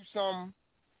text you something,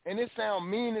 and it sound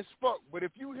mean as fuck. But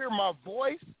if you hear my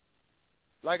voice,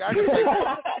 I could text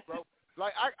you, bro.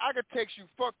 I could text you,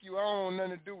 fuck you, I don't want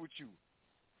nothing to do with you.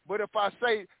 But if I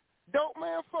say, dope,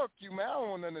 man, fuck you, man, I don't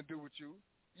want nothing to do with you,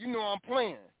 I'm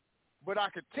playing. But I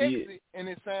could text it, and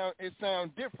it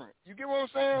sound different. You get what I'm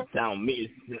saying? Sound mean,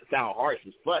 sound harsh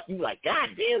as fuck. You like, God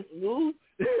damn, Smooth.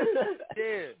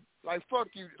 Yeah. Fuck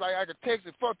you. I could text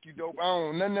it, fuck you, dope. I don't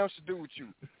want nothing else to do with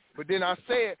you. But then I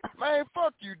said, man,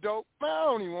 fuck you, dope. Man, I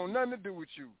don't even want nothing to do with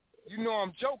you.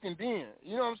 I'm joking then.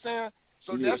 You know what I'm saying?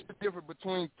 So that's the difference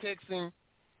between texting.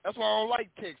 That's why I don't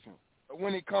like texting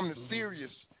when it comes to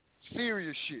serious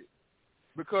shit.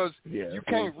 Because you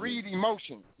can't read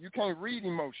emotion. You can't read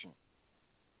emotion.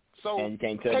 So and you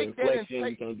can't tell the inflection,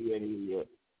 you can't do any of that.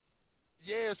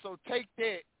 Yeah, so take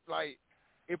that.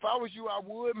 If I was you, I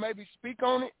would maybe speak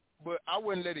on it, but I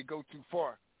wouldn't let it go too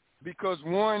far. Because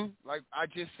one, like I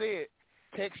just said,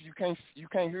 text you can't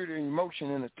hear the emotion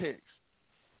in a text.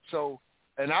 So,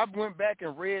 and I went back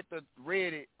and read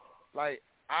it. I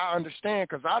understand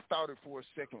because I thought it for a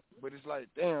second, but it's like,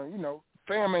 damn,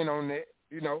 fam ain't on that,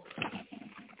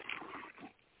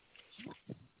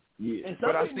 Yeah.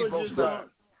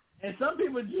 And some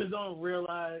people just don't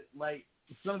realize.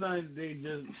 Sometimes they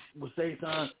just will say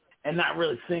something and not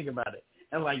really think about it,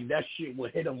 and that shit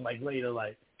will hit them later.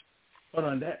 Hold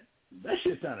on, that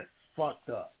shit sounded fucked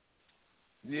up.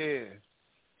 Yeah.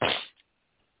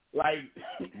 I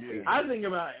think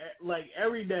about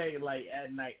every day,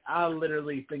 at night. I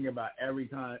literally think about every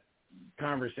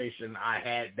conversation I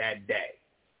had that day,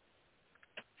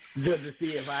 just to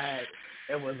see if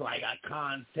it was a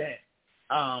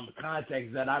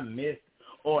context that I missed,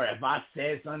 or if I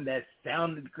said something that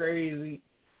sounded crazy.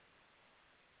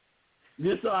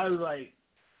 Just so I was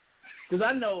because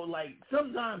I know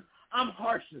sometimes I'm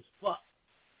harsh as fuck,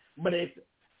 but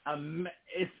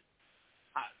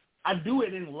I do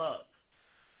it in love.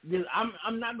 Because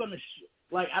I'm not gonna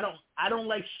I don't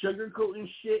like sugarcoating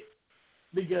shit,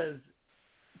 because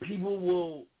people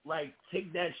will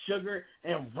take that sugar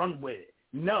and run with it.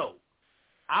 No,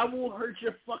 I will hurt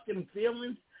your fucking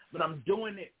feelings, but I'm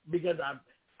doing it because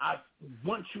I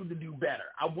want you to do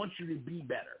better. I want you to be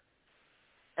better.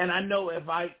 And I know if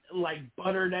I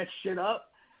butter that shit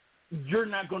up, you're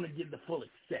not gonna get the full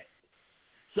extent.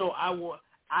 So I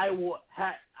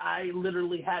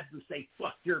literally have to say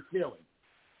fuck your feelings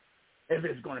if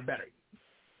it's gonna better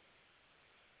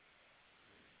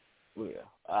you. Yeah,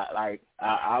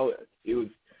 it was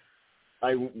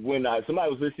when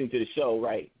somebody was listening to the show,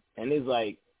 right? And it's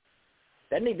did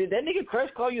that nigga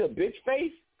Crush call you a bitch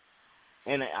face?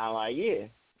 And I'm like, yeah.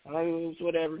 I'm like, it's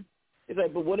whatever. It's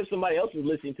but what if somebody else is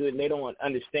listening to it and they don't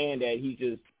understand that he's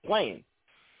just playing?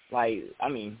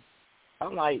 I'm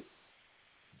like,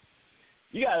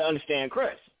 you gotta understand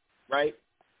Crush, right?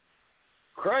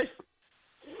 Crush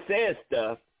says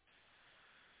stuff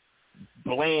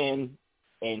bland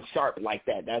and sharp like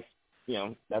that. That's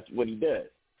what he does,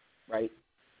 right?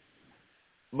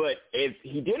 But if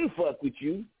he didn't fuck with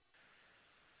you,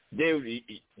 there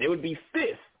would be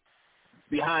fists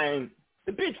behind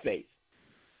the bitch face,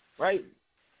 right?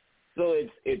 So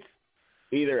it's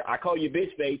either I call you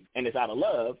bitch face and it's out of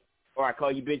love, or I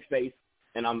call you bitch face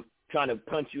and I'm trying to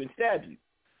punch you and stab you.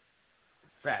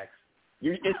 Facts.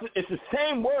 It's the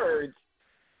same words.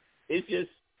 It's just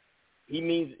he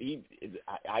means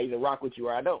I either rock with you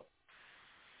or I don't.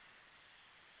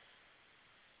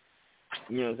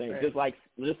 You know what I'm saying? Right.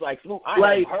 Just like Smooth.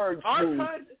 I have heard Smooth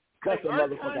cuss a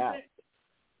motherfucker out.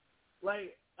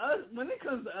 Like us, when it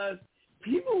comes to us,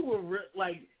 people will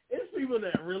it's people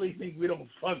that really think we don't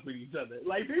fuck with each other.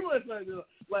 Like people are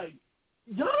like,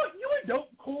 yo, you a dope,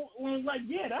 cool. And like,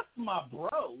 yeah, that's my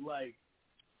bro. Like,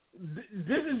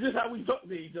 this is just how we talk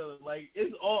to each other. Like,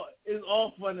 it's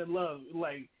all fun and love.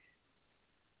 Like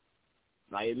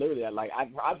literally,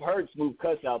 I've heard Smooth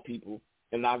cuss out people,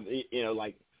 and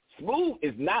Smooth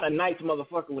is not a nice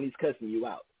motherfucker when he's cussing you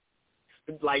out.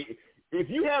 Like, if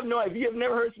you have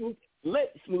never heard Smooth,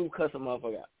 let Smooth cuss a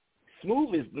motherfucker out.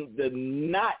 Smooth is the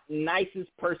not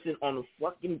nicest person on the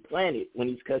fucking planet when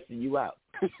he's cussing you out.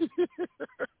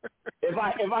 If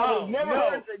I was never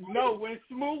heard when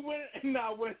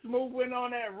Smooth went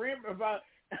on that rant about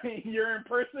your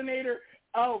impersonator,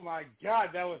 oh my God,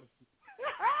 that was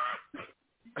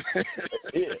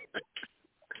yeah.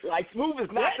 Like Smooth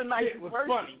is not the nicest person.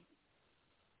 Funny.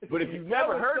 But if you've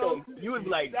never heard him, you would be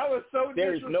like, that was so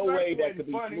there is no way that could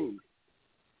be funny. Smooth.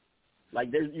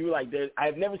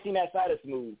 I've never seen that side of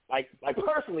Smooth. Like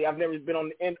personally, I've never been on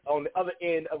the other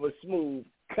end of a Smooth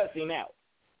cussing out.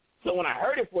 So when I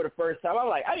heard it for the first time, I'm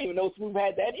like, I didn't even know Smooth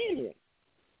had that in him.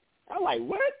 I'm like,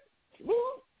 what?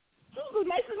 Smooth's the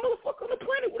nicest motherfucker on the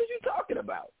planet. What are you talking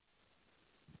about?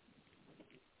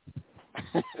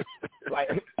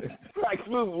 like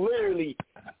Smooth literally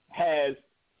has.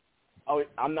 Oh,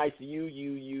 I'm nice to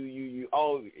you.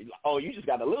 Oh, you just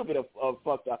got a little bit of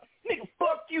fucked up. Nigga,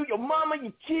 fuck you, your mama,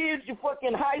 your kids, your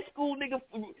fucking high school, nigga,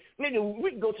 we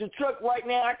can go to the truck right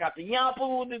now. I got the yamper.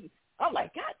 I'm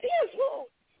like, God damn, Smooth.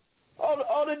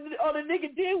 All the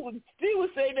nigga did was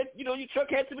say that, your truck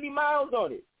had too many miles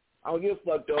on it. I don't give a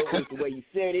fuck though. It was the way you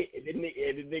said it. And the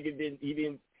nigga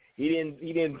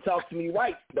didn't talk to me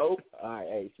right, though. All right,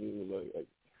 hey,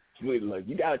 Smooth, look,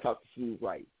 you gotta talk to Smooth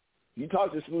right. You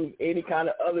talk to Smooth any kind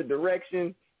of other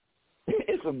direction,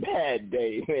 it's a bad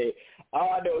day, man.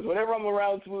 All I know is whenever I'm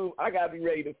around Smooth, I gotta be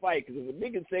ready to fight. Because if a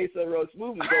nigga say something wrong,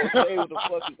 Smooth is gonna say what the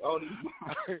fuck is on his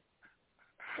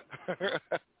mind.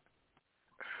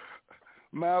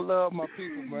 Man, I love my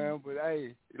people, man. But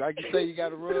hey, like you say, you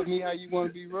gotta rub me how you want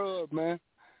to be rubbed, man.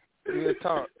 Real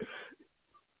talk.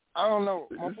 I don't know.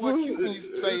 My boy Cuban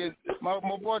used to say it. My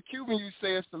boy Cuban used to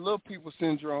say it's the little people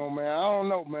syndrome, man. I don't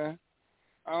know, man.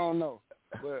 I don't know,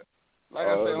 but like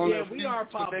I said, we are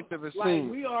pop.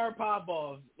 We are pop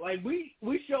balls. Like we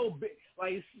show big,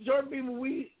 like short people.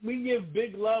 We give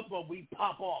big love, but we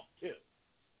pop off too.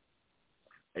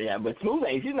 Yeah, but Smooth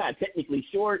he's not technically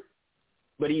short,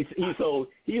 but he's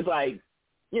like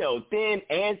thin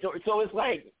and short. So it's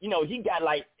like he got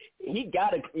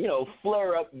to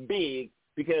flare up big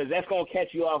because that's gonna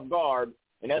catch you off guard,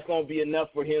 and that's gonna be enough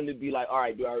for him to be like, all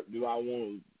right, do I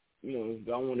want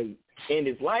do I want to end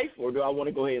his life, or do I want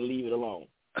to go ahead and leave it alone?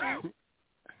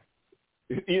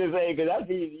 You know what I'm saying? Because that's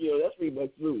pretty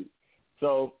much Smooth.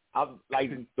 So I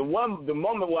the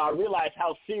moment where I realized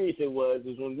how serious it was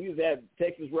when we was at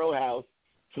Texas Roadhouse.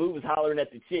 Smooth was hollering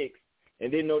at the chicks and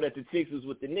didn't know that the chicks was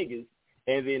with the niggas,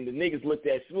 and then the niggas looked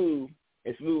at Smooth,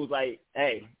 and Smooth was like,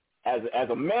 hey, as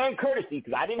a man courtesy,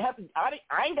 because I ain't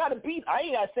got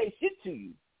to say shit to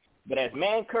you, but as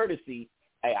man courtesy,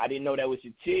 hey, I didn't know that was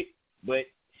your chick, but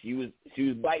she was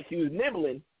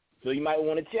nibbling, so you might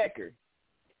want to check her.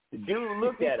 The dude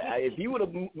looked at her. If he would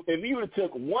have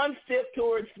took one step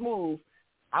towards Smooth,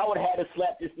 I would have had to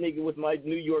slap this nigga with my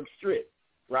New York strip,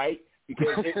 right?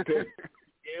 Because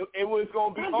it was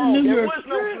gonna be on. There was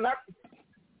no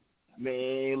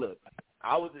man. Look,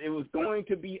 it was going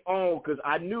to be on because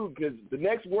I knew because the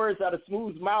next words out of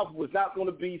Smooth's mouth was not going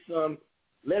to be some.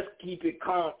 Let's keep it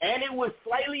calm. And it was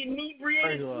slightly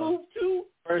inebriated Smooth, too.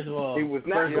 First of all. It was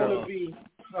not going to be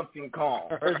something calm.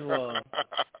 First of all,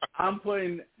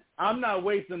 I'm not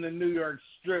wasting the New York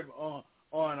strip on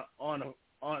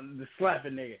the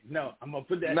slapping nigga. No, I'm going to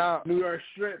put that New York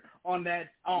strip on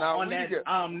that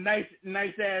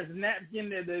nice ass napkin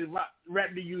that they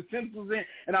wrap the utensils in,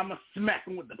 and I'm going to smack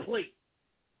him with the plate.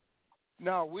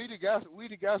 No, we got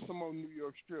some more New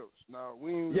York strips. No,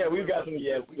 we got some.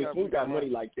 Yeah, we got money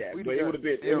like that, but it would have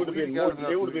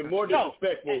been more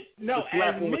disrespectful to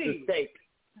slap him with the steak.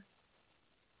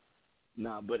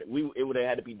 Nah, but it would have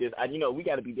had to be this. We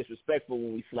got to be disrespectful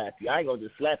when we slap you. I ain't gonna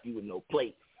just slap you with no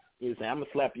plate. You know what I'm saying? I'm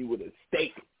gonna slap you with a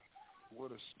steak.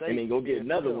 And then go get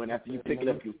another one after you picking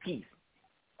up your piece.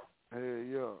 Hell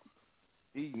yeah,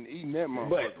 eating that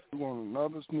motherfucker. We want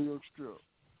another New York strip.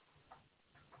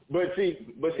 But see,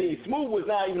 Smooth was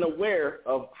not even aware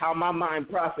of how my mind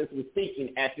process was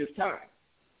thinking at this time.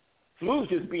 Smooth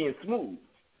just being Smooth.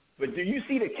 But do you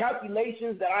see the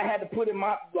calculations that I had to put in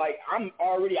my, I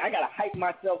got to hype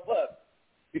myself up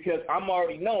because I'm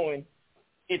already knowing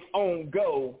it's on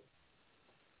go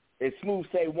if Smooth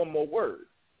say one more word.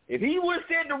 If he would have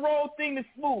said the wrong thing to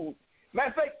Smooth, matter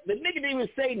of fact, the nigga didn't even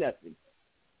say nothing.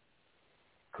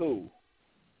 Cool.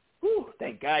 Whew,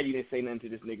 thank God you didn't say nothing to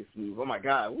this nigga Smooth. Oh, my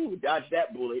God. Woo, dodge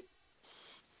that bullet.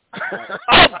 Oh,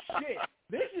 shit.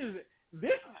 This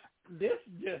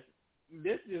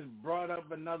just brought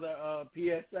up another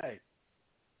PSA.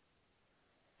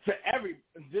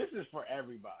 This is for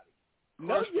everybody.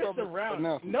 Know your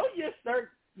surroundings. Know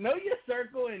your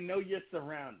circle and know your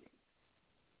surroundings.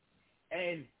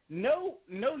 And know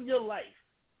your life.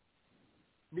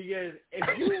 Because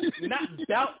if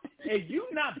you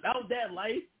not about that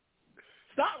life,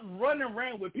 stop running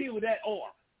around with people that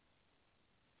are.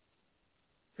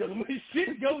 Because when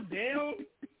shit go down,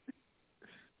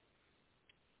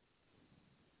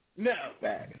 no.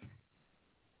 Facts.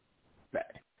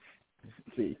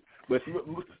 See, but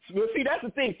see, that's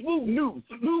the thing. Smooth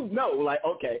know. Like,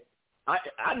 okay,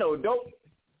 I know. Don't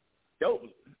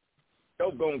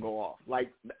gonna go off.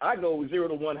 Like, I go 0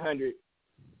 to 100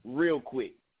 real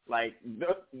quick. Like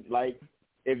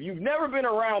if you've never been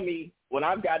around me when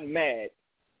I've gotten mad,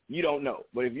 you don't know.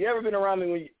 But if you've ever been around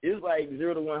me when it's like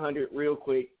 0 to 100 real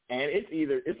quick, and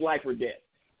it's life or death.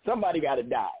 Somebody got to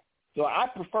die. So I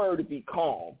prefer to be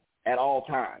calm at all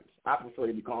times. I prefer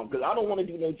to be calm because I don't want to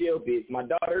do no jail bits. My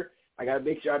daughter, I got to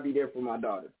make sure I be there for my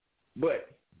daughter. But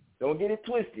don't get it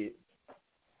twisted.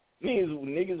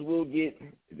 Niggas will get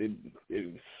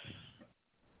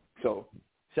So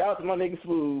shout out to my nigga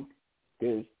Smooth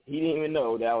because he didn't even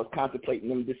know that I was contemplating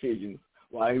them decisions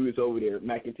while he was over there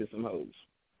macking to some hoes.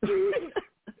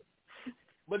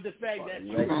 But the fact that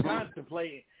you was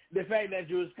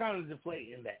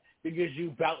contemplating that because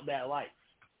you bout that life.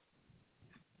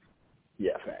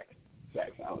 Yeah, facts.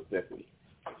 I was definitely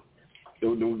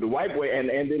the white boy, and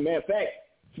then matter of fact,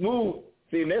 Smooth.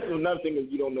 See, and that's another thing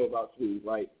that you don't know about Smooth.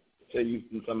 Right? Tell you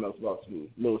something else about Smooth.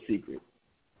 Little secret.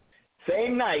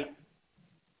 Same night,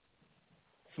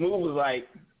 Smooth was like,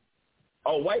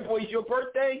 "Oh, white boy, it's your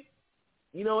birthday.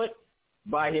 You know what?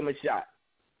 Buy him a shot."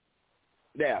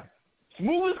 Now,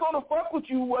 Smooth is gonna fuck with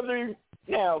you whether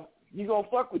now he's gonna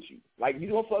fuck with you. Like, he's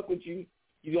gonna fuck with you.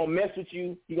 He's gonna mess with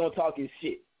you. He's gonna talk his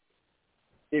shit.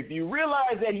 If you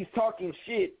realize that he's talking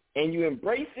shit and you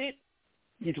embrace it,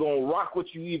 he's gonna rock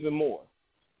with you even more.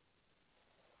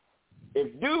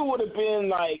 If dude would have been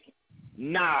like,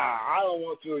 "Nah, I don't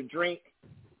want you to drink,"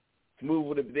 Smooth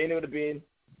would have been,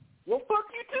 "Well,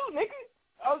 fuck you too, nigga.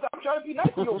 I'm trying to be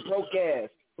nice to your broke ass."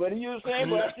 But you know what I'm saying?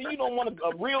 But I see you don't want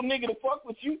a real nigga to fuck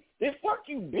with you. Then fuck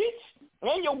you, bitch,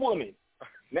 and your woman.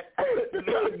 Now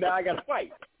I gotta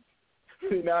fight.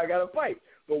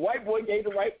 But white boy gave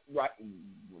the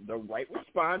right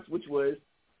response, which was,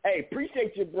 "Hey,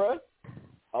 appreciate you, bruh.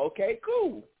 Okay,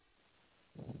 cool."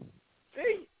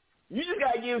 See, you just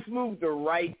gotta give Smooth the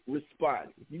right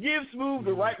response. You give Smooth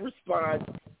the right response,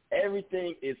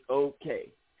 everything is okay.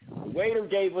 The waiter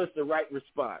gave us the right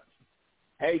response.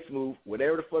 "Hey, Smooth,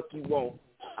 whatever the fuck you want,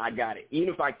 I got it. Even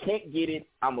if I can't get it,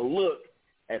 I'm going to look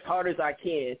as hard as I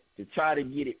can to try to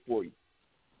get it for you."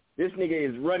 This nigga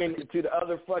is running to the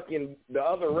other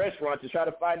restaurant to try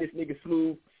to find this nigga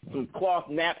Smooth some cloth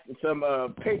napkins, some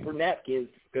paper napkins,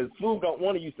 because Smooth don't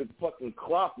want to use the fucking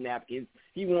cloth napkins.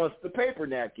 He wants the paper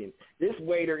napkins. This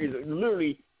waiter is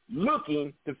literally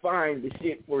looking to find the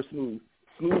shit for Smooth.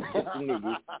 Smooth is the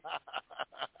nigga.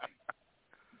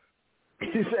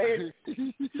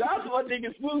 Shout out to my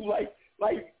nigga Smooth.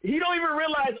 Like he don't even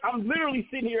realize I'm literally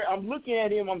sitting here. I'm looking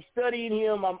at him. I'm studying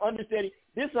him. I'm understanding.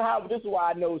 This is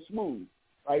why I know Smooth.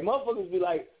 Like, motherfuckers be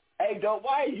like, "Hey, dog,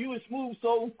 why is you and Smooth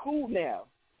so cool now?"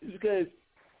 It's because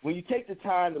when you take the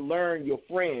time to learn your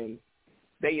friends,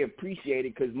 they appreciate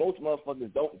it, because most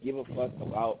motherfuckers don't give a fuck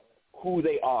about who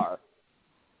they are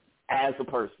as a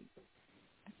person.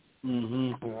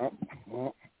 Mm-hmm.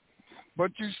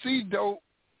 But you see, though,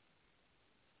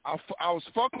 I was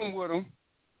fucking with him,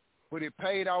 but it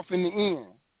paid off in the end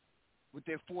with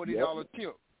that $40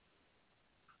 tip.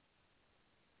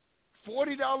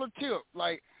 $40 tip.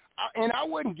 Like, I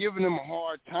wasn't giving him a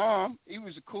hard time. He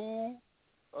was a cool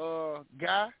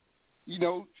guy, you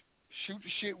know, shoot the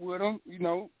shit with him, you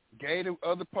know, gave the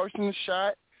other person a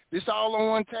shot. This all on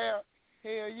one tab?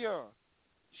 Hell yeah.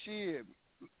 Shit.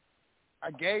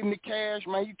 I gave him the cash,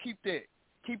 man. You keep that.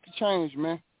 Keep the change,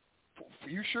 man.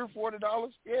 You sure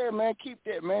 $40? Yeah, man, keep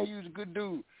that, man. You was a good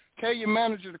dude. Tell your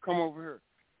manager to come over here.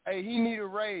 Hey, he need a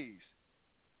raise.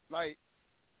 Like,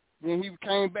 when he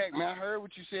came back, man, I heard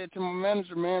what you said to my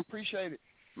manager, man. Appreciate it.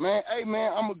 Man, hey,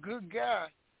 man, I'm a good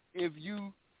guy. If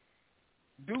you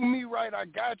do me right, I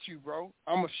got you, bro.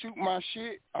 I'm going to shoot my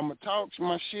shit. I'm going to talk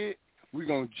my shit. We're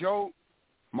going to joke.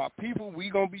 My people, we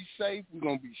going to be safe. We're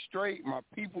going to be straight. My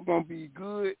people going to be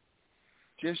good.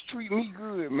 Just treat me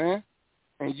good, man.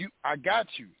 And I got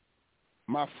you.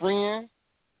 My friend,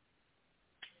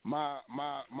 my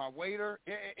waiter,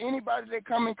 anybody that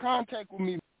come in contact with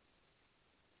me,